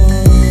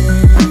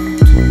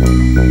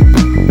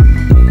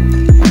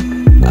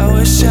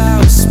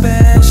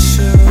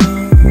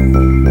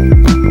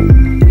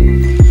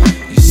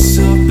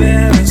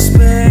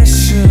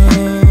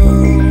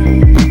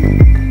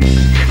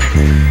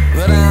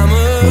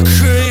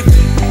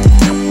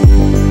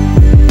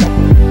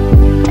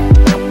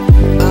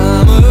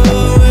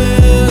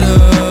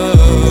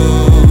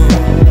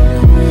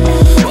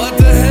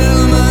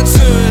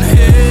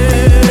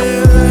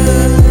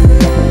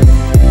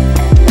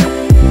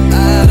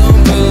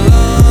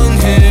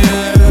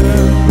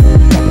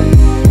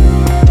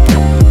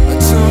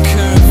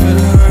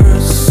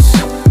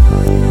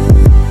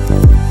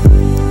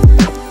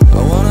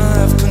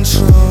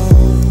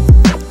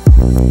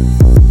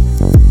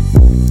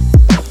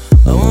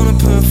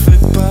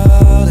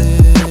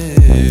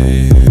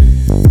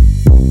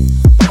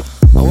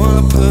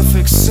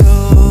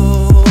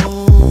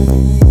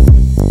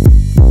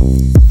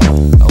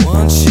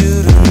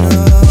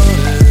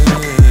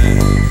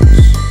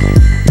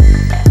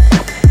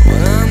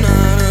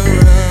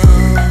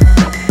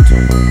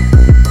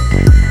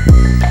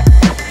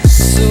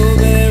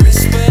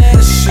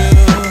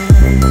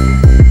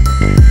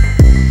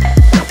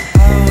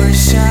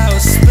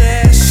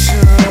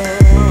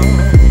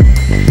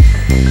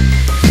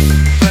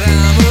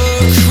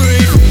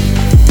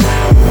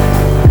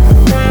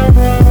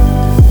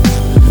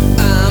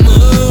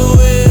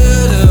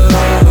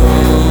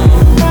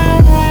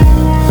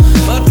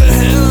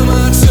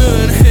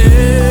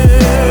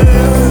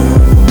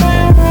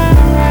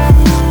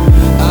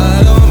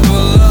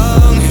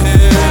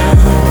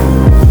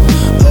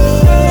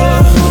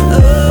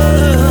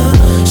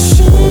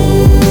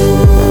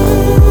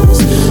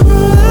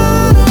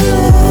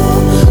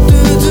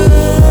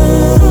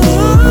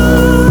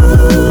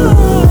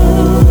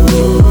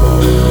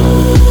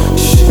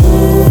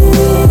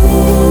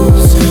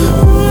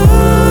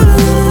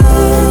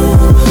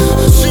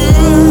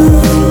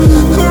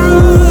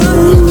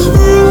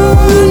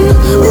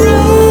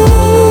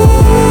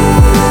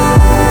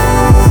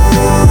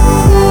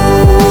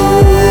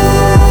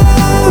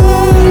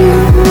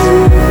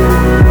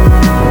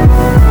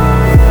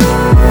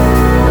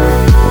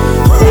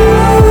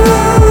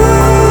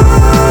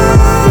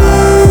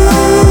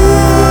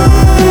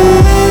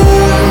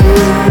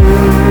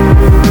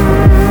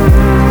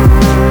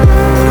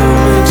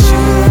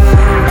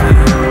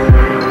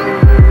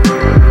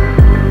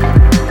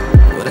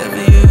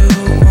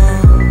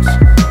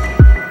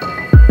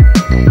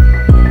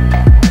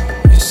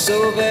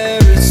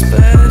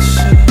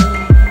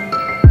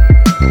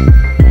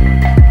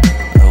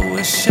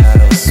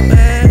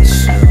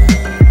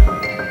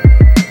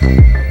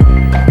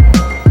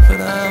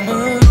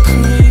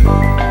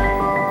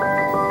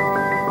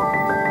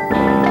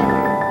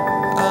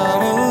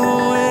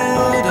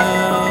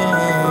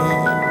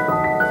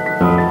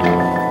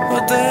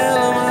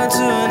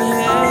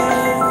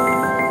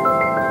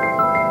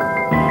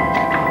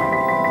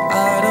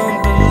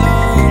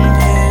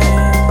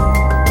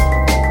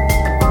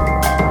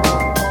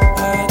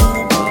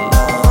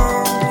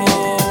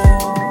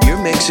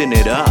 mixing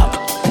it up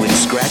with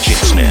Scratch and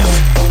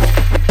Sniff.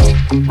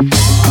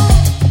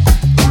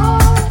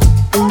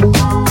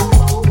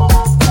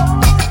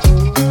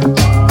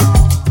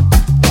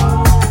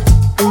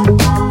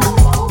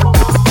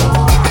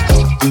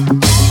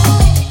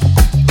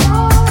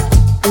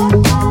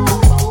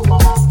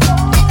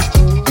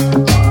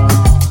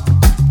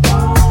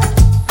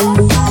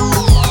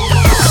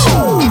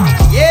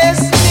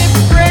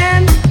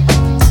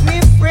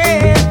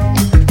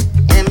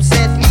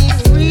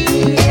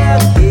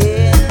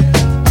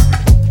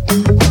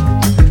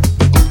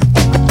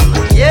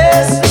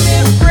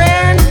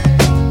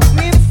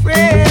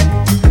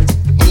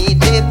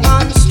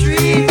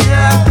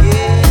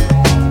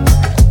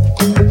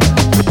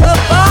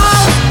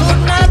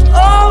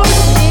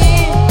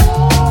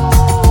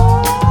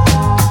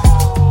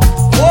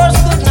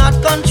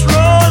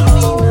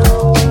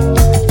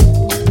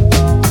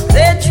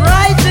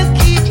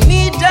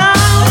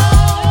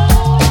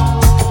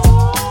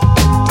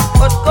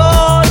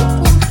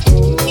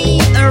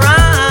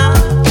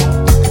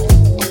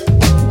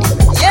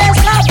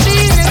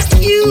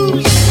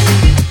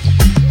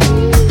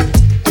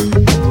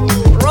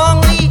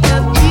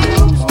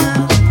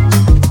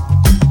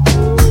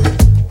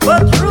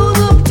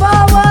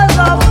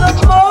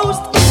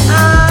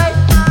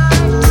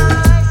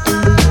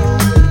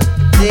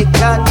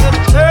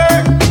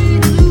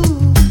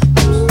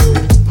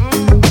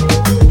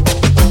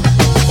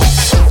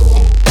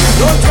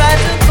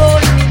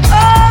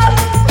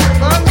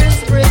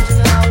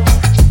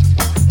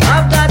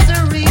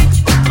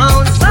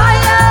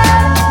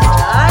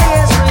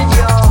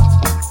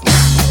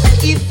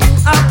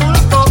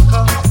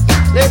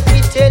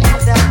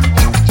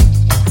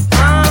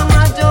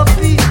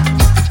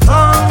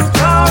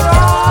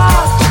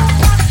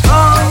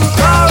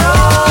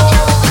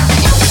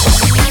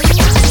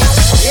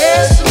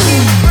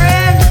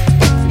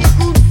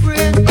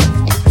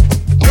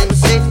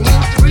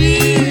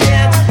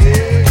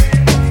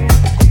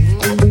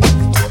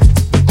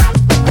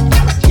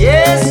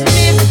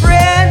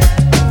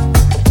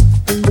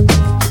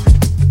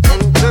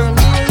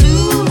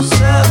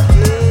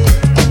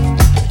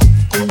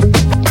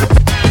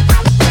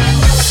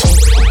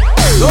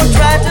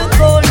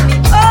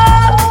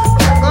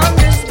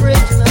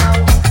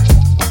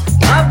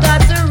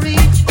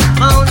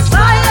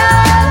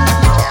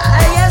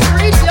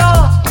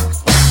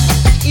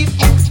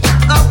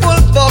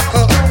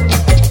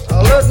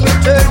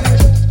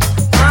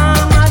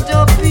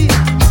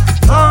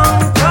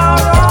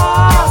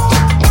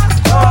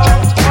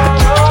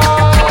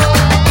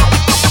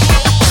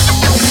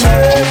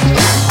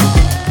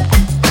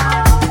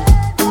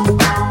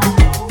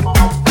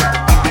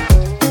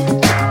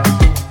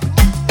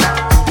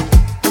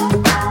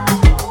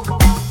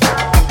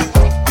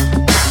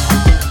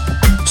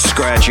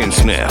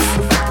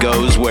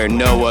 goes where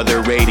no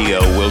other radio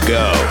will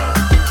go.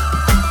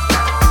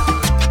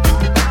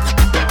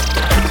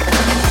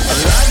 I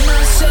locked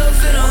myself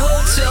in a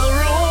hotel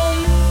room,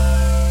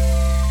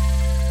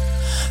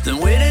 then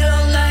waited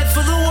all night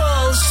for the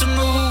walls to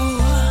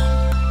move.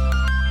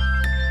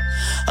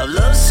 I've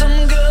loved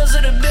some girls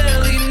that I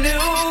barely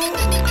knew.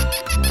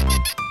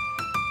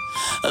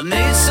 I've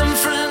made some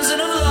friends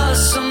and I've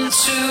lost some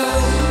too.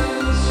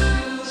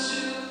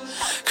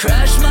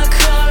 Crashed my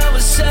car, I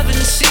was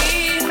 17.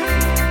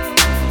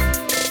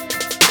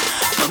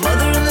 My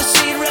mother in the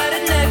seat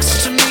riding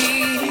next to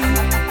me.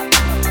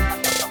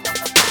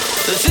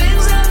 The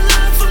things I've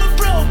learned from a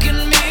broken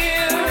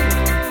mirror,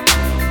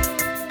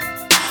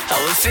 how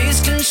a face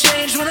can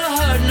change when a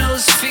heart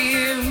knows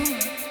fear.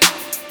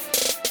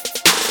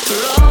 For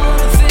all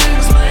the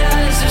things my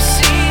eyes have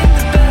seen,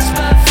 the best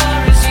by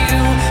far is you.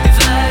 If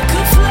I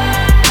could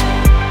fly,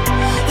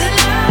 then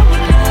I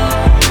would know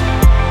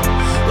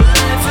what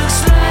life looks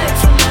like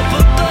from up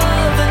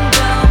above and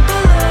down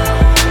below.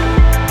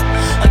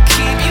 I'll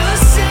keep you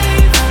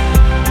safe,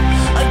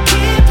 I'll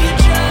keep you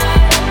dry.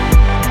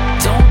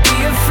 Don't be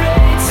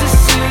afraid to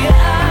see you,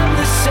 I'm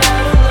the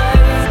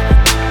satellite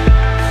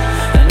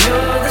and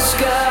you're the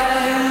sky.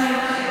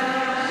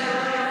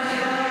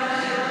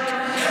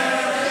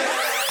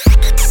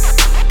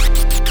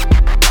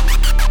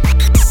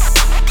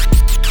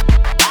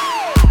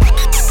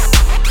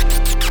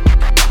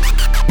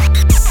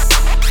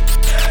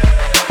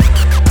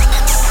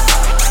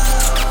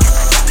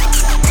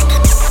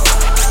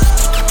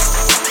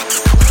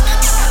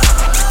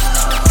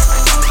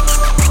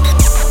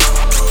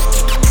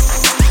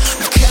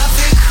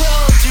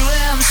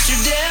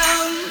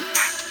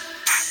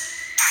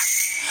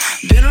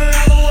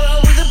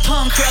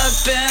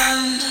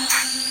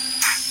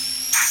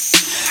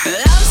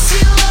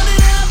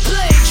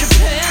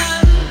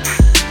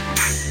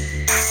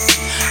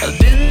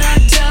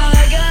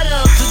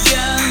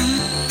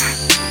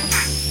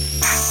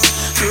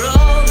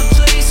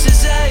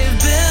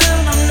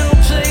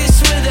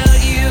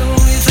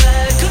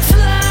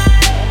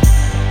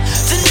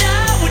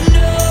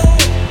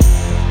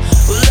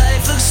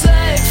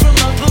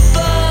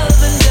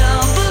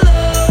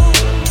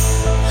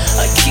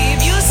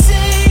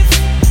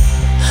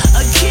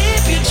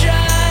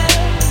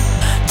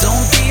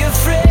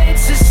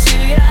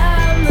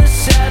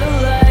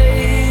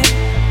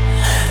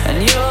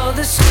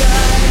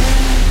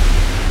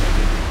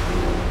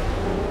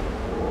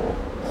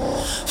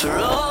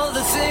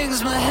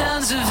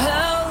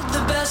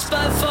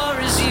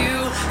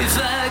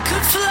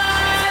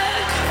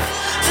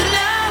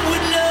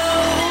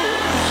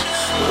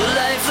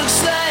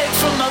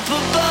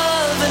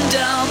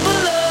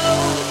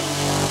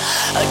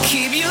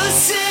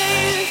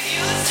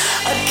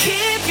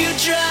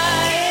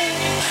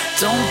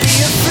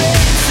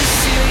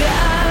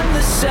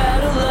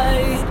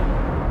 satellite,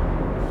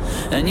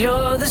 and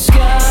you're the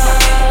sky,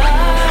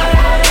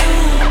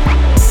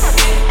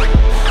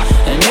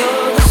 and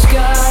you're the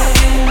sky.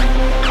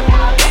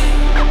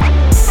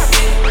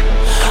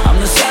 I'm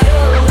the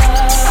satellite,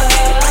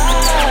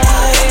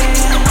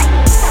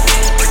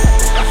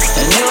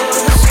 and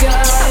you're the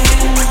sky,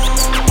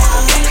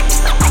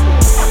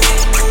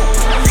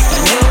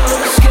 and you're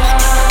the sky,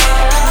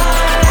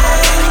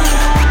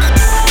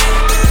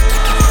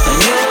 and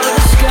you're the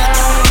sky.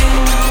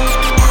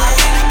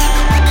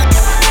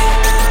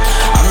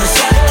 I'm the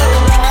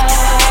satellite,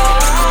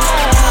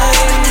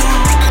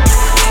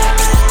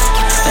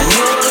 and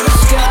you're the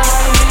sky,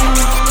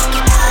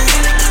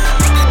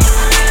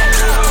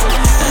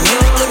 and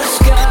you're the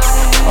sky.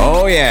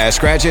 Oh yeah,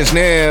 Scratch and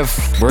Sniff.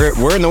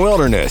 We're in the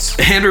wilderness.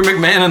 Andrew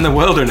McMahon in the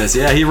wilderness.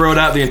 Yeah, he wrote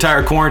out the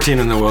entire Quarantine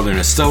in the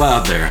Wilderness. Still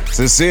out there.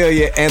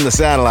 Cecilia and the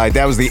Satellite.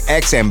 That was the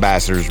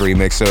X-Ambassadors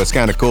remix, so it's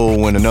kind of cool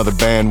when another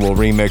band will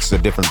remix a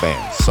different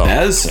band. So.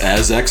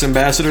 As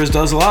X-Ambassadors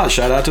does a lot.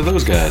 Shout out to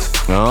those guys.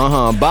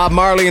 Bob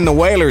Marley and the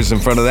Wailers in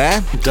front of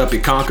that. Duppy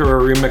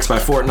Conqueror remixed by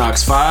Fort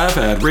Knox 5.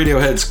 Had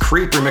Radiohead's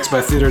Creep remixed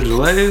by Theater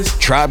Delays.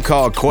 Tribe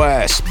Called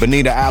Quest,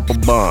 Bonita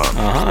Applebum.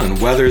 And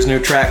Weather's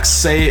new track,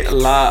 C'est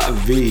La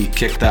Vie,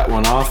 kicked that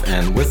one off.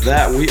 And with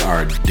that, we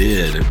are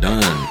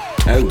done.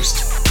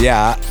 Toast.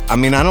 Yeah, I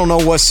mean, I don't know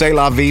what C'est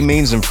La Vie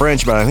means in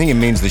French, but I think it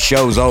means the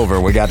show's over.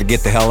 We got to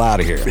get the hell out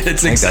of here.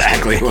 It's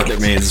exactly what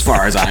it means as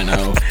far as I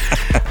know.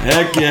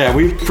 Heck yeah,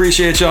 we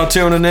appreciate y'all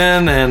tuning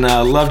in and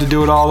love to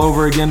do it all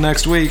over again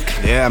next week.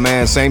 Yeah,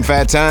 man, same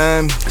fat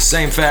time.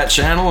 Same fat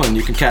channel, and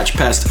you can catch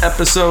past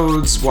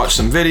episodes, watch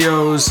some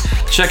videos,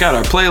 check out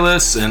our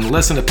playlists, and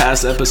listen to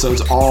past episodes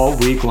all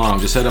week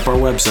long. Just head up our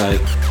website.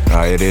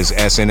 It is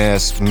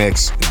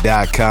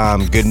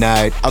snsmix.com. Good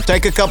night. I'll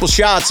take a couple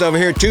shots over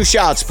here. 2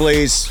 shots,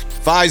 please.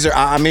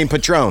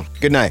 Patron.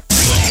 Good night.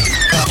 Attention,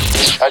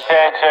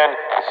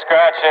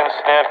 Scratch and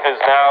Sniff is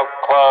now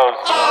closed.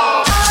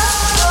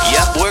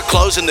 Yep, we're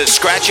closing the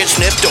Scratch and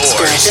Sniff doors.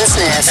 Scratch and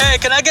Sniff. Hey,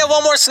 can I get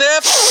one more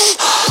sniff?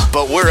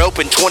 But we're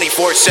open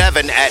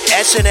 24/7 at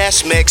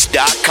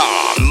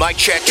snsmix.com. Mike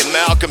Check and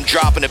Malcolm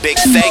dropping a big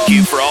thank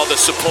you for all the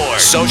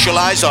support.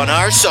 Socialize on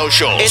our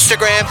socials.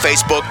 Instagram,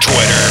 Facebook,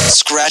 Twitter.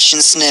 Scratch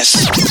and Sniff.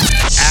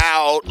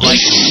 Out.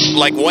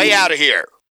 Like way out of here.